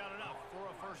 but he's got enough for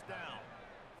a 1st down.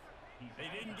 They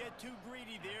didn't get too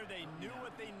greedy there. They knew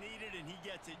what they needed, and he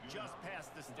gets it just past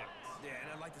the sticks. Yeah,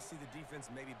 and I'd like to see the defense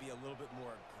maybe be a little bit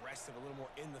more aggressive, a little more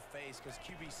in the face, because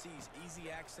QB sees easy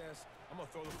access. I'm going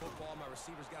to throw the football. My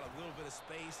receiver's got a little bit of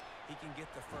space. He can get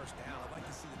the 1st down. I'd like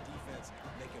to see the defense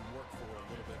make him work for it a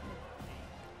little bit more.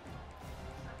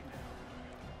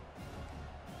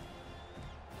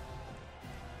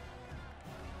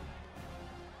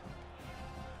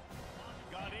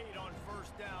 Got 8 on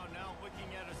 1st down, now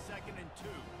looking at a 2nd and 2.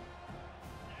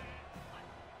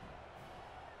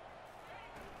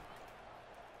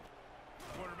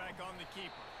 Quarterback on the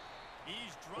keeper.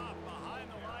 He's dropped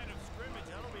behind the line of scrimmage.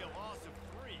 That'll be a loss of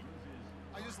 3.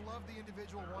 I just love the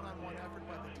individual one-on-one effort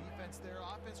by the defense there.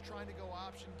 Offense trying to go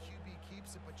option, QB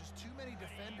keeps it, but just too many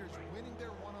defenders winning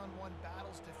their one-on-one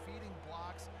battles, defeating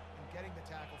blocks, and getting the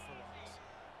tackle for loss.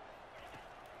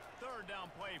 3rd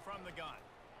down play from the gun.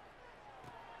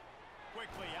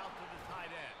 Quickly out to the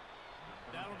tight end.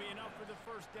 That'll be enough for the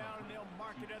 1st down, and they'll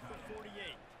mark it at the 48.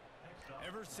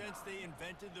 Ever since they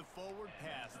invented the forward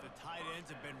pass, the tight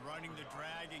ends have been running the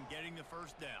drag and getting the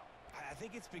 1st down. I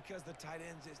think it's because the tight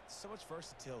ends is so much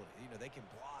versatility. You know, they can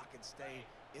block and stay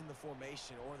in the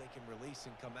formation, or they can release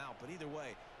and come out. But either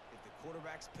way, if the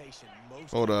quarterback's patient,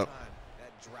 most of the time,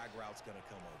 that drag route's going to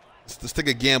come over. Let's take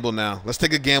a gamble now. Let's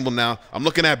take a gamble now. I'm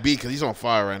looking at B because he's on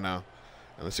fire right now.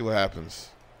 And let's see what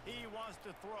happens. He wants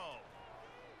to throw.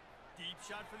 Deep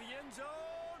shot for the end zone.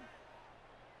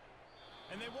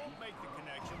 And they won't make the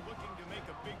connection, looking to make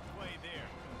a big play there.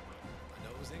 I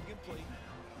know it was incomplete.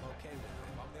 I'm okay with it.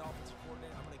 If I'm the offensive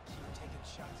coordinator, I'm going to keep taking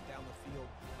shots down the field.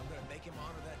 I'm going to make him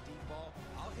honor that deep ball.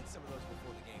 I'll hit some of those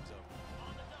before the game's over.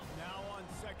 Now on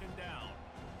 2nd down.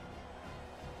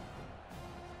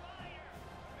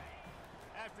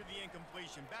 After the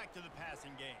incompletion, back to the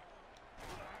passing game.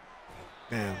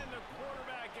 Damn. And the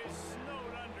quarterback is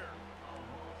snowed under.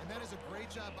 And that is a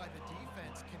great job by the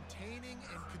defense, containing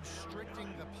and constricting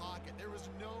the pocket. There was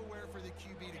nowhere for the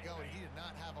QB to go, and he did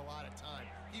not have a lot of time.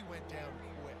 He went down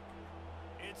quick.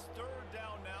 It's 3rd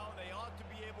down now. They ought to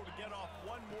be able to get off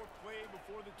one more play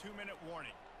before the 2-minute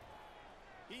warning.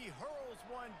 He hurls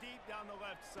one deep down the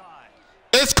left side.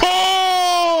 It's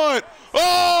caught!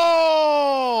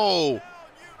 Oh!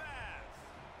 Down UMass.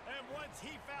 And once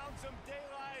he found some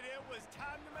daylight, it was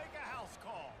time to make a house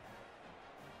call.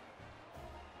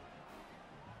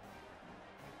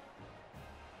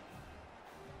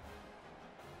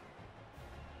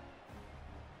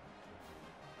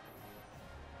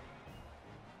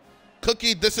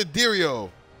 Cookie Desiderio.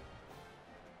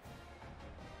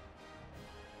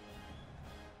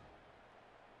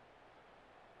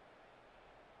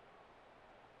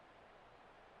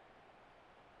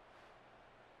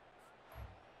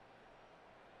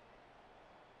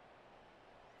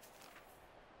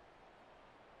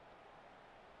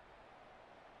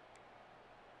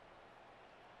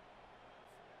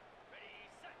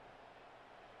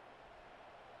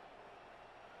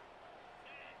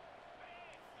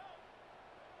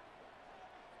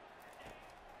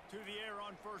 To the air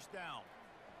on first down.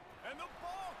 And the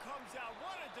ball comes out.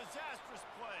 What a disastrous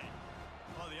play.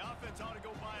 Well, the offense ought to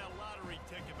go buy a lottery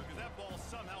ticket because that ball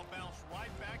somehow bounced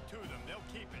right back to them. They'll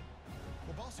keep it.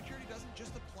 Well, ball security doesn't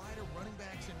just apply to running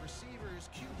backs and receivers.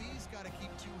 QB's got to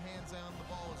keep two hands on the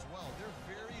ball as well. They're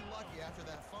very lucky after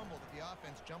that fumble that the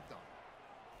offense jumped on.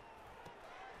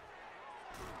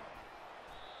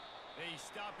 They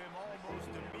stop him almost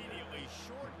immediately.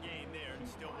 Short gain there, and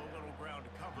still a little ground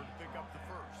to cover to pick up the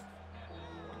first.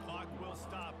 The clock will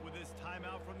stop with this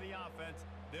timeout from the offense.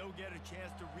 They'll get a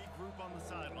chance to regroup on the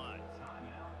sidelines.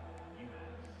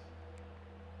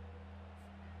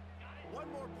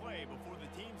 One more play before the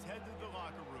teams head to the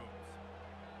locker rooms.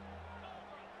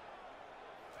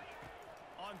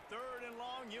 On third and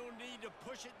long, you'll need to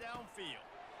push it downfield.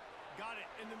 Got it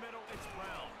in the middle. It's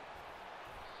Brown.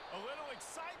 A little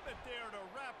excitement there to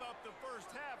wrap up the first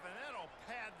half, and that'll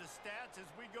pad the stats as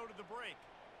we go to the break.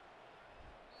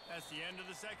 That's the end of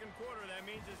the second quarter. That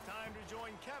means it's time to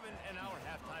join Kevin in our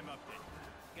halftime update.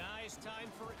 Guys, time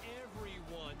for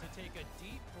everyone to take a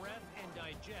deep breath and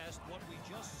digest what we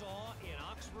just saw in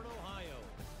Oxford, Ohio.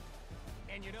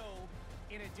 And you know,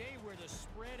 in a day where the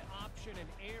spread option and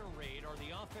air raid are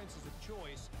the offenses of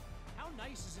choice, how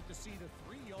nice is it to see the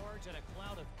 3 yards and a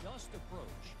cloud of dust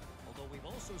approach? Although we've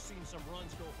also seen some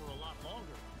runs go for a lot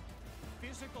longer.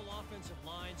 Physical offensive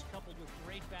lines coupled with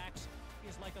great backs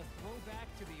is like a throwback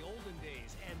to the olden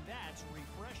days, and that's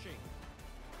refreshing.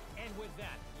 And with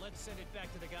that, let's send it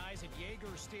back to the guys at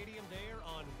Yager Stadium there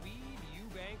on Weed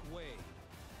Eubank Way.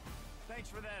 Thanks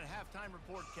for that halftime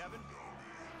report, Kevin.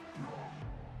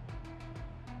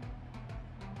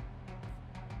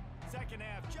 Second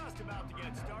half just about to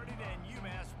get started, and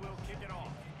UMass will kick it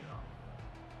off.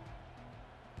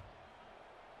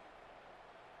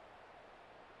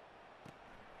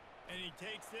 And he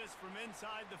takes this from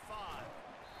inside the 5.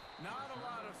 Not a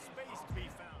lot of space to be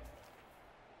found.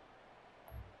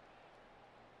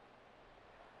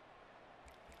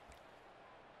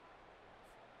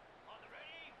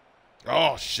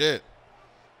 Oh, shit.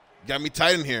 Got me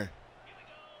tight in here.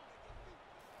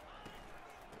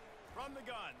 From the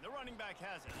gun, the running back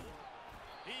has it.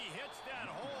 He hits that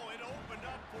hole. It opened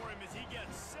up for him as he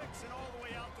gets 6 and all the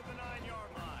way out to the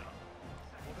 9-yard line.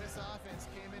 Well, this offense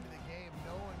came into the game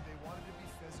knowing they wanted to be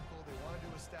physical. They wanted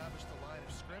to establish the line of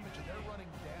scrimmage, and they're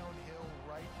running downhill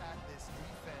right at this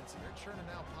defense, and they're churning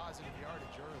out positive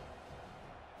yardage early.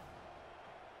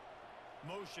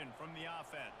 Motion from the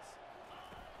offense.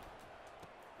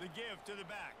 The give to the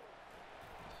back.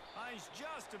 Finds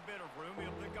just a bit of room. He'll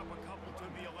pick up a couple to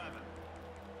the 11.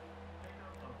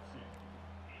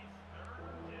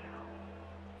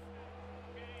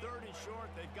 Third and short.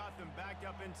 They've got them backed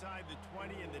up inside the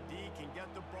 20, and the D can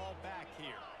get the ball back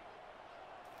here.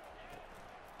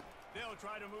 They'll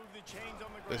try to move the chains on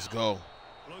the ground. Let's go.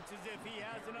 Looks as if he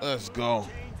has enough. Let's go.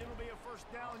 Chains. It'll be a first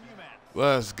down, UMass.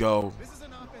 Let's go. This is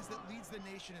an offense that leads the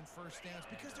nation in first downs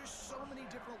because there's so many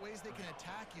different ways they can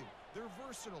attack you. They're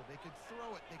versatile. They could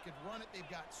throw it. They could run it. They've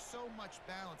got so much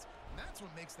balance, and that's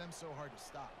what makes them so hard to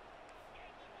stop.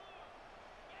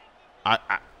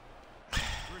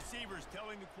 Receivers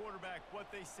telling the quarterback what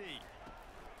they see.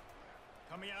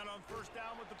 Coming out on first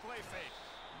down with the play fake.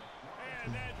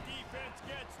 And that defense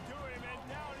gets to him, and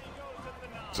down he goes at the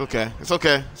 9. It's okay. It's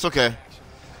okay. It's okay.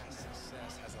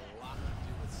 Success has a lot to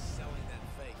do with selling that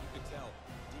fake. You could tell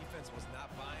defense was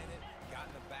not buying it, got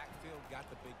in the backfield, got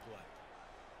the big play.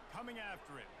 Coming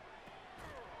after it.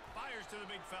 Fires to the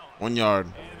big fella. 1 yard.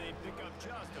 And they pick up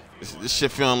just a few. This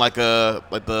shit feeling like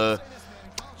the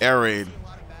air raid.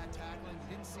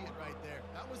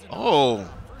 Oh.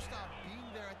 First off,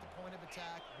 being there at the point of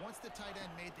attack, once the tight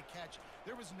end made the catch,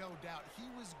 there was no doubt he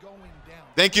was going down.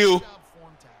 Thank you. Good job,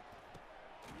 form tackle.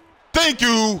 Thank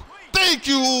you. Thank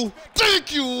you.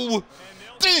 Thank you.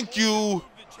 Thank you.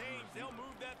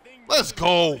 Let's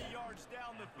go. Yards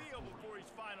down the field before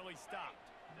he's finally stopped.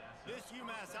 This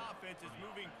UMass offense is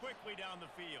moving quickly down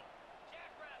the field.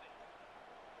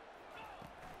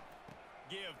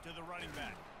 Give to the running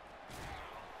back.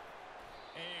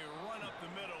 A run up the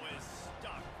middle is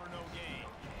stuck for no gain.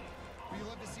 Well, you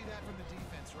love to see that from the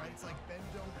defense, right? It's like bend,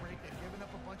 don't break. They've given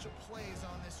up a bunch of plays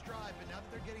on this drive, but now that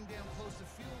they're getting down close to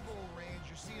field goal range,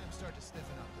 you're seeing them start to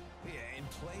stiffen up. Yeah, and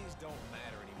plays don't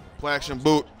matter anymore. Play action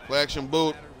boot. Play action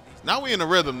boot. Now we in a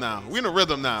rhythm now. We in a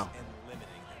rhythm now.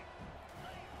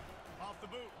 Off the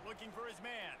boot, looking for his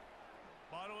man.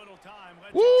 Bought a little time.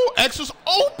 Woo! X was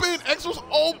open. X was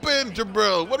open,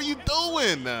 Jabril. What are you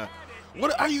doing?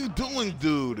 What are you doing,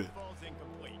 dude? Ball's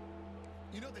incomplete.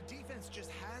 You know, the defense just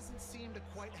hasn't seemed to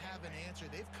quite have an answer.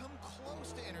 They've come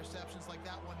close to interceptions like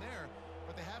that one there,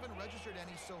 but they haven't registered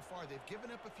any so far. They've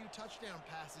given up a few touchdown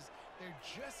passes. They're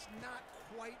just not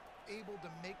quite able to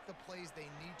make the plays they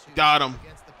need to Got him.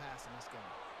 against the pass in this game.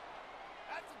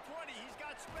 At the 20, he's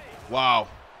got space. Wow.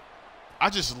 I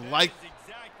just like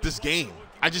this game.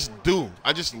 I just do.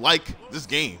 I just like this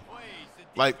game.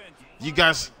 Like, you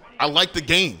guys, I like the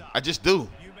game. I just do.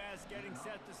 UMass getting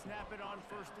set to snap it on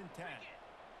 1st and 10.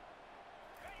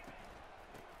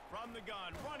 From the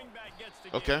gun, running back gets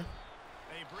the Okay.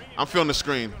 They bring it I'm feeling the down.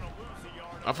 screen. He's gonna lose a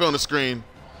yard. I'm feeling the screen.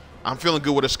 I'm feeling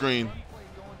good with a screen. Run play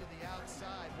going to the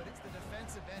outside, but it's the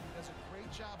defensive end who does a great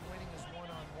job winning his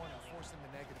one-on-one and forcing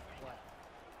the negative play.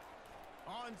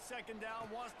 On 2nd down,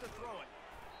 wants to throw it.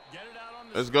 Get it out on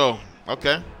the Let's go. screen.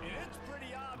 Okay. And it's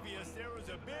pretty obvious there was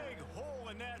a big hole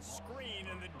in that screen,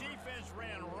 and the defense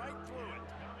ran right through it.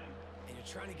 And you're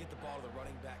trying to get the ball to the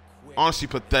running back quick. Honestly,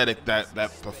 pathetic that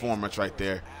performance right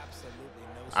there. Absolutely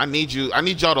no I need you. I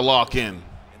need y'all to lock in. and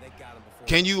they got him before.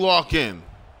 Can you lock in?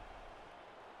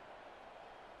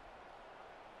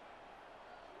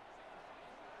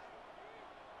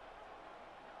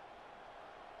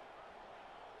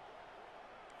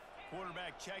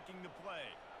 Quarterback checking the play.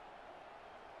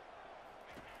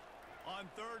 On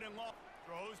 3rd and long,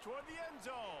 throws toward the end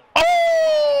zone.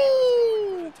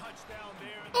 Oh! Touchdown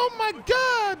there. Oh my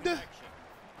God!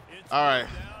 It's All right.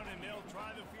 down and they'll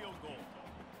try the field goal.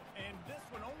 And this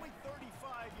one only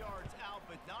 35 yards out,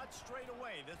 but not straight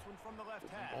away. This one from the left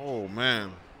hash. Oh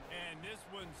man. And this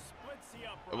one splits the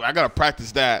upright. I gotta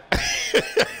practice that. Check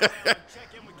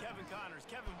in with Kevin Connors.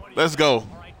 Kevin, what do you Let's go. All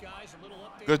right, guys, a little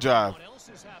update Good job. on what else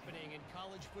is happening in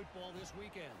college football this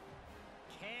weekend.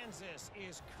 Kansas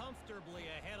is comfortably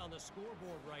ahead on the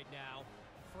scoreboard right now.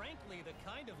 Frankly, the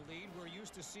kind of lead we're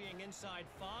used to seeing inside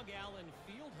Fog Allen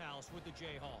Fieldhouse with the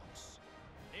Jayhawks.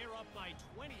 They're up by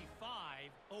 25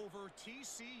 over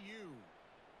TCU.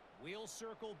 We'll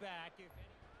circle back if any.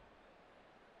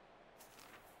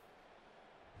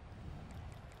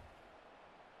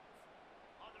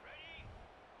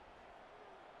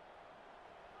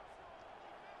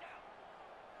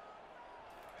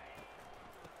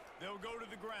 They'll go to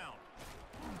the ground.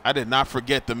 I did not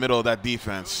forget the middle of that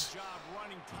defense. Good job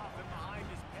running tough and behind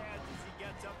his pads as he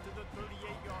gets up to the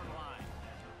 38-yard line.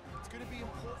 It's going to be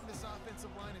important this offensive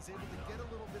line is able to get a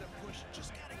little bit of push. Just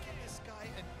got to give this guy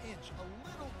an inch, a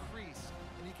little crease,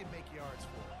 and he can make yards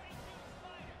for it.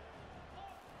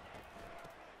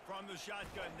 From the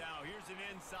shotgun now, here's an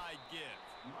inside give.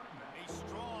 A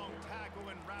strong tackle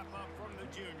and wrap up from the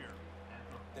junior.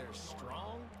 They're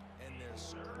strong and they're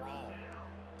strong.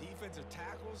 Defensive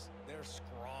tackles, they're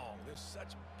strong. There's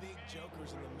such big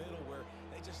jokers in the middle where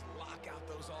they just lock out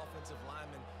those offensive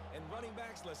linemen. And running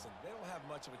backs, listen, they don't have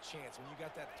much of a chance. When you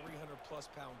got that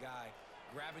 300-plus pound guy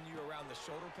grabbing you around the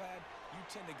shoulder pad, you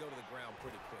tend to go to the ground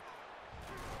pretty quickly.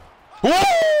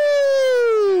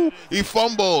 Woo! He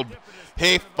fumbled.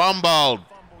 He fumbled.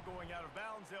 Fumble going out of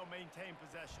bounds, they'll maintain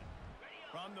possession.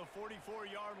 From the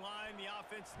 44-yard line, the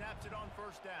offense snaps it on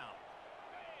 1st down.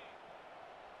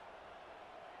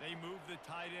 They move the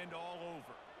tight end all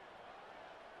over.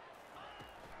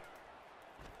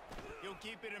 He'll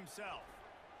keep it himself.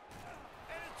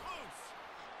 And it's loose.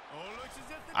 Oh, it looks as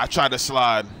if the I tried to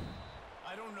slide.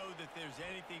 I don't know that there's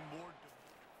anything more.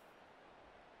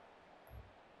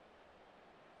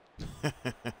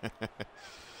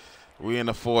 We in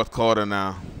the 4th quarter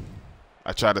now.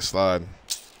 I tried to slide.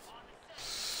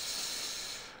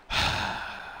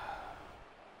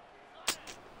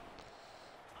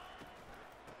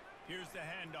 Here's the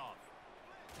handoff.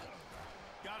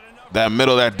 Got enough. That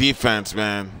middle of that defense,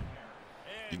 man.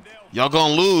 And they'll Y'all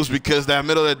gonna lose because that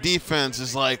middle of that defense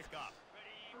is like, pick up.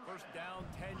 1st down,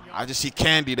 10 yards. I just see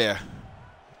Candy there.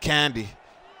 Candy.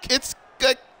 It's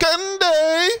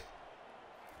Candy.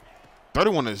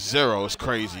 31-0 is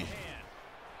crazy.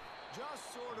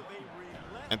 Just sort of a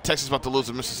relentless And Texas about to lose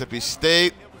to Mississippi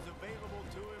State. that was available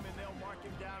to him, and they'll mark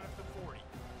him down at the 40.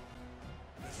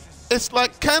 It's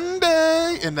like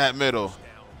Candy in that middle.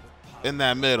 In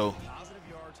that middle. Positive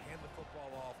yards, hand the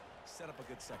football off, set up a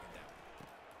good 2nd down.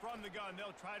 From the gun,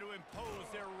 they'll try to impose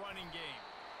their running game.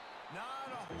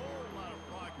 Not a whole lot of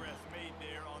progress made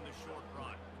there on the short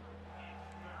run.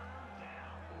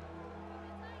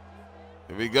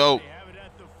 Here we go. They have it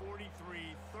at the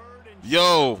 43, third and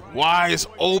Yo, short. Y is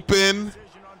open. Decision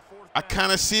on fourth I down.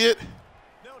 kind of see it.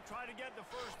 They'll try to get the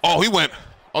first Oh, he went.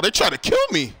 Oh, they tried to kill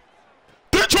me.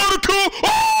 They tried to kill.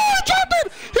 Oh, he dropped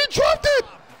it. He dropped it.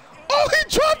 Oh, he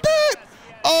dropped it.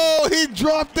 Oh, he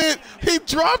dropped it. He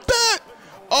dropped it.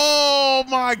 Oh,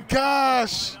 my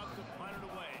gosh. up to punt it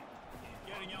away.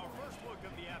 Getting our first look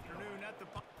of the afternoon at the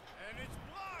punt. And it's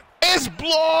blocked. It's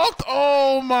blocked.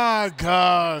 Oh, my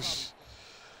gosh.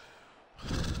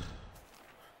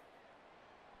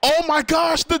 Oh, my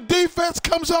gosh. The defense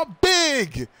comes up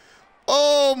big.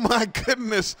 Oh, my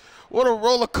goodness. What a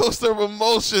roller coaster of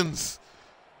emotions.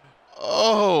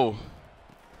 Oh.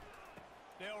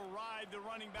 They'll ride the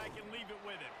running back and leave it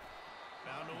with him.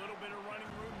 Found a little bit of running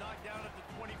room, knocked down at the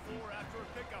 24 after a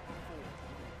pickup of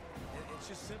 4. It's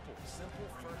just simple. Simple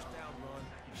first down run.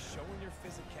 Showing your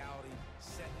physicality,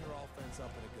 setting your offense up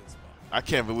in a good spot. I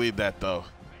can't believe that, though.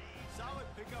 Solid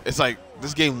pickup It's of like 4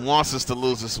 this game wants us to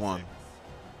lose this one.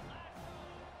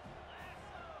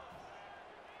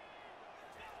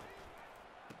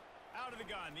 out of the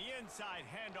gun, the inside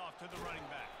handoff to the running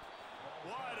back.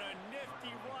 What a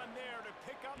nifty run there to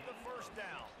pick up the first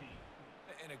down.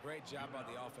 And a great job by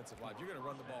the offensive line. If you're going to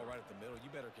run the ball right at the middle, you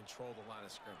better control the line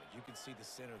of scrimmage. You can see the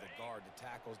center, the guard, the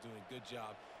tackles doing a good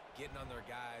job getting on their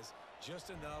guys just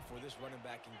enough where this running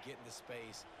back can get into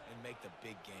space and make the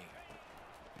big game.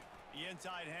 The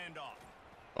inside handoff.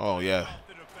 Oh, yeah. Off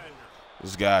the defender.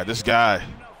 This guy. Enough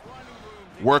running room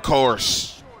to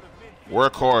Workhorse. short of midfield.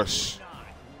 Workhorse.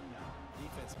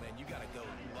 Defense, man, you got to go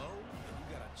low and you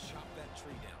got to chop that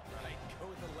tree down, right? Go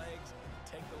with the legs,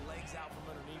 take the legs out from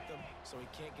underneath them so he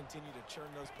can't continue to churn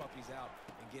those puppies out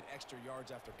and get extra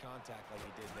yards after contact like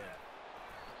he did there.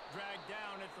 Dragged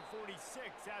down at the 46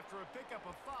 after a pickup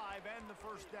of 5 and the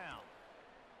first down.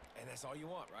 And that's all you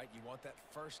want, right? You want that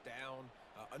first down,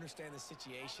 understand the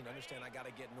situation, understand I got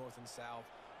to get north and south,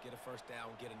 get a first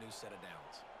down, get a new set of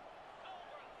downs.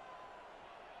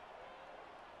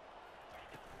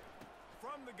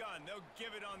 From the gun, they'll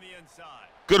give it on the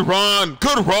inside. Good run.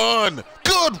 Good run.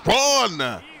 Good run. He's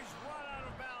run out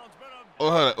of bounds, but a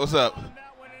Oh, what's up? on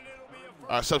that one, and it'll be a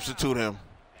first I substitute him.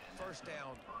 First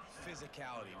down,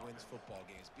 physicality wins football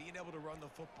games. Being able to run the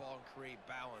football and create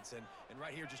balance. And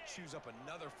right here, just choose up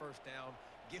another first down,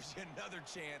 gives you another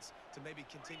chance to maybe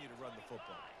continue to run the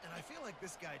football. And I feel like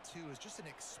this guy, too, is just an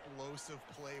explosive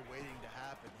play waiting to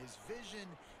happen. His vision,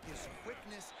 his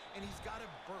quickness, and he's got to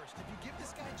burst. If you give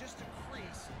this guy just a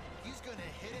crease, he's going to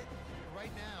hit it.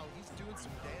 Right now, he's doing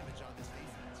some damage on this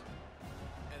defense.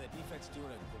 And the defense doing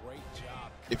a great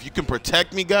job. If you can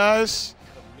protect me, guys,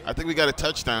 I think we got a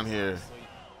touchdown here. Obviously,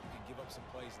 you can give up some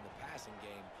plays in the passing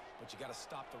game, but you got to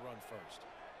stop the run first.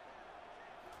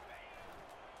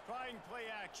 Trying play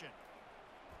action.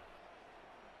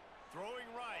 Throwing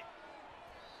right.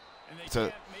 And they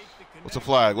can't make the connection. What's the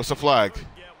flag? What's the flag? Could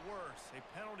get worse. A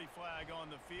penalty flag on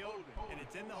the field, and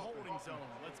it's in the holding zone.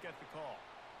 Let's get the call.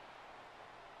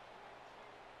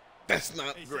 That's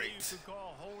not They say great. you could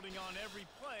call holding on every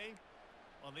play.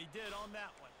 Well, they did on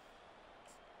that one.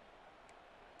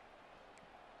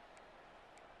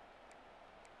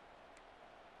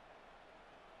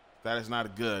 That is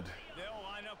not good. They'll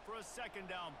line up for a second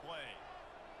down play.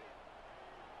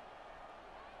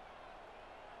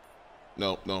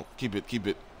 No, no. Keep it. Keep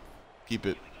it. Keep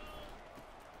it.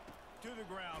 To the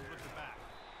ground with the back.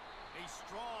 A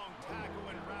strong tackle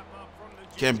and wrap up from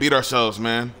the Can't beat ourselves,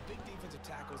 man. The big defensive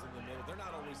tackles in the middle, they're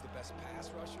not always the best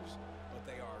pass rushers, but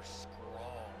they are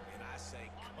strong, and I say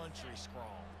country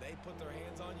strong. They put their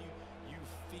hands on you, you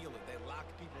feel it. They lock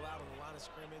people out on the line of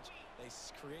scrimmage. They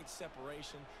create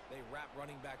separation. They wrap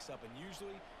running backs up, and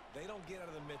usually they don't get out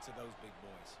of the midst of those big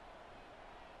boys.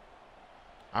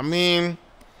 I mean,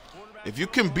 if you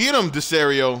can beat them,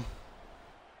 Desario,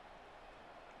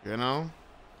 you know,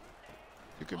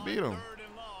 you can beat them. Third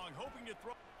and long, hoping to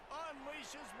throw.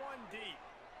 Unleashes one deep.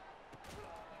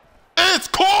 It's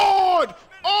caught!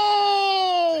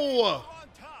 Oh! On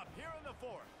top here in the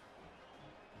fourth.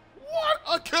 What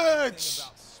a catch!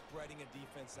 About spreading a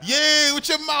defense out. Yay, with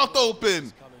your mouth open.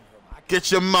 Coming from. I can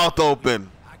Get your mouth open.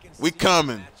 We see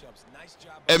coming. matchups. Nice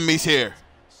job by Emmy's the here.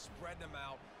 defense, spreading them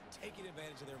out, taking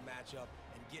advantage of their matchup,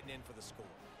 and getting in for the score.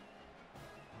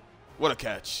 What a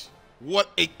catch. What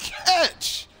a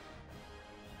catch.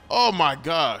 Oh, my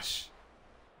gosh.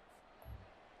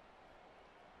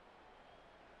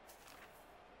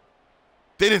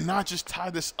 They did not just tie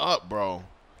this up, bro.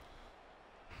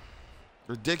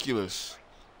 Ridiculous.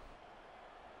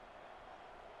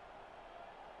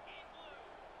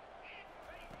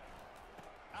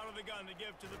 Out of the gun to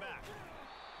give to the back.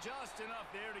 Just enough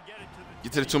there to get it to the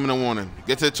Get to the 2-minute warning.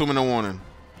 Get to the 2-minute warning.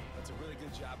 That's a really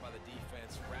good job by the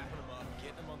defense, wrapping them up,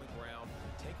 getting them on the ground.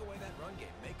 Take away that run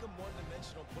game. Make them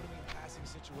one-dimensional, put them in passing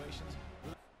situations.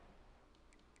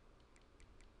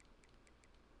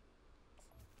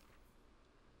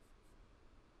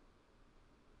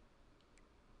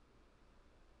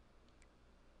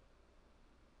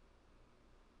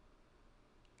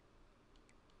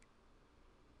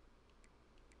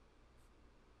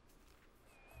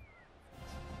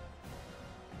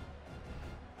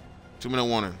 Two-minute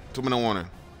warning. 2-minute warning.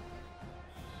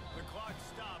 The clock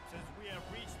stops as we have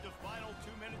reached the final 2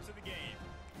 minutes of the game.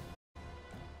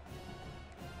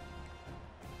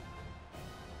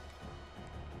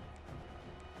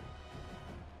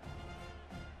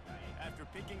 After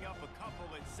picking up a couple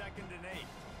at 2nd and 8.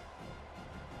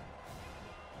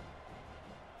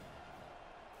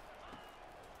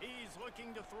 He's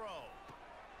looking to throw.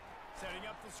 Setting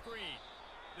up the screen.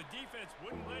 The defense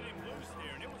wouldn't let him loose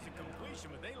there, and it was a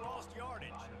completion, but they lost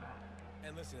yardage.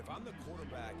 And listen, if I'm the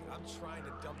quarterback, I'm trying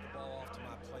to dump the ball off to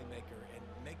my playmaker and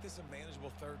make this a manageable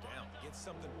 3rd down. Get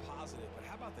something positive. But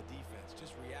how about the defense?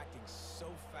 Just reacting so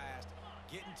fast,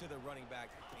 getting to the running back,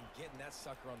 and getting that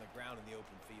sucker on the ground in the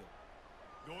open field.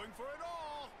 Going for it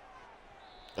all.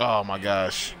 Oh, my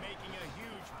gosh. Making a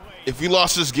huge play. If we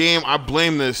lost this game, I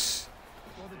blame this.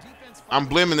 I'm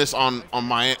blaming this on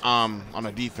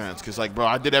the defense, because, like, bro,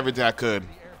 I did everything I could.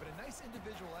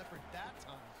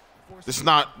 This is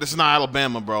not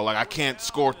Alabama, bro. Like, I can't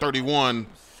score 31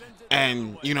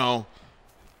 and, you know.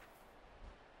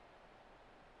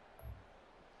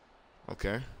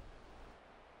 Okay.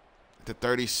 To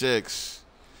 36.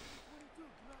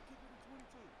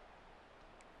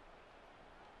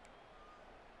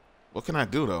 What can I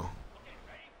do, though?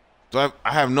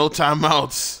 I have no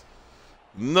timeouts.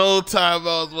 No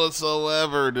timeouts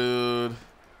whatsoever, dude.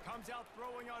 Comes out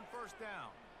throwing on 1st down.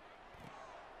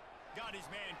 Got his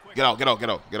man quick. Get out, get out, get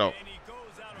out, get out. And he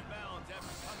goes out of bounds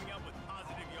after coming up with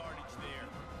positive yardage there.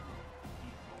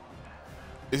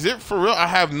 Is it for real? I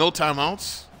have no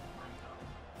timeouts?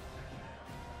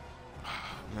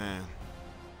 Man.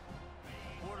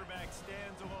 Quarterback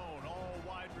stands alone, all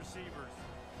wide receivers.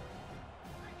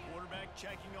 Quarterback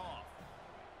checking off.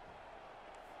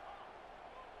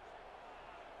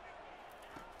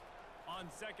 On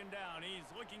 2nd down, he's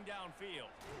looking downfield.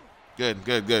 Good,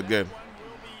 good, good, good. That one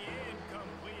will be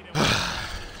incomplete. And 10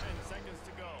 seconds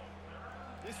to go.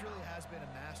 This really has been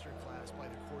a master class by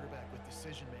the quarterback with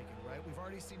decision making, right? We've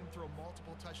already seen him throw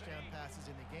multiple touchdown passes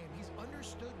in the game. He's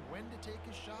understood when to take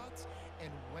his shots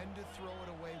and when to throw it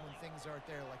away when things aren't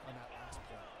there, like on that last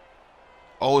play.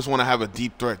 Always want to have a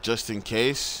deep threat just in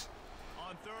case.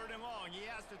 On 3rd and long, he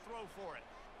has to throw for it.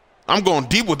 I'm going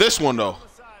deep with this one, though. On the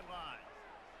sideline.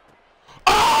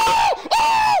 Oh!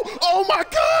 Oh! Oh my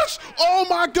gosh! Oh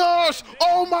my gosh!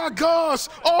 Oh my gosh!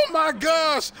 Oh my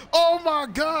gosh! Oh my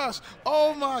gosh!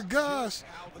 Oh my gosh!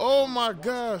 Oh my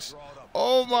gosh!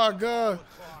 Oh my gosh!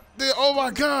 Oh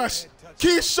my gosh!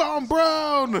 Keyshawn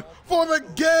Brown for the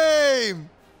game!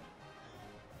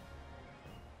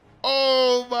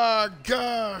 Oh my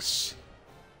gosh!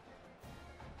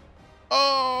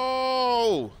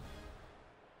 Oh!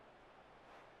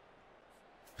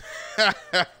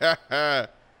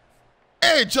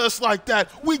 And just like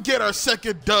that, we get our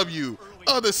 2nd W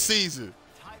of the season.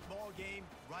 Tight ball game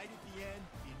right at the end.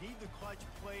 You need the clutch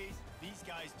plays. These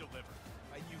guys deliver.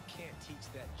 You can't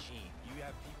teach that gene. You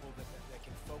have people that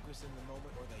can focus in the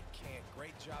moment or they can't.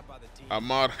 Great job by the team.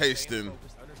 Ahmad Haston.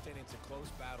 Understanding it's a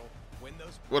close battle. Win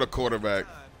those. What a quarterback.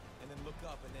 And then look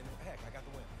up and then, heck, I got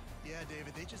the win. Yeah,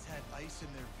 David, they just had ice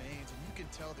in their veins, and you can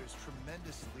tell there's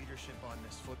tremendous leadership on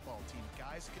this football team.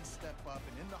 Guys can step up,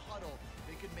 and in the huddle,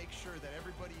 they can make sure that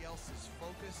everybody else is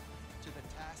focused to the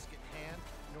task at hand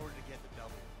in order to get the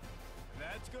W.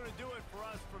 That's going to do it for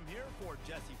us from here. For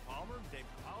Jesse Palmer, Dave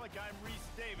Pollock, I'm Reese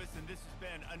Davis, and this has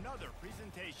been another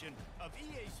presentation of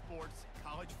EA Sports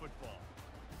College Football.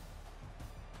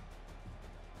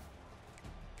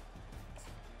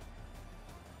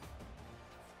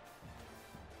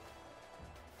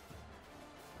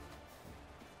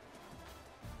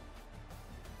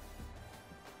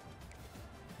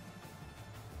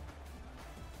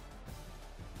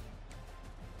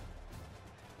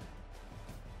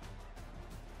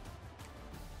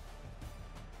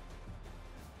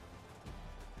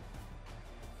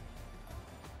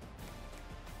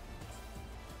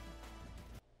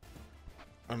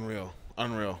 Unreal.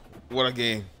 Unreal. What a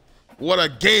game. What a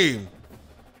game.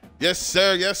 Yes,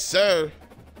 sir. Yes, sir.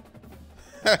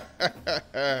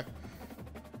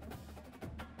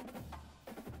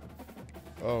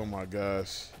 Oh, my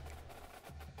gosh.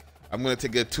 I'm going to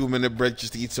take a 2-minute break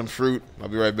just to eat some fruit. I'll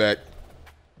be right back.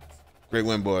 Great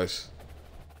win, boys.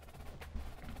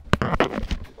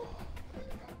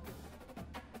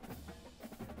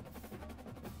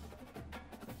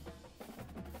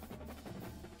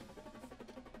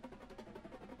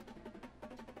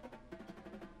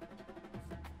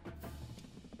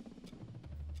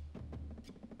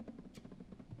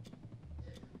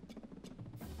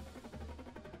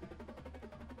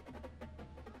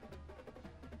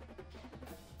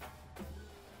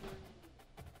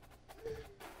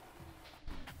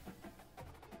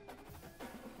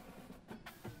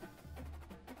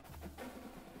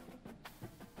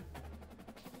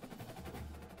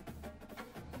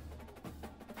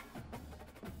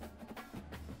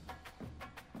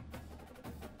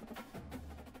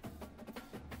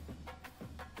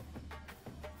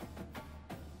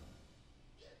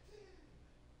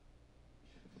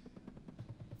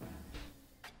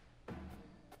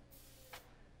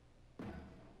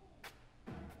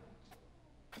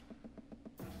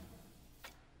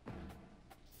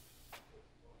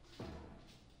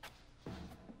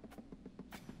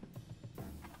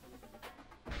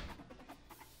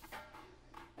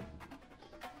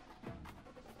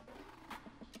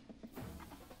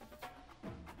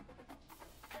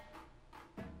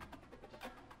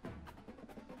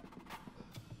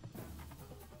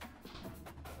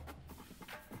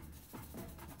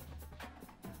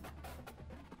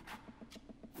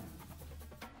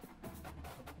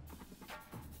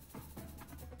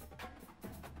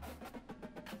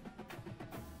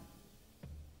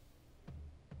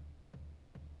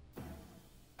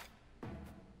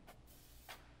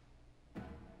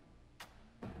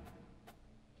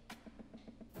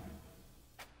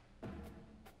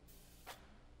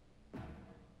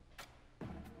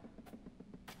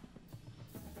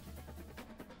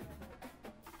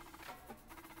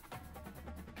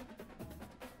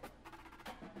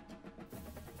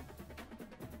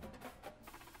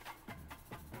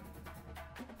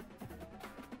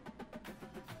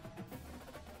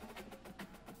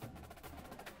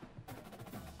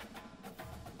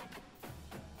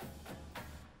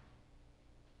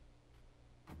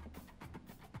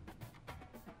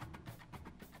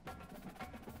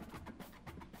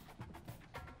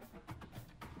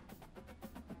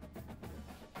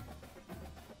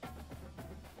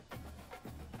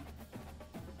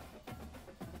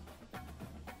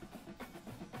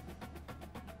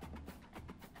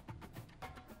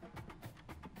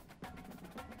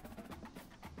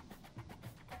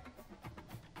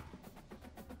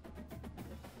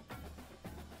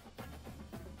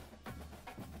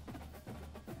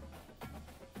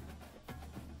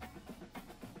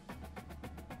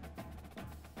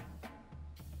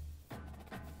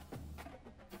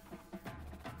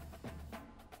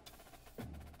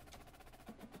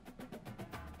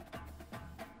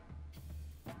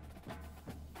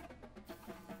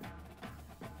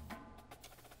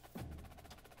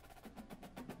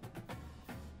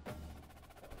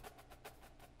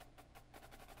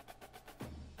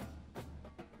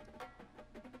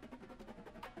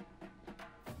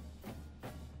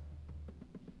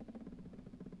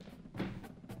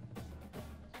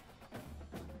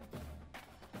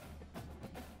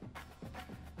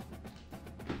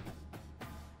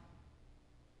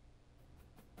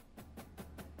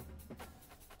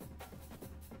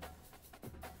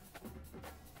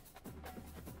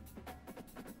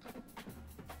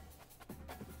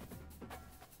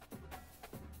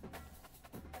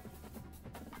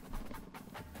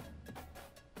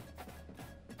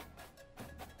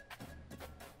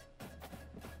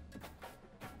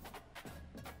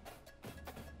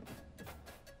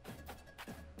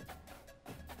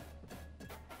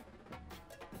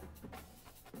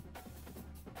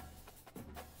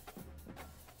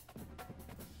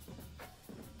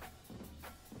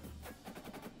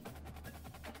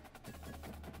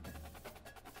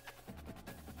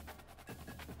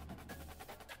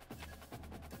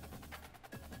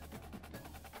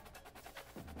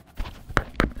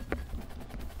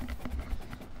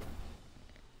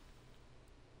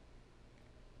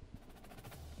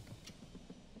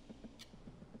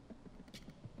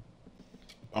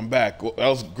 I'm back. That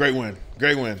was a great win.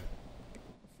 Great win.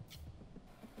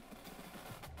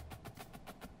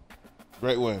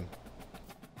 Great win.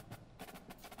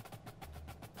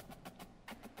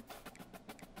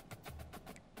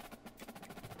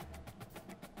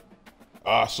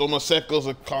 Soma Seco's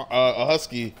a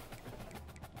Husky.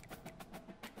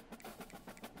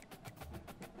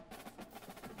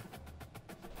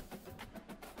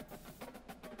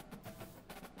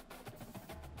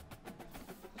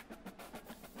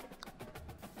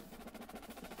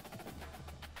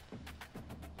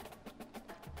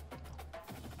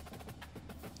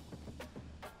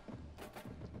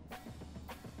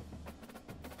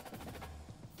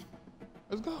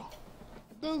 Let's go.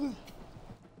 Does it?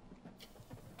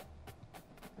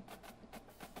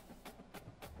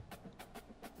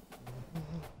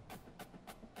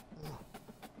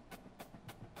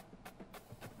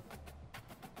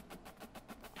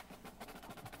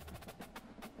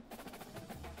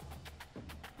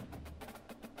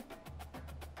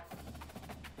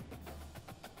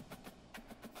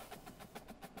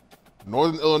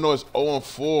 Northern Illinois is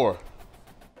 0-4.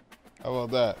 How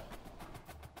about that?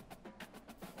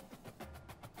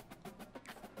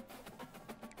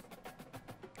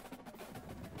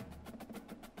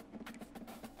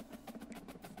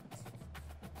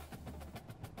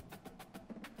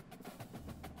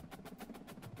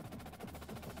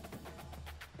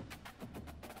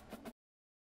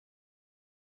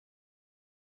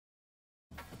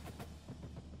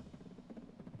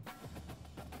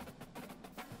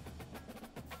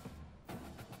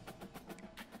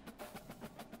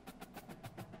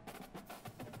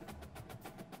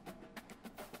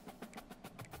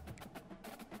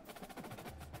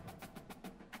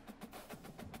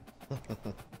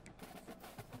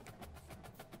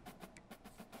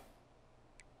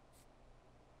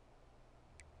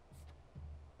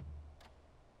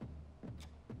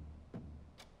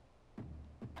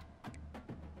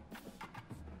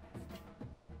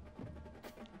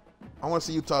 I want to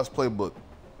see Utah's playbook.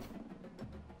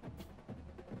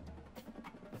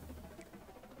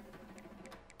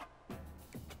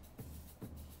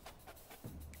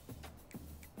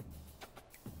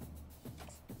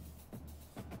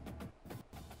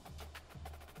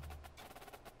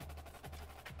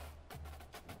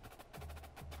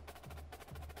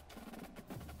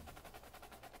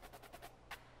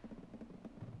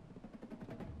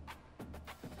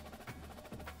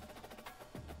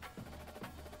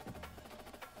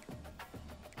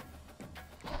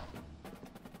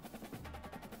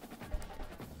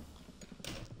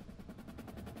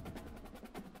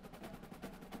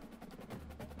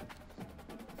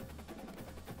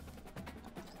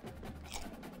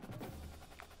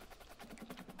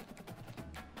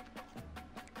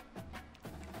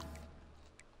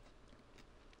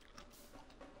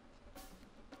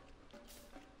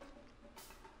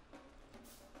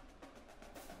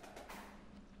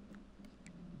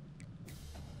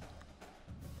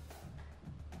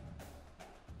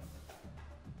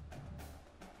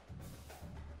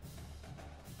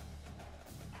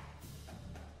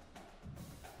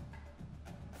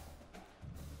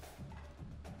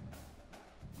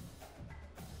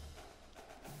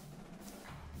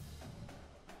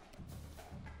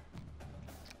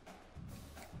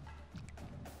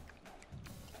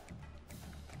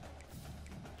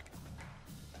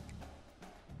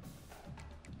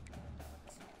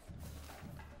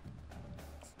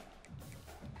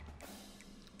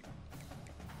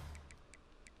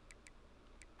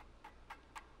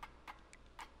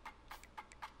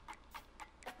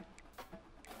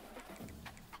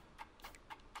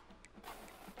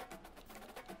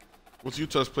 What's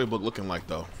Utah's playbook looking like,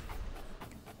 though?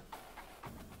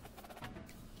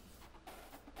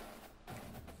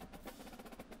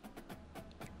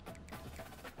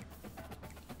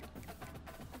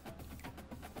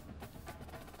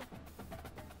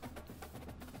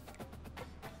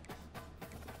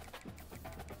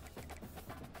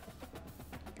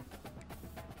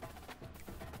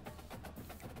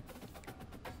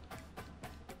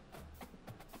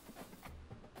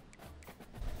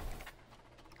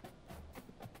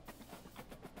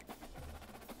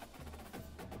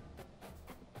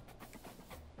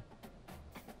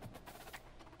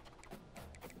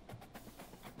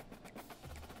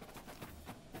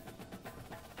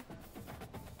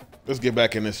 Let's get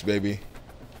back in this, baby.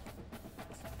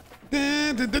 All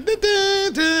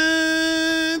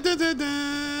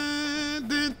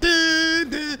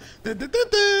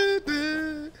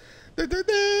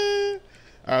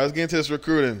right, let's get into this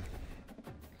recruiting.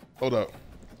 Hold up.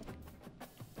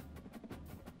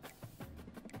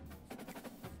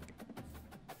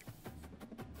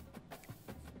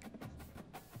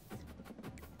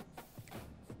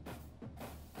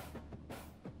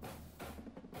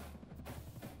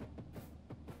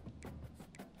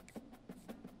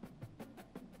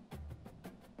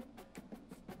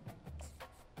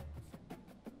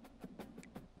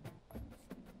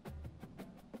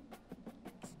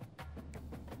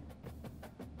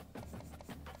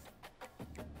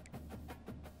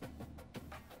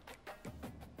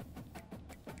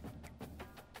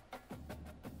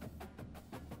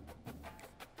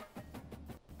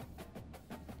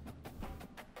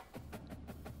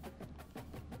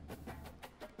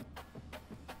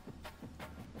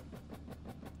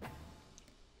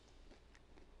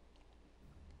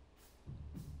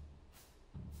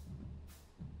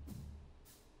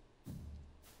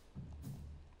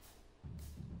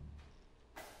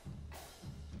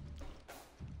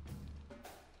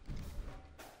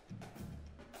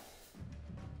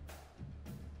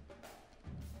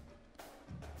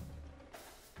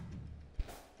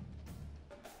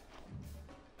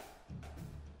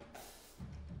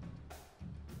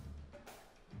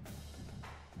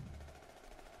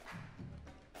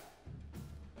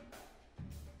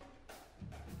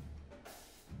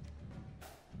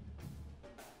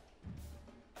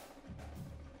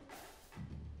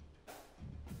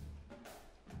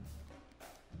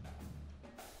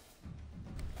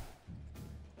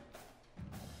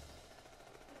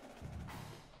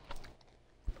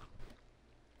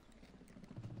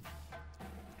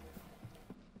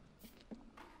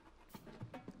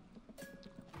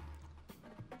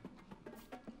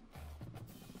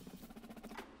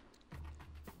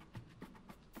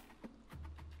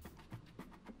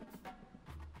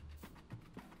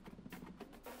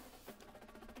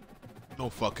 No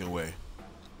fucking way.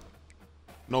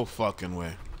 No fucking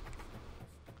way.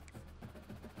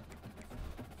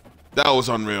 That was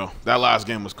unreal. That last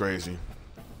game was crazy.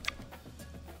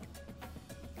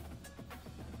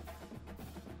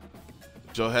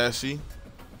 Joe Hesse.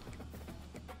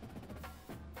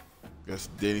 Guess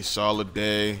Denny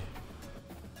Soliday.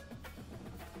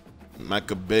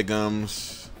 Micah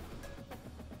Biggums.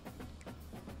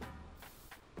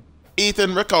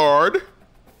 Ethan Rickard.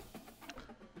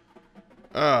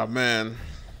 Oh, man.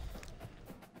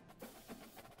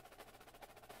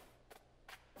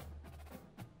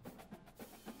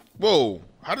 Whoa.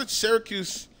 How did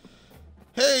Syracuse...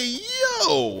 Hey,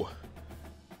 yo.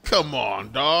 Come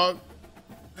on, dog.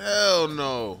 Hell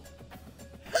no.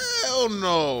 Hell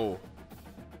no.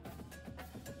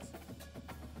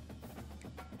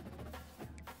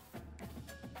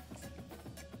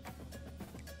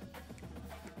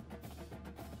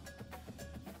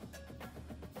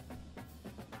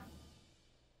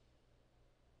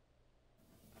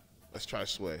 Let's try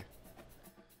sway.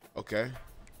 Okay.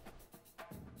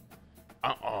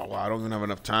 Oh, wow. I don't even have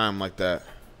enough time like that.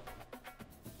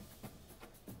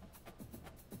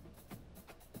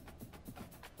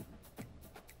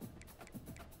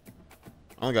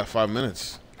 I only got 5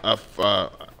 minutes. 5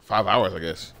 hours, I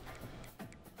guess.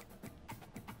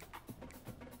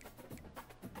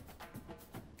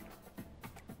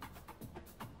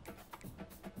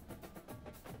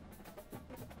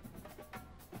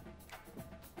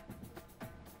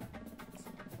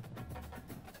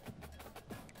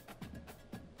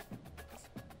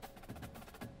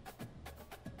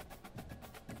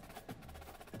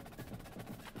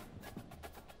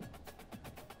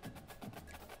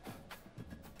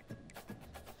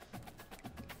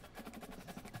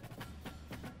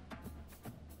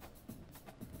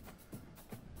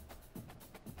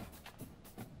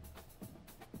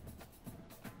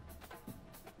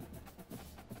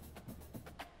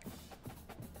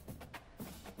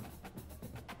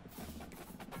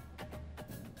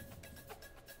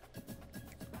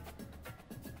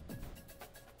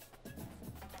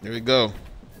 Here we go.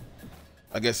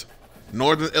 I guess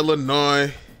Northern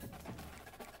Illinois.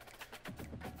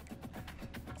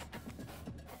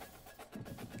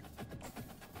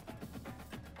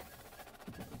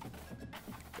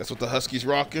 That's what the Huskies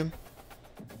rocking.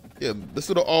 Yeah, this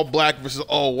is the all black versus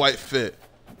all white fit.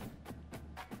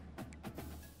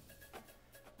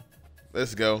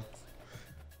 Let's go.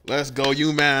 Let's go,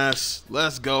 UMass.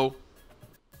 Let's go.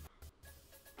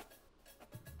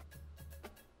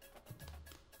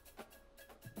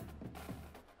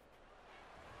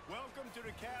 Welcome to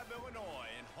DeKalb,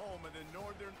 Illinois, and home of the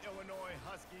Northern Illinois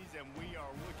Huskies, and we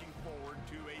are looking forward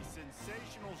to a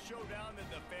sensational showdown that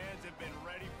the fans have been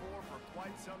ready for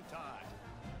quite some time.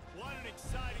 What an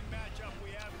exciting matchup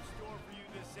we have in store for you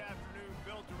this afternoon,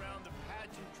 built around the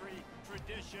pageantry,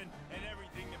 tradition, and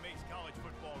everything that makes college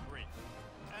football great.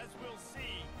 As we'll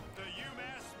see, the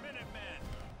UMass Minutemen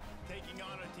taking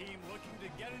on a team looking to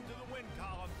get into the win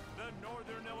column, the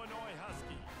Northern Illinois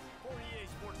Huskies. For EA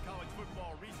Sports College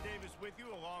Football, Reese Davis with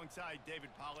you alongside David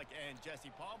Pollack and Jesse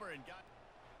Palmer. And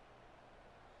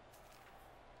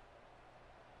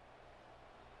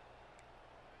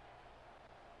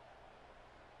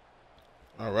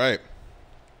All right.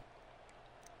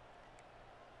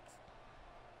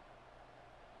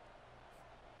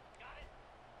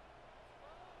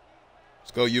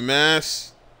 Let's go,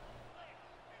 UMass.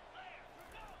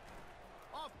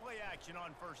 off play action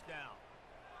on first down.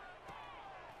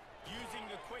 Using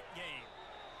the quick game.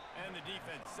 And the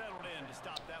defense settled in to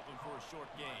stop that one for a short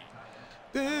gain.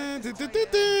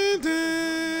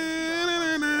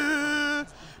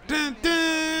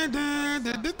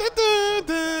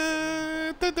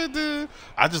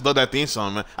 I just love that theme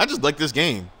song, man. I just like this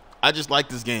game. I just like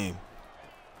this game.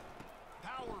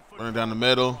 Running down the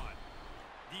middle.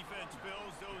 Defense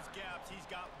fills those gaps. He's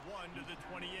got one to the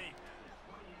 28.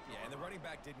 Yeah, and the running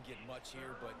back didn't get much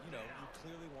here, but, you know, you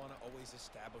clearly want to always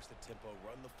establish the tempo,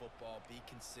 run the football, be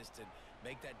consistent,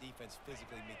 make that defense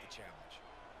physically meet the challenge.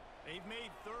 They've made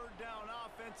third down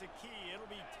offense a key. It'll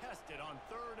be tested on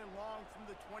 3rd and long from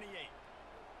the 28.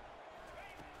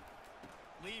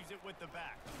 Leaves it with the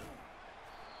back.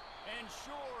 And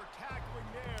sure, tackling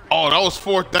there. Oh, that was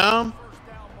 4th down? First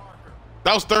down marker.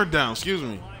 That was 3rd down, excuse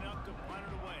me. Line up to punt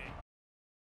it away.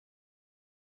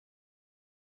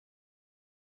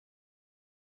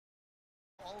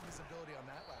 All of his ability on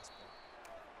that last play.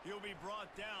 He'll be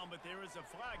brought down, but there is a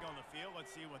flag on the field.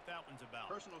 Let's see what that one's about.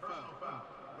 Personal foul.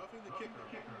 Roughing the kicker.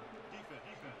 Defense.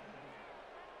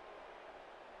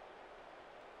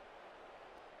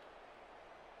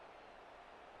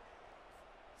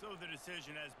 So the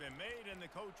decision has been made, and the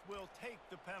coach will take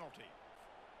the penalty.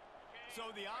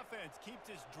 So the offense keeps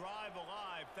its drive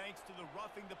alive thanks to the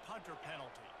roughing the punter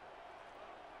penalty.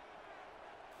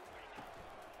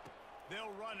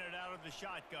 They'll run it out of the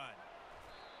shotgun.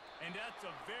 And that's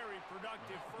a very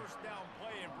productive first down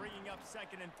play and bringing up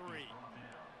 2nd and 3.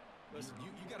 Listen,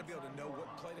 you got to be able to know what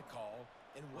play to call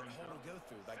and what hole to go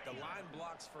through. Like the line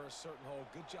blocks for a certain hole.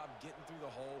 Good job getting through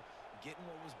the hole, getting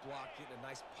what was blocked, getting a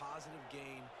nice positive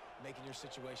gain, making your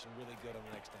situation really good on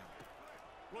the next down.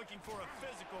 Looking for a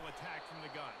physical attack from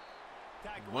the gun.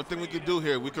 One thing we could do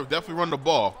here, we could definitely run the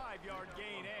ball. 5-yard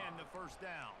gain and the first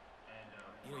down.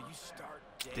 You know, you start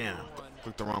Damn,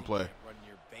 clicked the wrong play. Run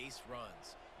your base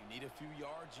runs. You need a few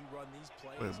yards, you run these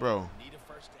plays. Wait, bro. You need a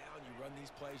first down, you run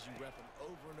these plays, you rep them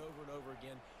over and over and over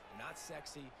again. They're not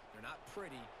sexy, they're not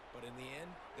pretty, but in the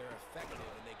end, they're effective,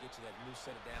 and they get you that new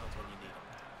set of downs when you need them.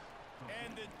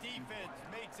 And the defense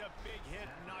makes a big hit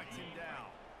and knocks him down.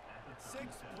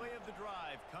 6th play of the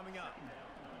drive coming up.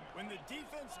 When the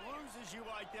defense loses you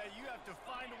like that, you have to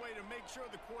find a way to make sure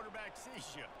the quarterback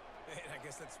sees you. And I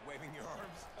guess that's waving your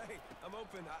arms. Hey, I'm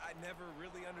open. I never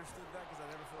really understood that because I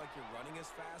never feel like you're running as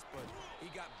fast, but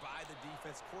he got by the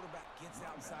defense. Quarterback gets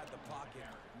outside the pocket,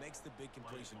 makes the big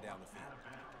completion down the field.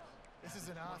 This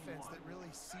is an offense that really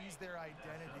sees their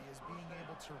identity as being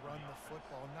able to run the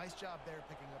football. Nice job there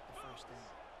picking up the first down.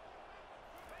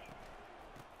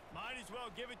 Might as well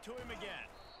give it to him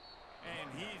again. And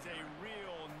he's a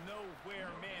real nowhere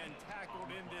man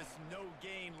tackled in this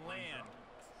no-gain land.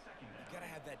 You've got to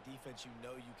have that defense you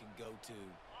know you can go to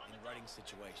in running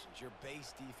situations. Your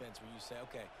base defense where you say,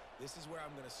 okay, this is where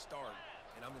I'm going to start,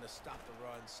 and I'm going to stop the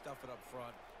run, stuff it up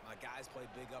front. My guys play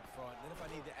big up front. And then if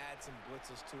I need to add some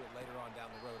blitzes to it later on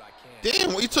down the road, I can.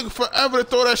 Damn, well, you took forever to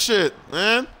throw that shit,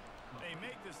 man. They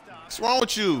make the stop. What's wrong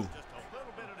with you? Just a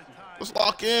little bit at a time. Let's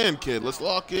lock in, kid. Let's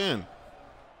lock in.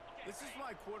 This is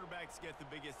why quarterbacks get the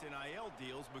biggest NIL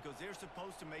deals, because they're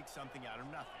supposed to make something out of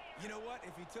nothing. You know what?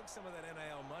 If he took some of that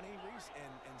NIL money, Reese,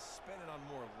 and spent it on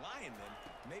more linemen,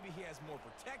 maybe he has more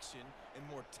protection and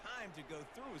more time to go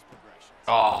through his progressions.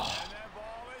 Oh. And that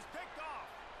ball is picked off.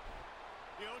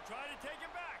 He'll try to take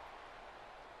it back.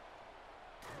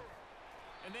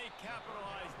 And they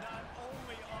capitalize not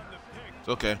only on the pick, It's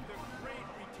okay. but the great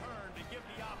return to give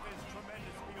the offense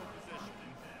tremendous field position.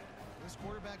 This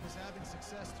quarterback was having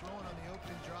success throwing on the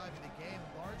opening drive of the game,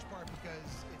 in large part because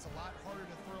it's a lot harder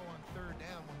to throw on 3rd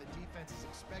down when the defense is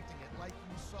expecting it, like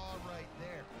you saw right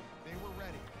there. They were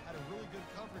ready, had a really good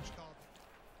coverage call.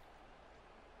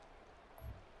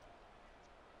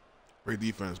 Great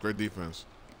defense. Great defense.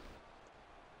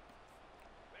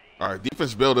 All right,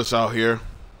 defense bailed us out here.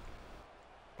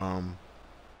 From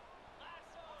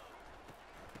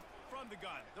the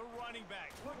gun, the running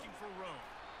back looking for room.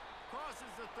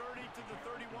 Crosses the 30 to the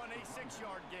 31, a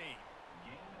 6-yard gain.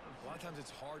 A lot of times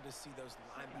it's hard to see those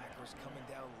linebackers coming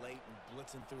down late and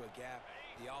blitzing through a gap.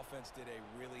 The offense did a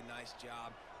really nice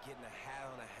job getting a hat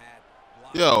on a hat.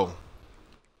 Yo.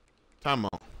 Time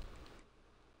out.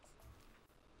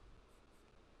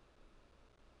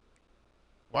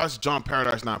 Why is John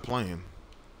Paradise not playing?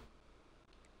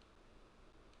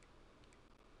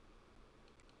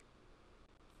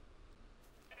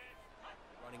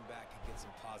 Running back can get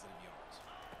some positive yards.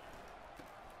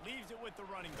 Leaves it with the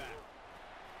running back.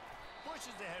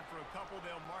 Pushes ahead for a couple.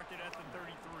 They'll mark it at the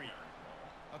 33.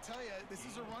 I'll tell you, this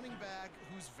is a running back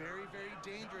who's very, very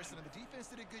dangerous, and the defense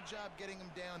did a good job getting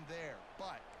him down there.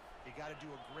 But you got to do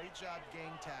a great job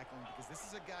gang tackling, because this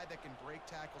is a guy that can break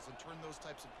tackles and turn those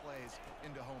types of plays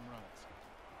into home runs.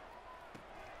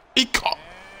 He caught.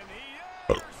 And he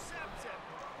intercepts it.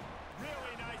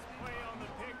 Really nice play on the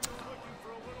pick. They're looking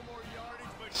for a little more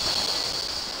yardage, but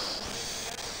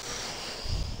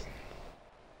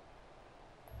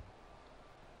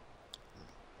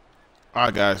All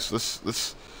right, guys.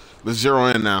 Let's zero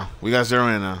in now. We got 0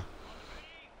 in now.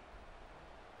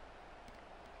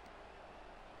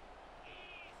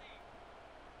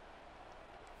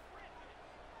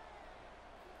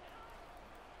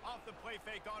 off the play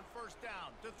fake on 1st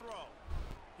down to throw.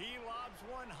 He lobs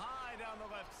one high down the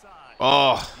left side.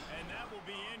 Oh. And that will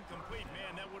be incomplete.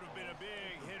 Man, that would have been a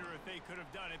big hitter if they could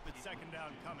have done it, but 2nd down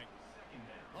coming.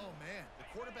 Oh, man, the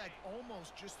quarterback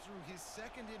almost just threw his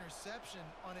 2nd interception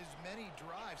on as many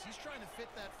drives. He's trying to fit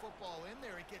that football in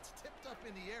there. It gets tipped up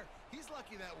in the air. He's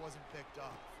lucky that wasn't picked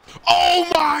off. Oh,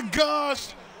 my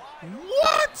gosh.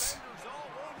 What? Defenders all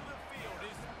over the field.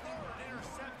 His 3rd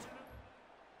interception.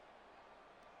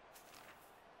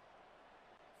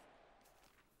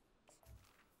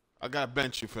 I got to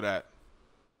bench you for that.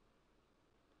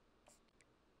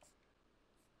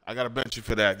 I got to bench you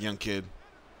for that, young kid.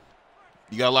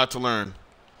 You got a lot to learn.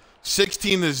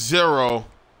 16-0.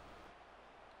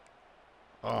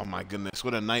 Oh, my goodness.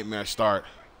 What a nightmare start.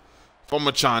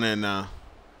 Fomachan in now.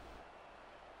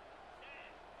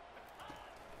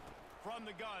 From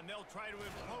the gun, they'll try to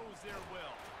impose their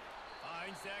will.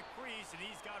 Finds that crease, and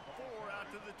he's got 4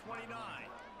 out to the 29.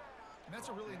 And that's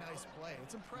a really nice play.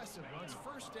 It's impressive. Once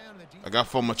first down in the defense, I got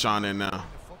Fomachan in now.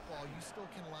 football, you still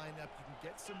can line up. You can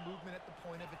get some movement at the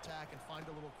point of attack and find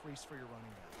a little crease for your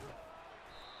running back.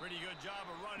 Pretty good job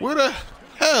of running. Where the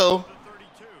hell? The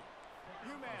 32.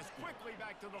 UMass quickly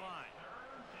back to the line.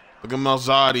 Look at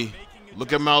Malzahti.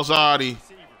 Look at Malzahti.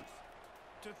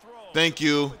 To throw. Thank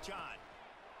you.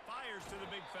 Fires to the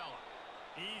big fella.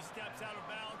 He steps out of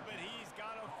bounds, but he's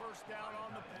got a first down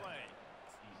on the play.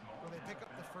 Well, they pick up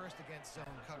the first against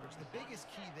zone coverage. The biggest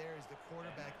key there is the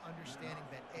quarterback understanding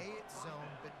that A, it's zone,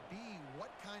 but B, what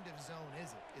kind of zone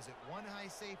is it? Is it 1 high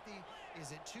safety?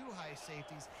 Is it 2 high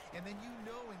safeties? And then you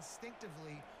know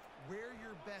instinctively where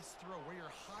your best throw, where your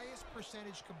highest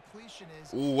percentage completion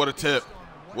is. Ooh, what a tip.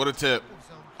 What a tip.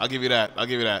 I'll give you that. I'll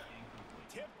give you that.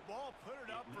 Tip ball, put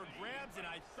it up for grabs, and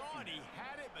I thought he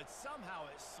had it, but somehow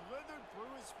it slithered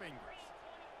through his fingers.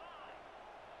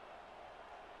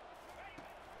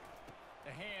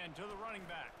 The hand to the running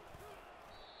back.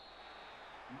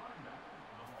 Running back to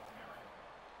the ball carrier.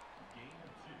 Gain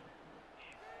of 2.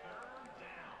 It's 3rd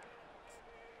down.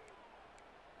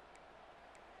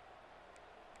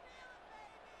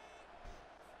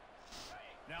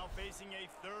 Now facing a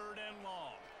 3rd and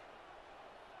long.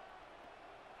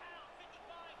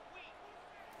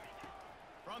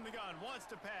 From the gun, wants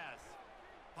to pass.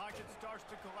 Pocket starts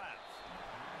to collapse.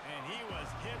 And he was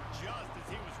hit just as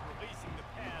he was releasing the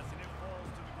pass, and it falls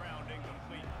to the ground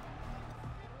incomplete.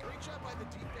 Great job by the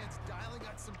defense dialing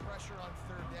up some pressure on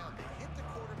 3rd down. They hit the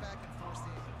quarterback and forced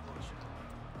the incompletion.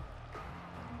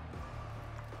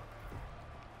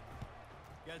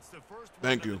 Gets the first one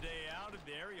Thank of you. the day out of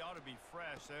there. He ought to be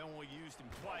fresh. They only used him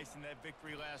twice in that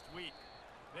victory last week.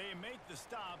 They make the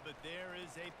stop, but there is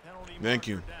a penalty. Thank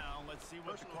you. Down. Let's see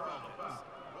what Personal the call foul.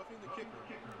 is. Roughing the kicker.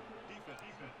 Defense.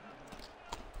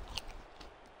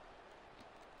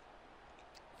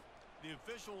 The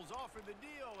officials offer the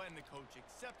deal, and the coach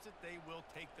accepts it. They will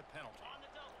take the penalty.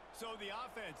 So the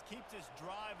offense keeps this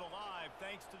drive alive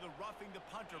thanks to the roughing the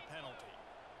punter penalty.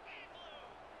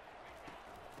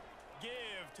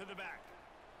 Give to the back.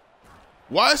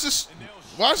 Why is this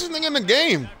thing in the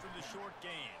game? After the short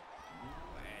gain.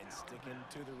 And sticking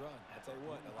to the run. I'll tell you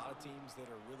what, a lot of teams that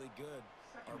are really good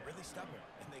are really stubborn,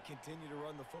 and they continue to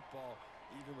run the football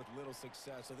even with little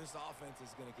success. So this offense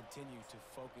is going to continue to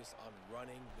focus on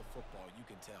running the football. You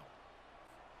can tell.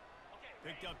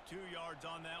 Picked up 2 yards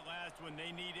on that last one.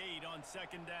 They need 8 on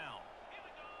 2nd down.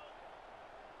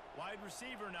 Wide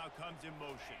receiver now comes in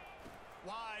motion.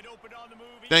 Wide open on the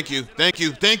move. Thank you. Thank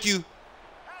you. Thank you.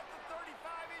 At the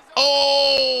 35, he's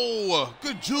Oh,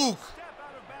 good juke. step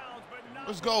out of bounds, but not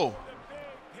Let's go. before the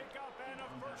big pickup and a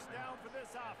first down for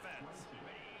this offense.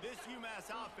 This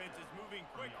UMass offense is moving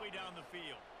quickly down the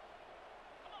field.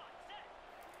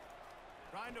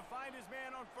 Trying to find his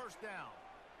man on first down.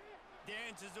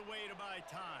 Dances away to buy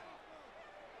time.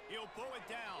 He'll pull it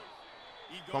down.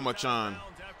 He goes Fomachan. out of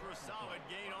bounds after a solid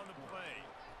gain on the play.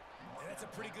 And that's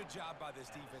a pretty good job by this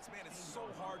defense. Man, it's so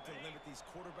hard to limit these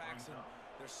quarterbacks, and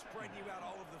they're spreading you out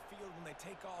all over the field. When they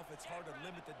take off, it's hard to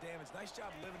limit the damage. Nice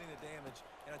job limiting the damage.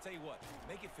 And I'll tell you what,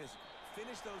 make it physical.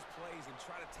 Finish those plays and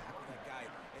try to tackle that guy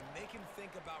and make him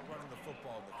think about running the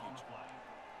football in the future.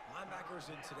 Linebackers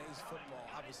in today's football,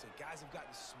 obviously, guys have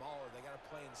gotten smaller. They got to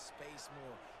play in space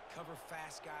more, cover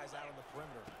fast guys out on the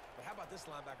perimeter. But how about this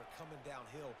linebacker coming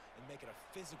downhill and making a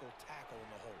physical tackle in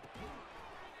the hole?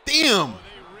 Damn. Oh,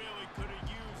 they really could have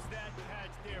used that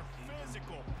catch there.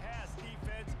 Physical pass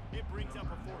defense. It brings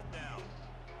up a 4th down.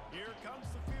 Here comes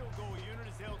the field goal unit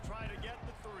as they'll try to get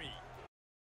the 3.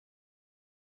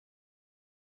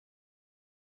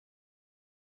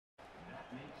 That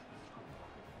makes the score.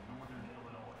 Northern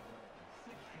Illinois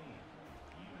 16,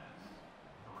 UMass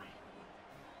 3.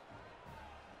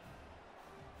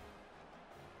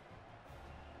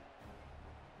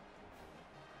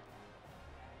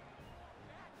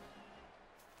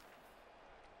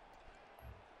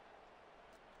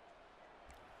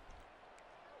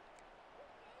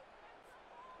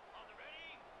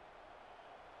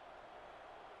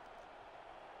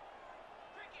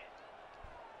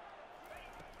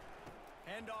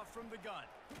 Handoff from the gun.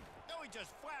 No, he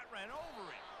just flat ran over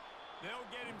it. They'll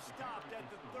get him stopped at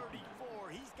the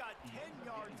 34. He's got 10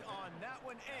 yards on that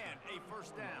one and a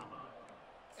first down.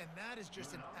 And that is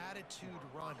just an attitude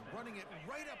run, running it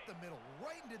right up the middle,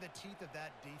 right into the teeth of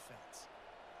that defense.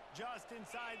 Just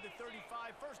inside the 35,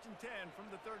 1st and 10 from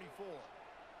the 34.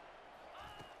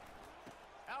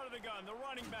 Out of the gun, the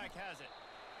running back has it.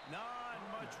 Not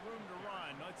much room to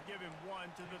run. Let's give him 1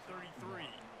 to the 33.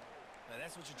 Now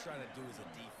that's what you're trying to do as a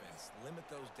defense. Limit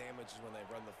those damages when they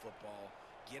run the football.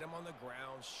 Get them on the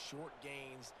ground, short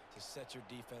gains to set your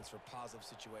defense for positive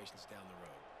situations down the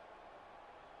road.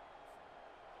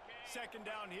 2nd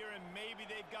down here, and maybe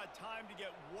they've got time to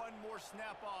get one more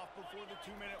snap off before the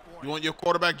 2-minute warning. You want your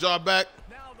quarterback job back?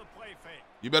 Now the play fake.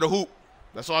 You better hoop.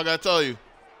 That's all I got to tell you.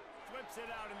 Flips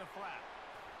it out in the flat.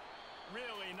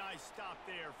 Really nice stop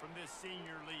there from this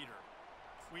senior leader.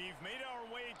 We've made our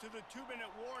way to the 2-minute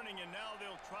warning, and now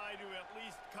they'll try to at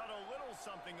least cut a little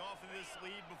something off of this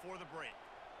lead before the break.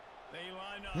 They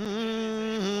line up.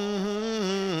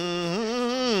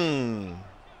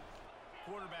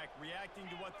 Quarterback reacting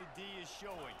to what the D is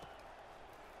showing.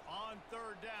 On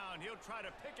 3rd down, he'll try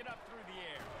to pick it up through the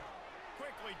air.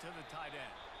 Quickly to the tight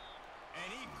end. And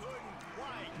he couldn't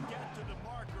quite get to the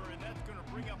marker, and that's going to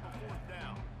bring up a 4th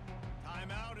down.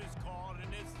 Timeout is called,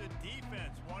 and it's the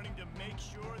defense wanting to make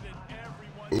sure that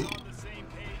everyone's on the same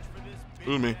page for this big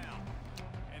down.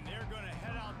 And they're going to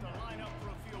head out the lineup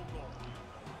for a field goal.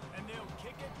 And they'll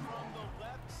kick it from the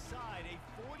left side, a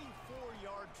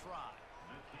 44-yard try.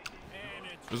 And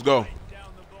it's Let's go. right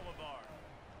down the boulevard.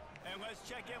 And let's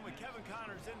check in with Kevin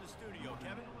Connors in the studio.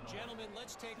 Kevin? Gentlemen,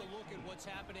 let's take a look at what's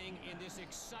happening in this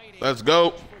exciting Let's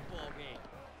go. football game.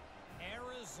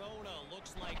 Arizona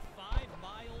looks like 5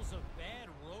 miles of bad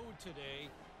road today.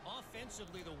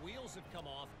 Offensively, the wheels have come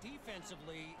off.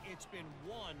 Defensively, it's been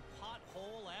one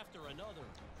pothole after another.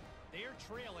 They're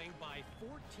trailing by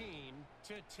 14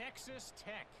 to Texas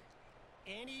Tech.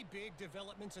 Any big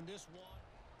developments in this one?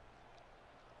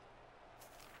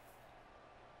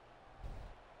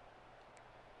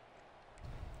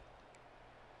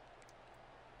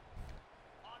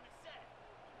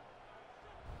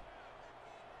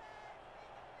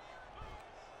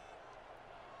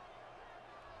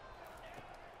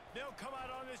 They'll come out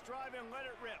on this drive and let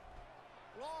it rip.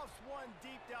 Lofts one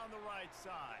deep down the right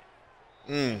side.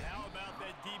 How about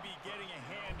that DB getting a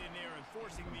hand in there and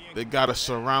forcing the They got us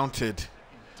surrounded.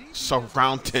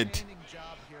 Surrounded.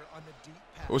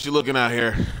 What you looking at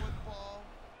here? Football,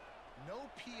 no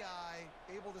PI,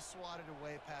 able to swat it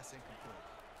away, pass incomplete.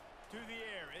 to the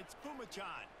air. It's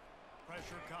Pumachan.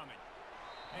 Pressure coming.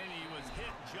 And he was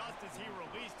hit just as he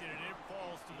released it, and it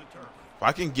falls to the turf. If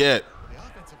I can get. The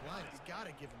offensive line has got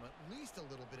to give him at least a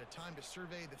little bit of time to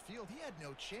survey the field. He had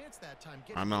no chance that time.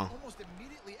 I know. Almost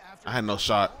immediately after I had no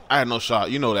shot. I had no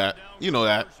shot. You know that. You know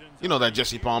that. You know that,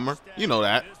 Jesse Palmer. You know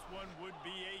that. This one would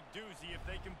be a doozy if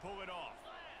they can pull it off.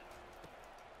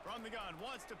 From the gun,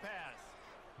 wants to pass.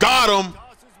 Got him.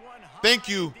 Tosses one high Thank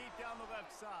you. deep down the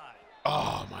left side.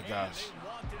 Oh, my And gosh. they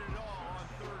wanted it all on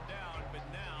third down, but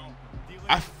now dealing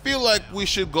I with feel like we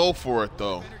should go for it,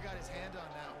 though. Benner got his hand on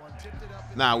that one, tipped it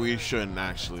up in Nah, the we air. shouldn't,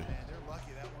 actually. Man, they're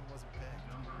lucky that one wasn't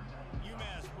picked.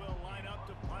 UMass will line up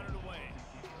to punt it away.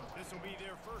 This will be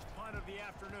their first punt of the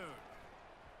afternoon.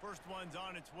 First one's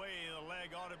on its way. The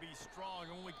leg ought to be strong.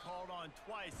 Only called on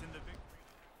twice in the victory.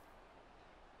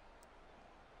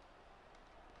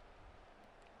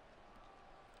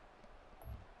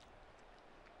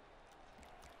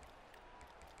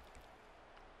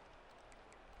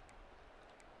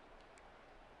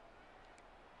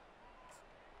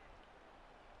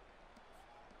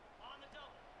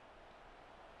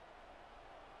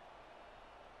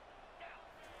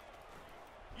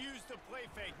 Use the play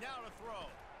fake. Now to throw.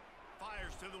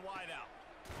 Fires to the wideout.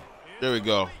 There we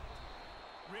go.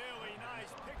 Really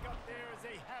nice pickup there as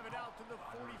they have it out to the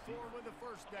 44 with the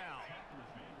first down.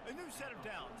 A new set of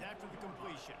downs after the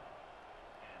completion.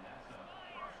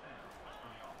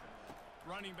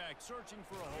 Running back searching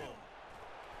for a hole.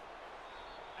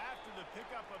 After the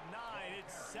pickup of 9,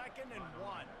 it's 2nd and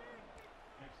 1.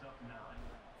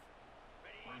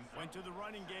 Went to the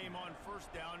running game on first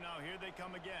down. Now here they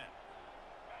come again.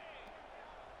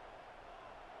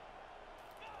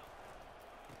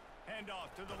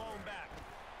 Handoff to the lone back.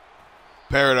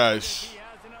 Paradise. If he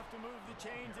has enough to move the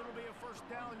chains, it'll be a first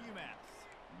down UMass.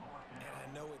 And I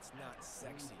know it's not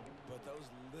sexy, but those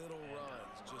little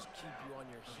runs just keep you on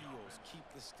your heels, keep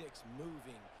the sticks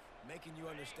moving, making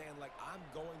you understand, like, I'm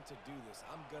going to do this.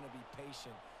 I'm going to be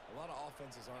patient. A lot of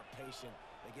offenses aren't patient.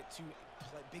 They get too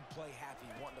big play happy,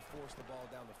 wanting to force the ball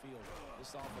down the field.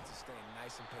 This offense is staying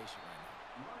nice and patient right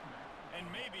now. And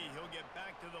maybe he'll get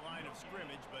back to the line of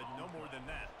scrimmage, but no more than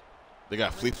that. They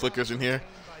got flea flickers in here.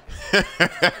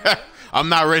 I'm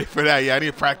not ready for that yet. I need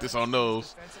to practice on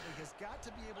those. Defensively has got to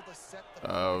be able to set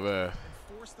the Oh, man.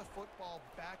 and force the football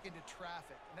back into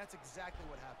traffic, and that's exactly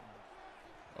what happened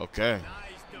there. Okay.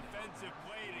 Nice defensive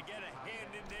play to get a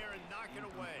hand in there and knock it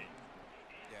away.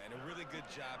 Yeah, and a really good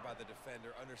job by the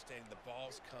defender understanding the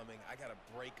ball's coming. I got to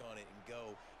break on it and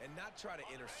go and not try to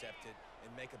intercept it and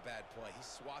make a bad play. He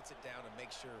swats it down and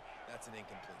makes sure that's an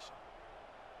incompletion.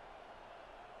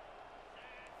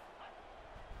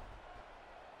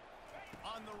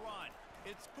 On the run,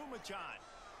 it's Pumachan.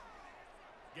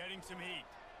 Getting some heat.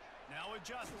 Now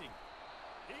adjusting.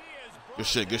 He is Good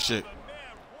shit, good shit.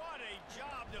 Man, what a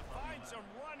job to find some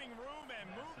running room and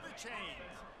move the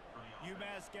chains.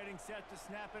 UMass getting set to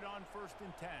snap it on 1st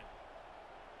and 10.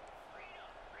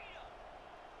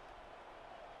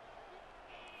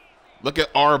 Look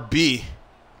at RB.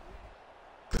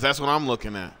 Because that's what I'm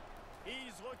looking at.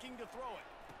 He's looking to throw it.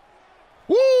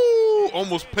 Woo!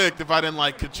 Almost picked if I didn't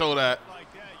like control that.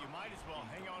 Like that, you might as well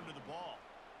hang on to the ball.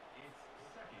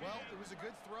 Well, it was a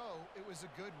good throw. It was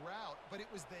a good route, but it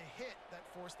was the hit that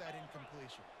forced that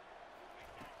incompletion.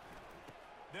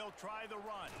 They'll try the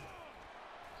run.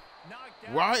 Knocked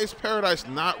out. Why is Paradise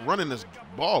not running this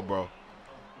ball, bro?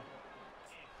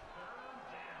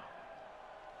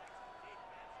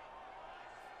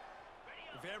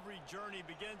 If every journey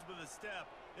begins with a step,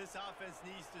 this offense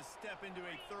needs to step into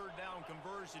a 3rd down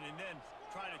conversion and then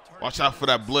try to turn. Watch out for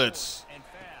that blitz. And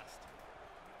fast.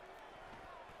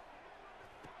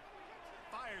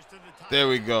 Fires to the top. There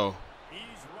we go. He's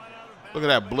run out of bounds, Look at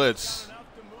that but blitz. he's got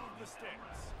enough to move the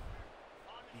sticks.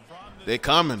 From the They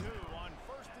coming. 2 on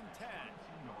 1st and 10.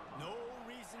 No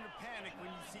reason to panic when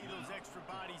you see those extra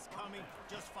bodies coming.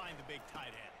 Just find the big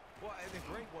tight end. Well, and the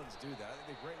great ones do that. I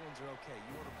think the great ones are okay.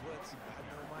 You want to blitz, I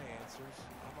know my answers.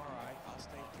 I'm all right. I'll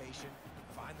stay patient.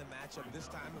 Find the matchup. This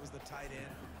time it was the tight end.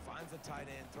 Finds the tight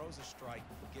end, throws a strike,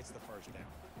 gets the 1st down.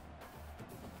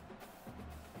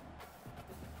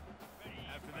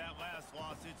 After that last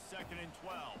loss, it's 2nd and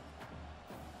 12.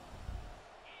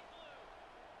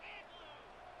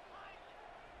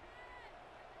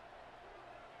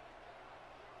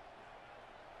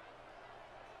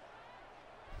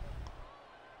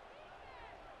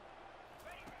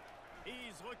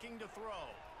 He's looking to throw.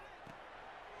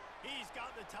 He's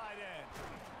got the tight end.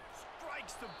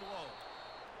 Strikes the blow.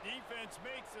 Defense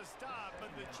makes a stop, but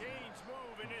the chains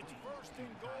move, and it's 1st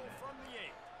and goal from the 8.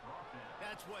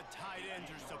 That's what tight ends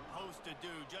are supposed to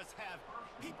do. Just have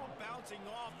people bouncing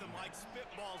off them like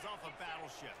spitballs off a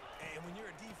battleship. And when you're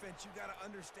a defense, you got to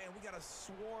understand we got to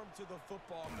swarm to the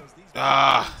football because these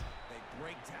guys, they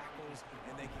break tackles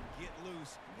and they can get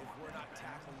loose if we're not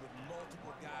tackling with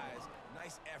multiple guys.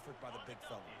 Nice effort by the big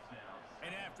fella.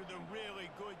 And after the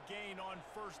really good gain on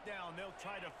 1st down, they'll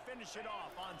try to finish it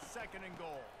off on 2nd and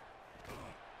goal.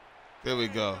 There we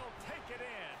go. They'll take it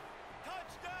in.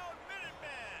 Touchdown,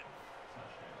 Minutemen!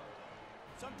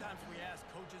 Sometimes we ask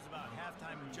coaches about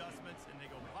halftime adjustments, and they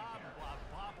go blah, blah,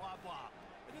 blah, blah, blah.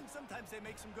 And then sometimes they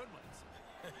make some good ones.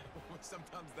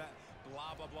 Sometimes that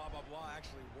blah, blah, blah, blah, blah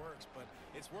actually works, but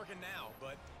it's working now.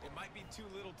 But it might be too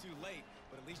little too late,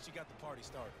 but at least you got the party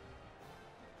started.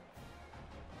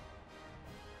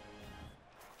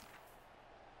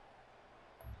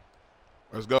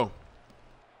 Let's go.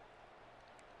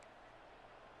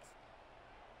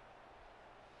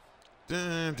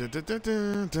 Dun, dun, dun, dun,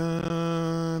 dun,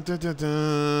 dun, dun, dun,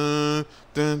 dun,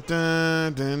 dun,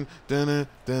 dun, dun,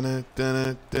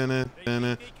 dun, dun,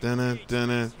 dun, dun,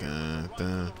 dun, dun,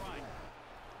 dun.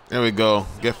 There we go.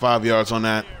 Get 5 yards on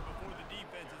that. Before the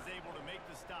defense is able to make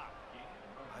the stop.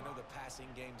 I know the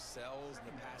passing game sells and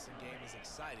the passing game is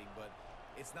exciting, but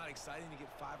it's not exciting to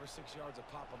get 5 or 6 yards a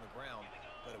pop on the ground,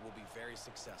 but it will be very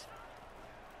successful.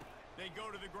 They go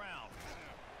to the ground.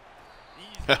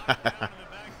 He's knocked down in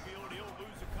the backfield. He'll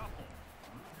lose a couple.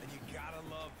 And you gotta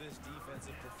love this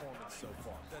defensive performance so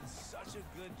far. Done such a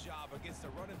good job against the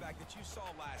running back that you saw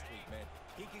last week, man.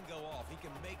 He can go off. He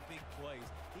can make big plays.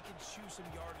 He can chew some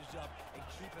yardage up and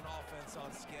keep an offense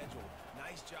on schedule.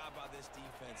 Nice job by this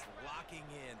defense locking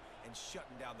in and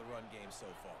shutting down the run game so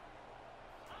far.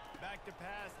 Back to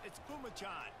pass. It's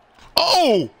Pumachan.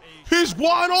 Oh, he's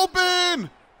wide open.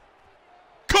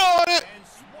 Caught it. And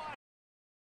swat.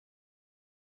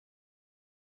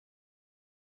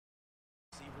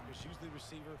 Because usually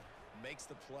receiver makes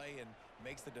the play and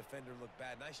makes the defender look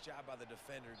bad. Nice job by the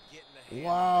defender getting the hand.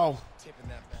 Wow. Tipping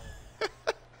that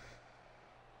ball.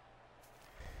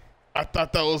 I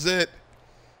thought that was it.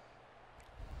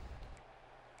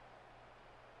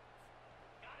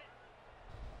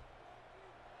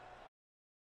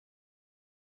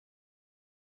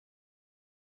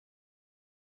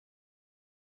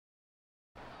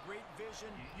 Great vision.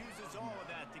 Uses all of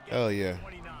that to get Hell to yeah.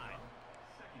 29.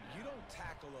 You don't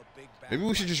tackle a big back. Maybe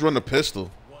we should just run the pistol.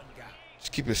 One guy.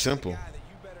 Just keep it simple. Guy that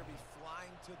you better be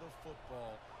flying to the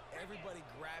football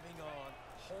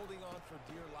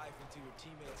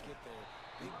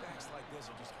like this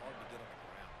are just hard to get on the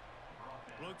ground.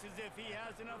 Looks as if he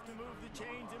has enough to move the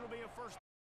chains. It'll be a first.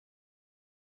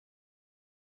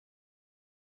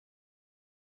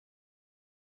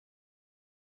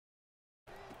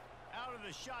 Out of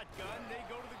the shotgun, they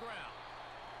go to the ground.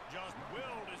 Just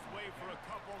willed his way for a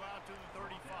couple out to the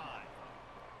 35.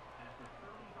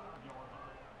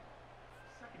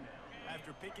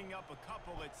 After picking up a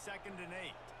couple at 2nd and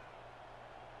 8.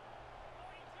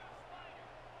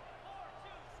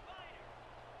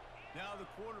 Now the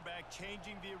quarterback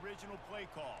changing the original play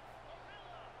call.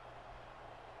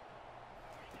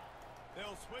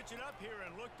 They'll switch it up here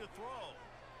and look to throw.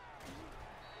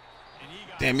 And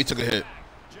Damn, he took a hit.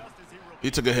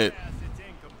 He took a hit.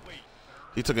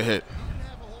 He took a hit. Didn't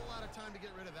have a whole lot of time to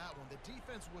get rid of that one. The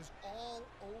defense was all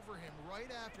over him right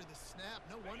after the snap.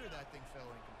 No wonder that thing fell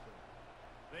incomplete.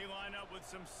 They line up with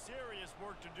some serious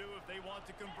work to do if they want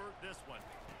to convert this one.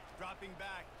 Dropping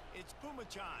back, it's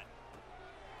Pumachan.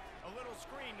 A little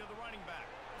screen to the running back.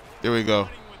 There we go.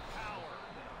 Running with power.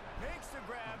 Makes the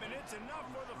grab, and it's enough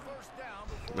for the first down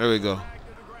before There we go. back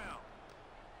to the ground.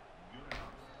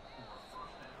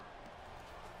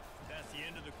 That's the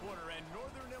end of the quarter, and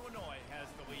Northern Illinois has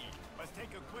the lead. Let's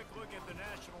take a quick look at the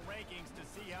national rankings to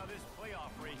see how this playoff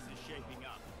race is shaping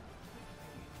up.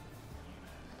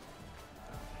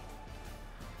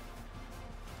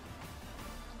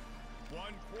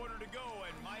 One quarter to go,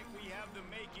 and might we have the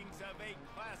makings of a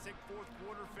classic fourth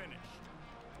quarter finish.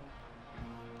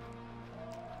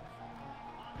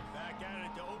 Back at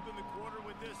it to open the quarter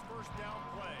with this first down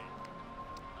play.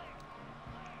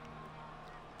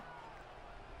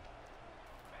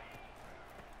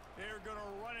 They're going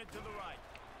to run it to the right.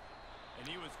 And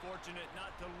he was fortunate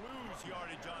not to lose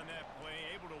yardage on that play,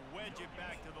 able to wedge it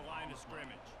back to the line of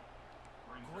scrimmage.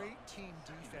 Great team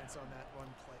defense on that run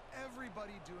play.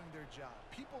 Everybody doing their job.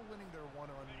 People winning their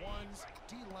one-on-ones,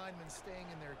 D linemen staying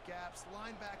in their gaps,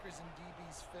 linebackers and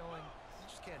DBs filling. You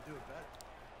just can't do it better.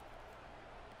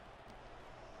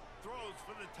 Throws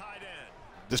for the tight end.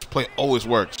 This play always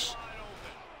works.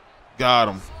 Got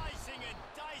him. Slicing and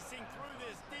dicing through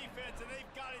this defense, and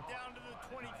they've got it down to the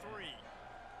 23.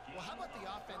 Well, how about the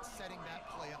offense setting that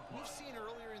play up? We've seen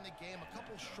earlier in the game a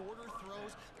couple shorter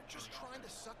throws. They're just trying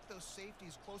to suck those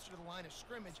safeties closer to the line of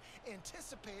scrimmage,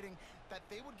 anticipating that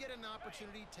they would get an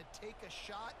opportunity to take a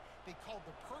shot. They called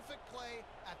the perfect play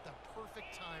at the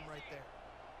perfect time right there.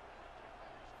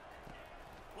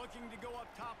 Looking to go up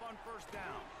top on first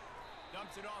down.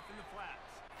 Dumps it off in the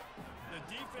flats. The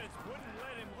defense wouldn't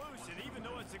let him loose, and even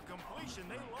though it's a completion,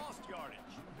 they lost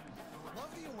yardage.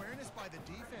 Love the awareness by the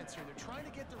defense here. They're trying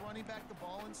to get the running back the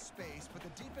ball in space, but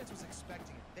the defense was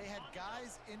expecting it. They had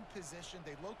guys in position.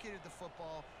 They located the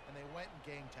football, and they went and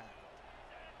gang tackled.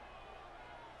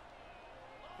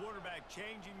 Quarterback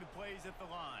changing the plays at the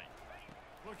line.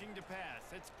 Looking to pass.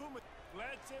 It's Puma.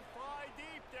 Lets it fly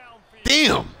deep downfield.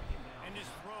 Damn. And his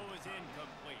throw is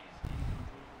incomplete.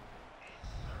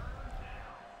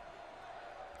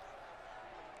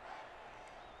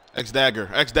 X-Dagger.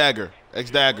 X-Dagger.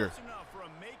 X-Dagger.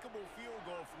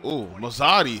 Ooh,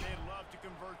 Mazzotti.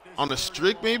 On the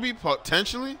streak, maybe?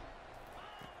 Potentially?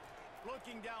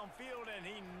 Looking downfield, and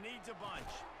he needs a bunch.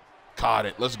 Caught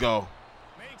it. Let's go.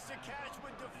 Makes the catch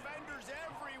with defenders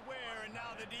everywhere, and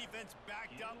now the defense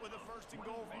backed up with a first and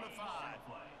goal from the 5.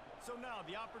 So now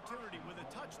the opportunity with a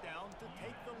touchdown to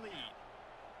take the lead.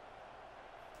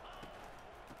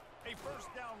 A first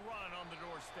down run on the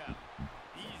doorstep.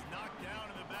 He's knocked down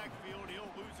in the backfield. He'll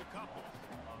lose a couple.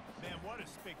 Man, what a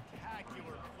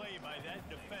spectacular play by that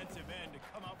defensive end to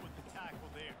come up with the tackle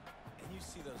there. And you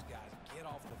see those guys get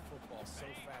off the football so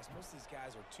fast. Most of these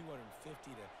guys are 250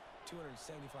 to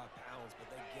 275 pounds, but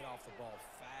they get off the ball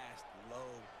fast,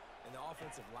 low. And the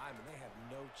offensive linemen, they have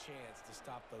no chance to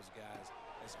stop those guys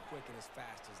as quick and as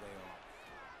fast as they are.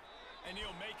 And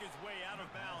he'll make his way out of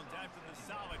bounds after the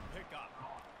solid pickup.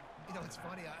 You know, it's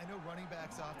funny. I know running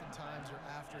backs oftentimes are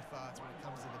afterthoughts when it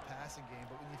comes to the passing game,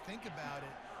 but when you think about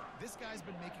it, this guy's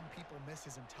been making people miss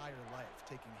his entire life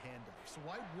taking handoffs. So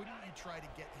why wouldn't you try to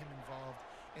get him involved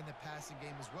in the passing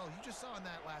game as well? You just saw in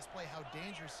that last play how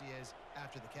dangerous he is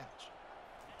after the catch.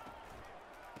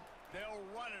 They'll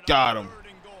run it Got on him.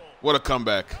 3rd and goal. What a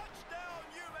comeback. Touchdown,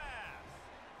 UMass.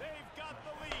 They've got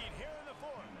the lead here in the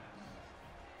 4th.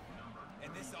 And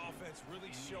this offense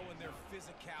really showing their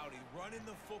physicality, running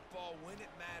the football when it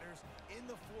matters in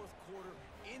the 4th quarter,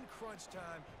 in crunch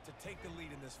time, to take the lead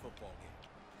in this football game.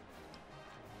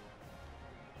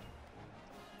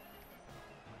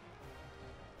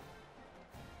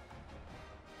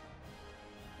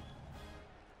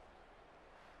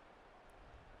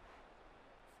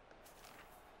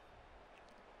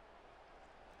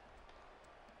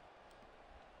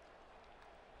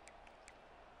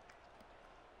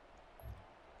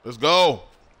 Let's go.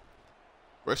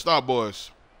 Great start,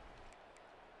 boys.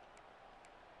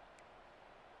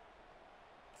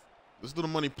 Let's do the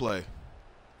money play.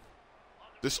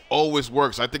 This always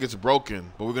works. I think it's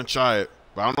broken, but we're going to try it.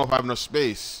 But I don't know if I have enough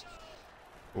space.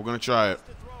 We're going to try it.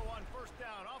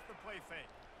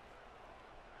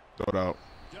 Throw it out.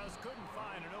 Just couldn't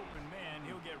find an open man.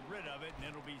 He'll get rid of it, and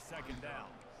it'll be second down.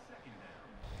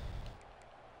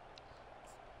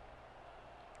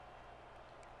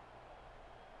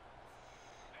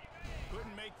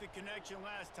 Couldn't make the connection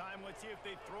last time. Let's see if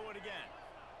they throw it again.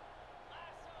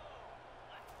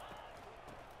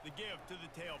 The give to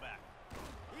the tailback.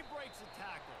 He breaks a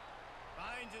tackle.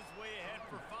 Finds his way ahead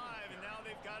for 5, and now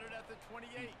they've got it at the 28.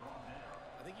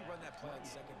 I think you run that play on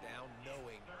second down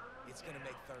knowing it's going to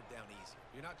make third down easy.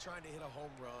 You're not trying to hit a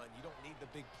home run. You don't need the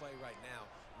big play right now.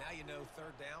 Now you know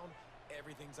third down,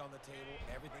 everything's on the table,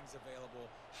 everything's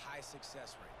available, high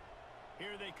success rate.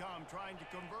 Here they come, trying to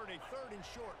convert a 3rd and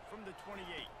short from the 28.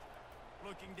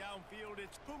 Looking downfield,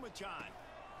 it's Pumachan.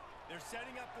 They're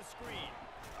setting up the screen.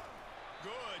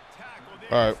 Good tackle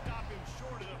there. All right. Stop him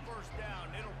short of the first down.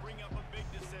 It'll bring up a big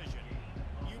decision.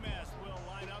 UMass will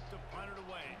line up to punt it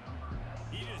away.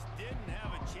 He just didn't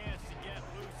have a chance to get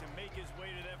loose and make his way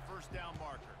to that first down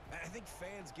marker. I think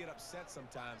fans get upset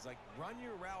sometimes, like run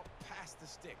your route past the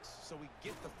sticks so we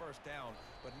get the first down,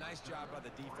 but nice job by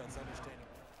the defense understanding.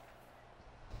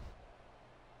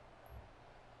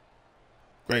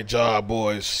 Great job,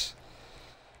 boys.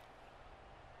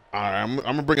 All right, I'm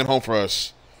going to bring it home for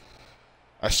us.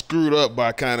 I screwed up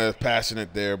by kind of passing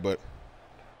it there, but.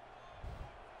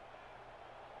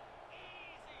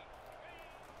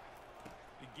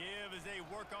 The give as they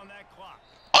work on that clock.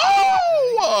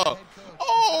 Oh!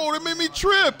 Oh, that made me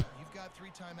trip. You've got 3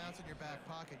 timeouts in your back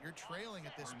pocket. You're trailing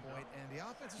at this point, and the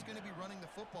offense is going to be running the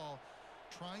football,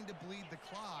 trying to bleed the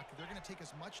clock. They're going to take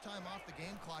as much time off the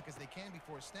game clock as they can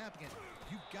before snapping it.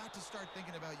 You've got to start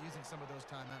thinking about using some of those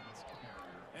timeouts.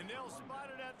 And they'll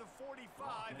spot it at the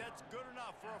 45. That's good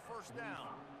enough for a first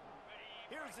down.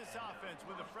 Here's this offense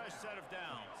with a fresh set of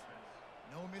downs.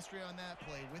 No mystery on that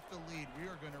play. With the lead, we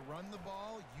are going to run the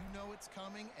ball. You know it's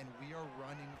coming, and we are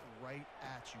running right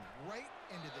at you, right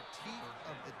into the teeth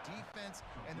of the defense,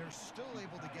 and they're still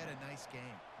able to get a nice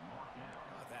game.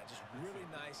 That just really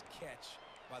nice catch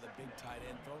by the big tight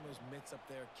end, throwing those mitts up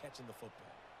there, catching the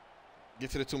football.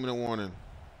 Get to the 2-minute warning.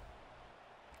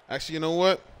 Actually, you know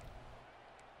what?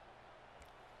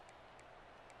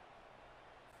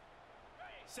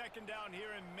 Second down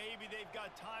here, and maybe they've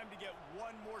got time to get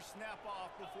one more snap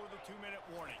off before the 2-minute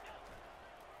warning.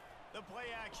 The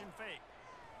play action fake.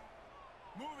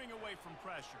 Moving away from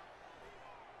pressure.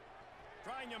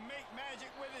 Trying to make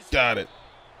magic with his. Got it.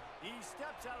 He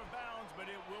steps out of bounds, but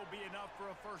it will be enough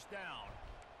for a first down.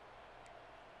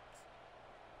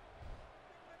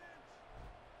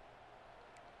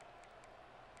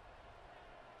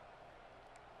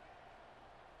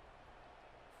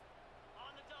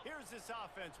 Here's this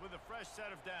offense with a fresh set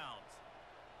of downs.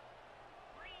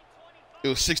 It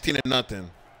was 16-0. The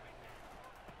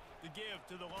give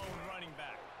to the lone running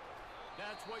back.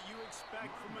 That's what you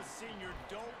expect from a senior.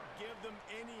 Don't give them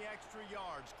any extra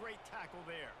yards. Great tackle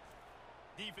there.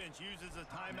 Defense uses a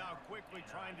timeout quickly,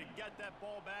 trying to get that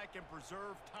ball back and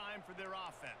preserve time for their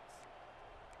offense.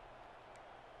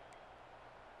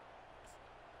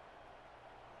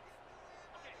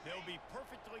 They'll be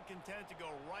perfectly content to go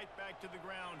right back to the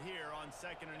ground here on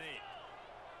 2nd and 8.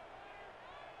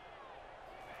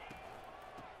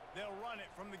 They'll run it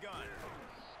from the gun.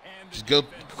 And Just go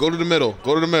to the middle.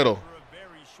 Go to the middle.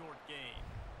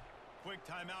 Quick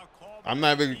timeout call. I'm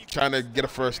not even trying to get a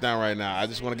first down right now. I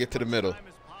just want to get to the middle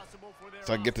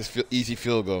so I can get this easy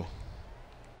field goal.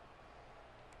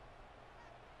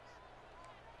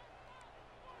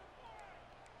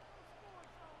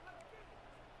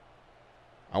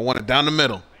 I want it down the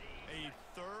middle.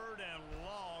 A 3rd and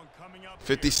long coming up.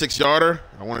 56-yarder.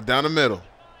 I want it down the middle.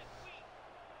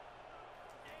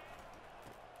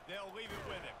 They'll leave it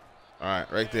with him. All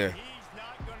right, right there. He's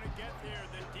not going to get there.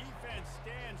 The defense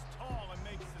stands tall and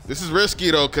makes the. This is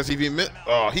risky though, because if he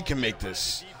he can make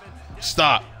this.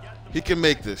 Stop. He can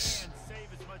make this.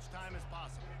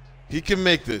 He can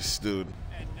make this, dude.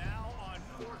 And now on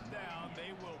 4th down,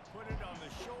 they will put it on the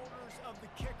shoulders of the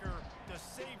kicker to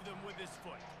save them with his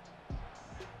foot.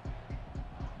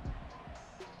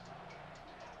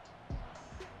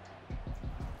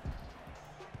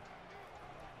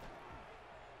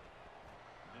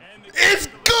 It's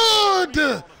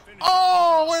good.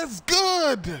 Oh, it's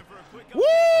good. Woo!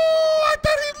 I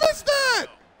thought he missed that.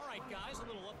 All right, guys, a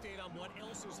little update on what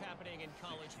else is happening in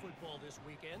college football this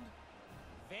weekend.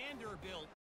 Vanderbilt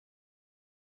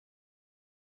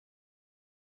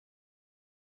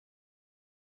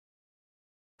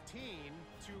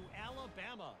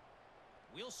Alabama.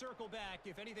 We'll circle back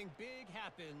if anything big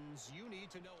happens you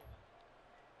need to know about.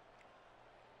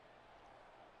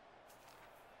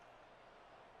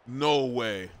 No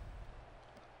way.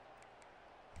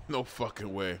 No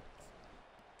fucking way.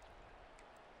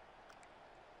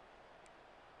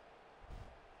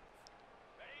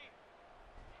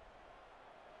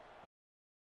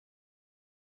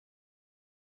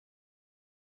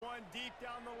 One deep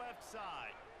down the left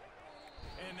side.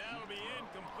 And that'll be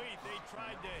incomplete. They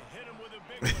tried to hit him with a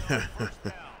big one on first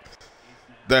down.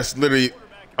 That's literally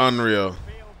unreal.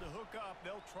 Failed to hook up.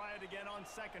 They'll try it again on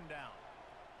second down.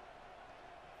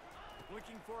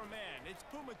 Looking for a man. It's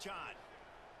Pumachan.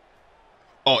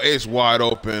 Oh, it's wide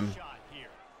open. Shot here.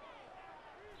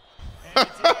 And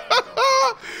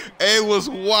it's It was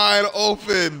wide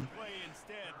open. play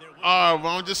instead. They're Oh,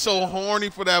 I'm just so horny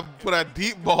for that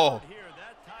deep ball. here.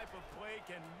 That type of play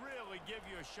can really give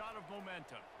you a shot of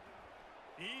momentum.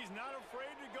 He's not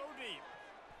afraid to go deep.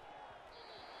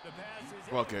 The pass is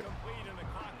Fuck it. incomplete, and the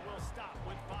clock will stop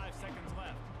with 5 seconds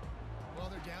left. Well,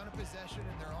 they're down in possession,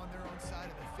 and they're on their own side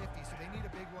of the 50, so they need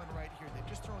a big one right here. They've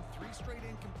just thrown 3 straight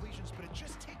incompletions, but it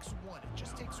just takes one. It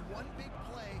just takes one big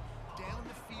play down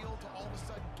the field to all of a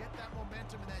sudden get that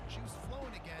momentum and that juice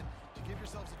flowing again to give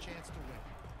yourselves a chance to win.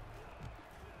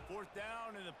 Fourth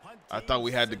down, and the punt I team thought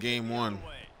we had the sends it game the won. other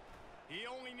way. He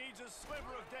only needs a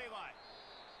sliver of daylight,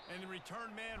 and the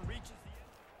return man reaches the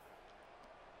end.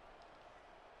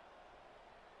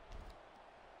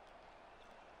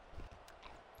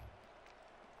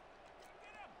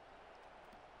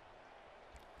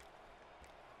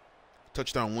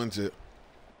 Touchdown wins it.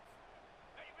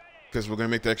 Because we're going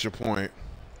to make the extra point.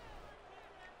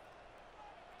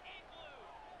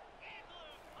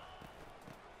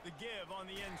 The give on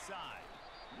the inside.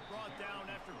 Brought down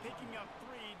after picking up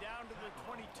 3 down to the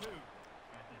 22.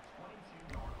 At the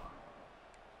 22-yard line.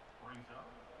 Brings up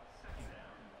second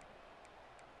down.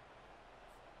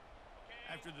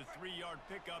 After the 3-yard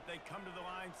pickup, they come to the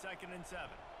line 2nd and 7.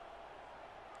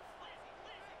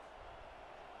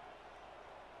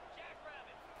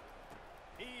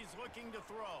 He's looking to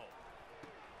throw.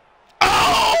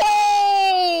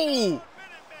 Oh!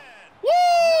 Minuteman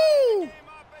Woo! came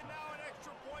up, and now an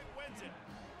extra point wins it.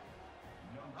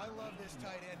 I love this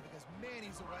tight end because, man,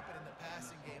 he's a weapon in the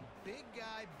passing game. Big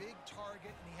guy, big target,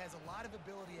 and he has a lot of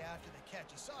ability after the catch.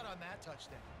 You saw it on that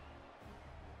touchdown.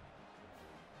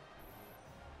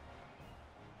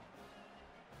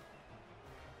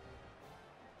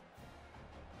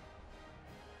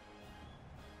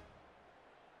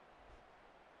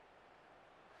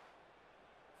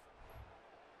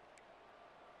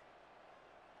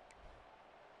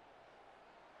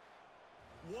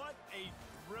 What a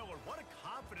thriller. What a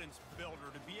confidence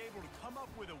builder to be able to come up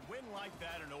with a win like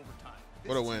that in overtime.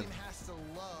 What a win. This team has to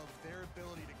love their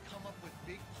ability to come up with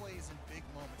big plays and big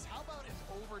moments. How about in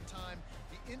overtime,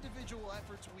 the individual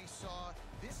efforts we saw,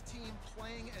 this team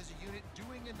playing as a unit,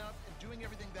 doing enough and doing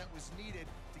everything that was needed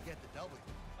to get the W.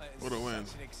 What a win.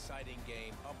 Such an exciting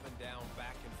game, up and down,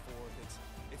 back and forth.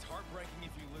 It's heartbreaking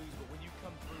if you lose, but when you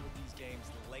come through with these games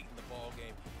late in the ball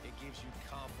game, it gives you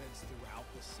confidence throughout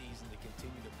the season to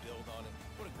continue to build on it.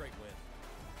 What a great win.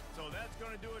 So that's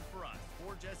going to do it for us.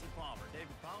 For Jesse Palmer,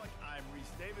 David Pollack, I'm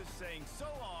Reese Davis saying so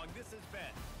long. This has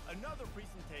been another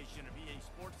presentation of EA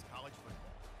Sports College Football.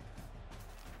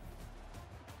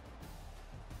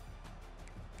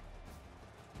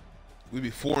 We'd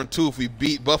be 4-2 if we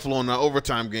beat Buffalo in that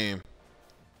overtime game.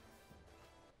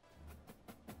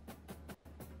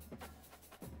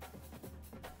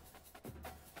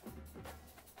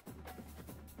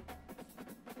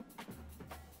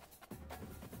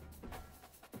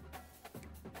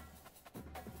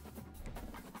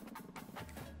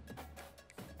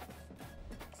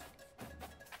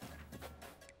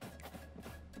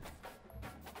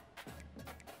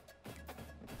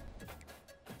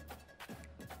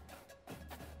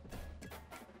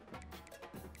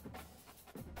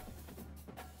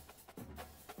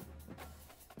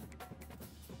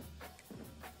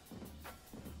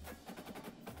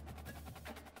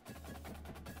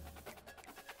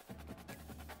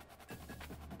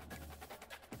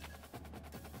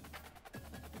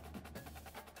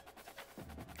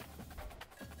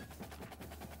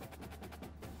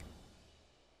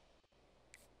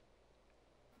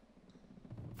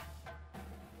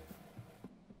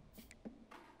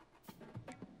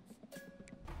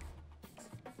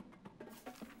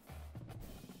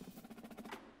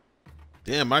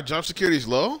 Damn, my job security's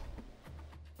low?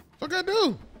 Fuck I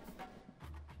do?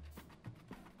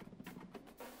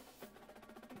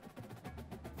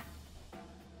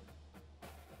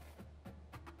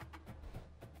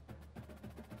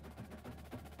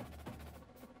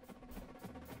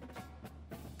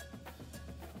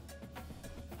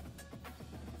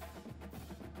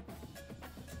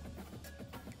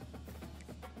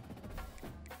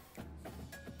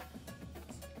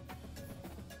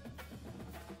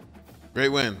 Great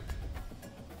win.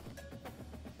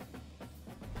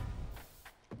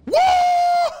 Woo!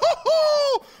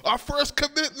 Our first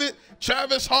commitment,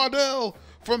 Travis Hardell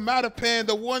from Mattapan,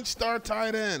 the 1-star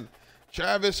tight end.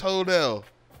 Travis Hardell,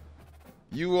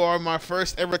 you are my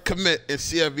first ever commit in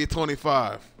CFB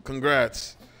 25.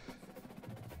 Congrats.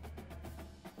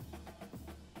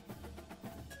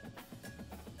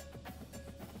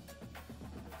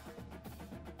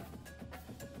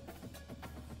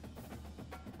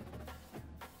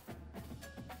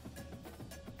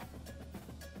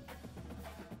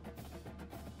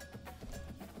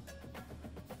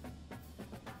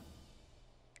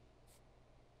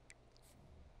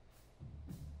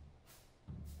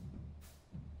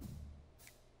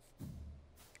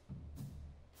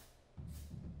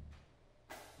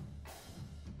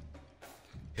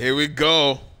 Here we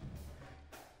go.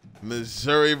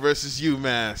 Missouri versus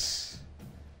UMass.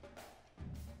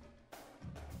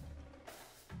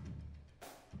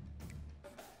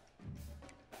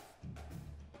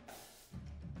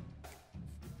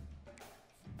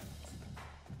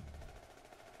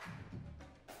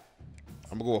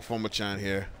 I'm gonna go with Fomachan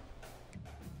here.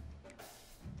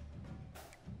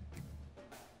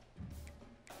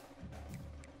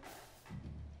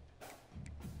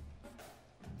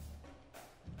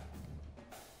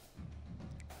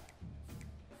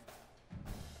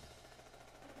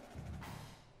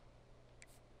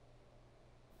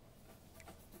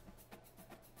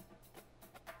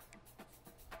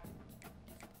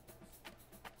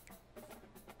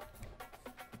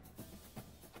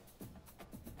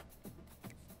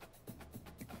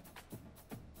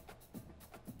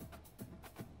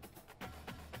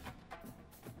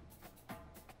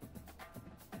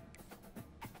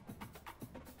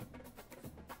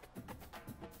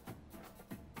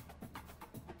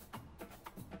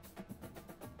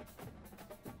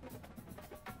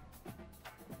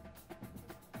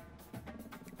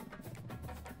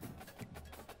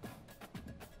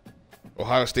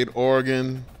 Ohio State,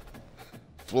 Oregon,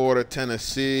 Florida,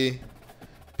 Tennessee,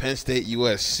 Penn State,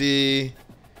 USC,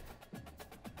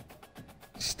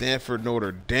 Stanford,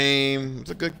 Notre Dame. It's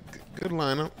a good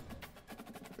lineup.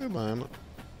 Good lineup.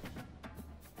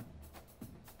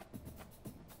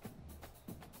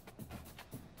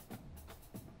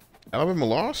 Alabama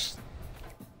lost?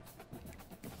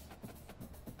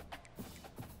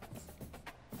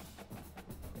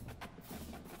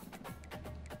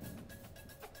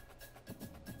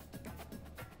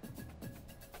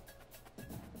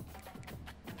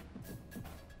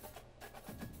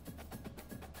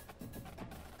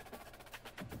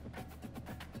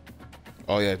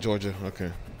 Oh yeah, Georgia. Okay.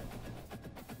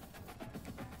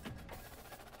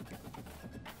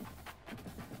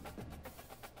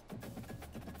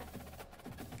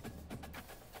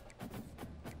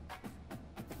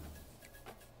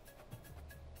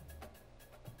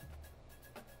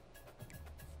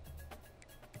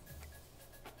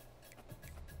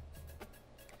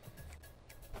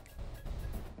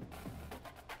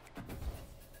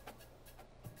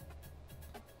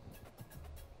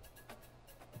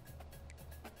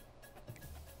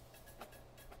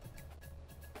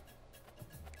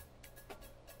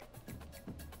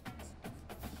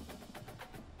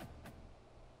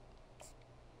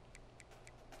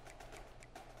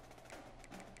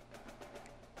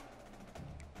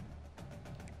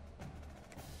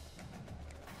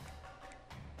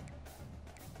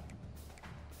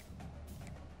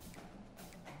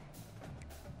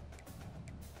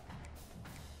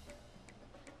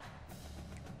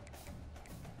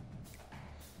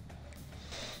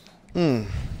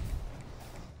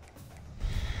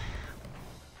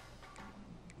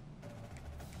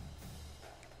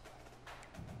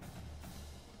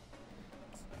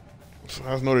 So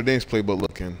how's Notre Dame's playbook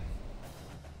looking?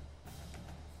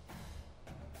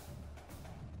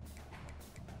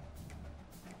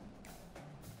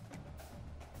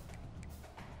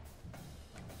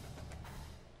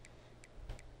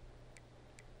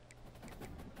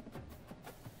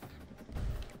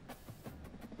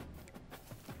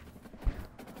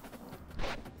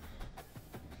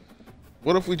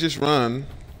 What if we just run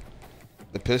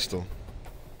the pistol?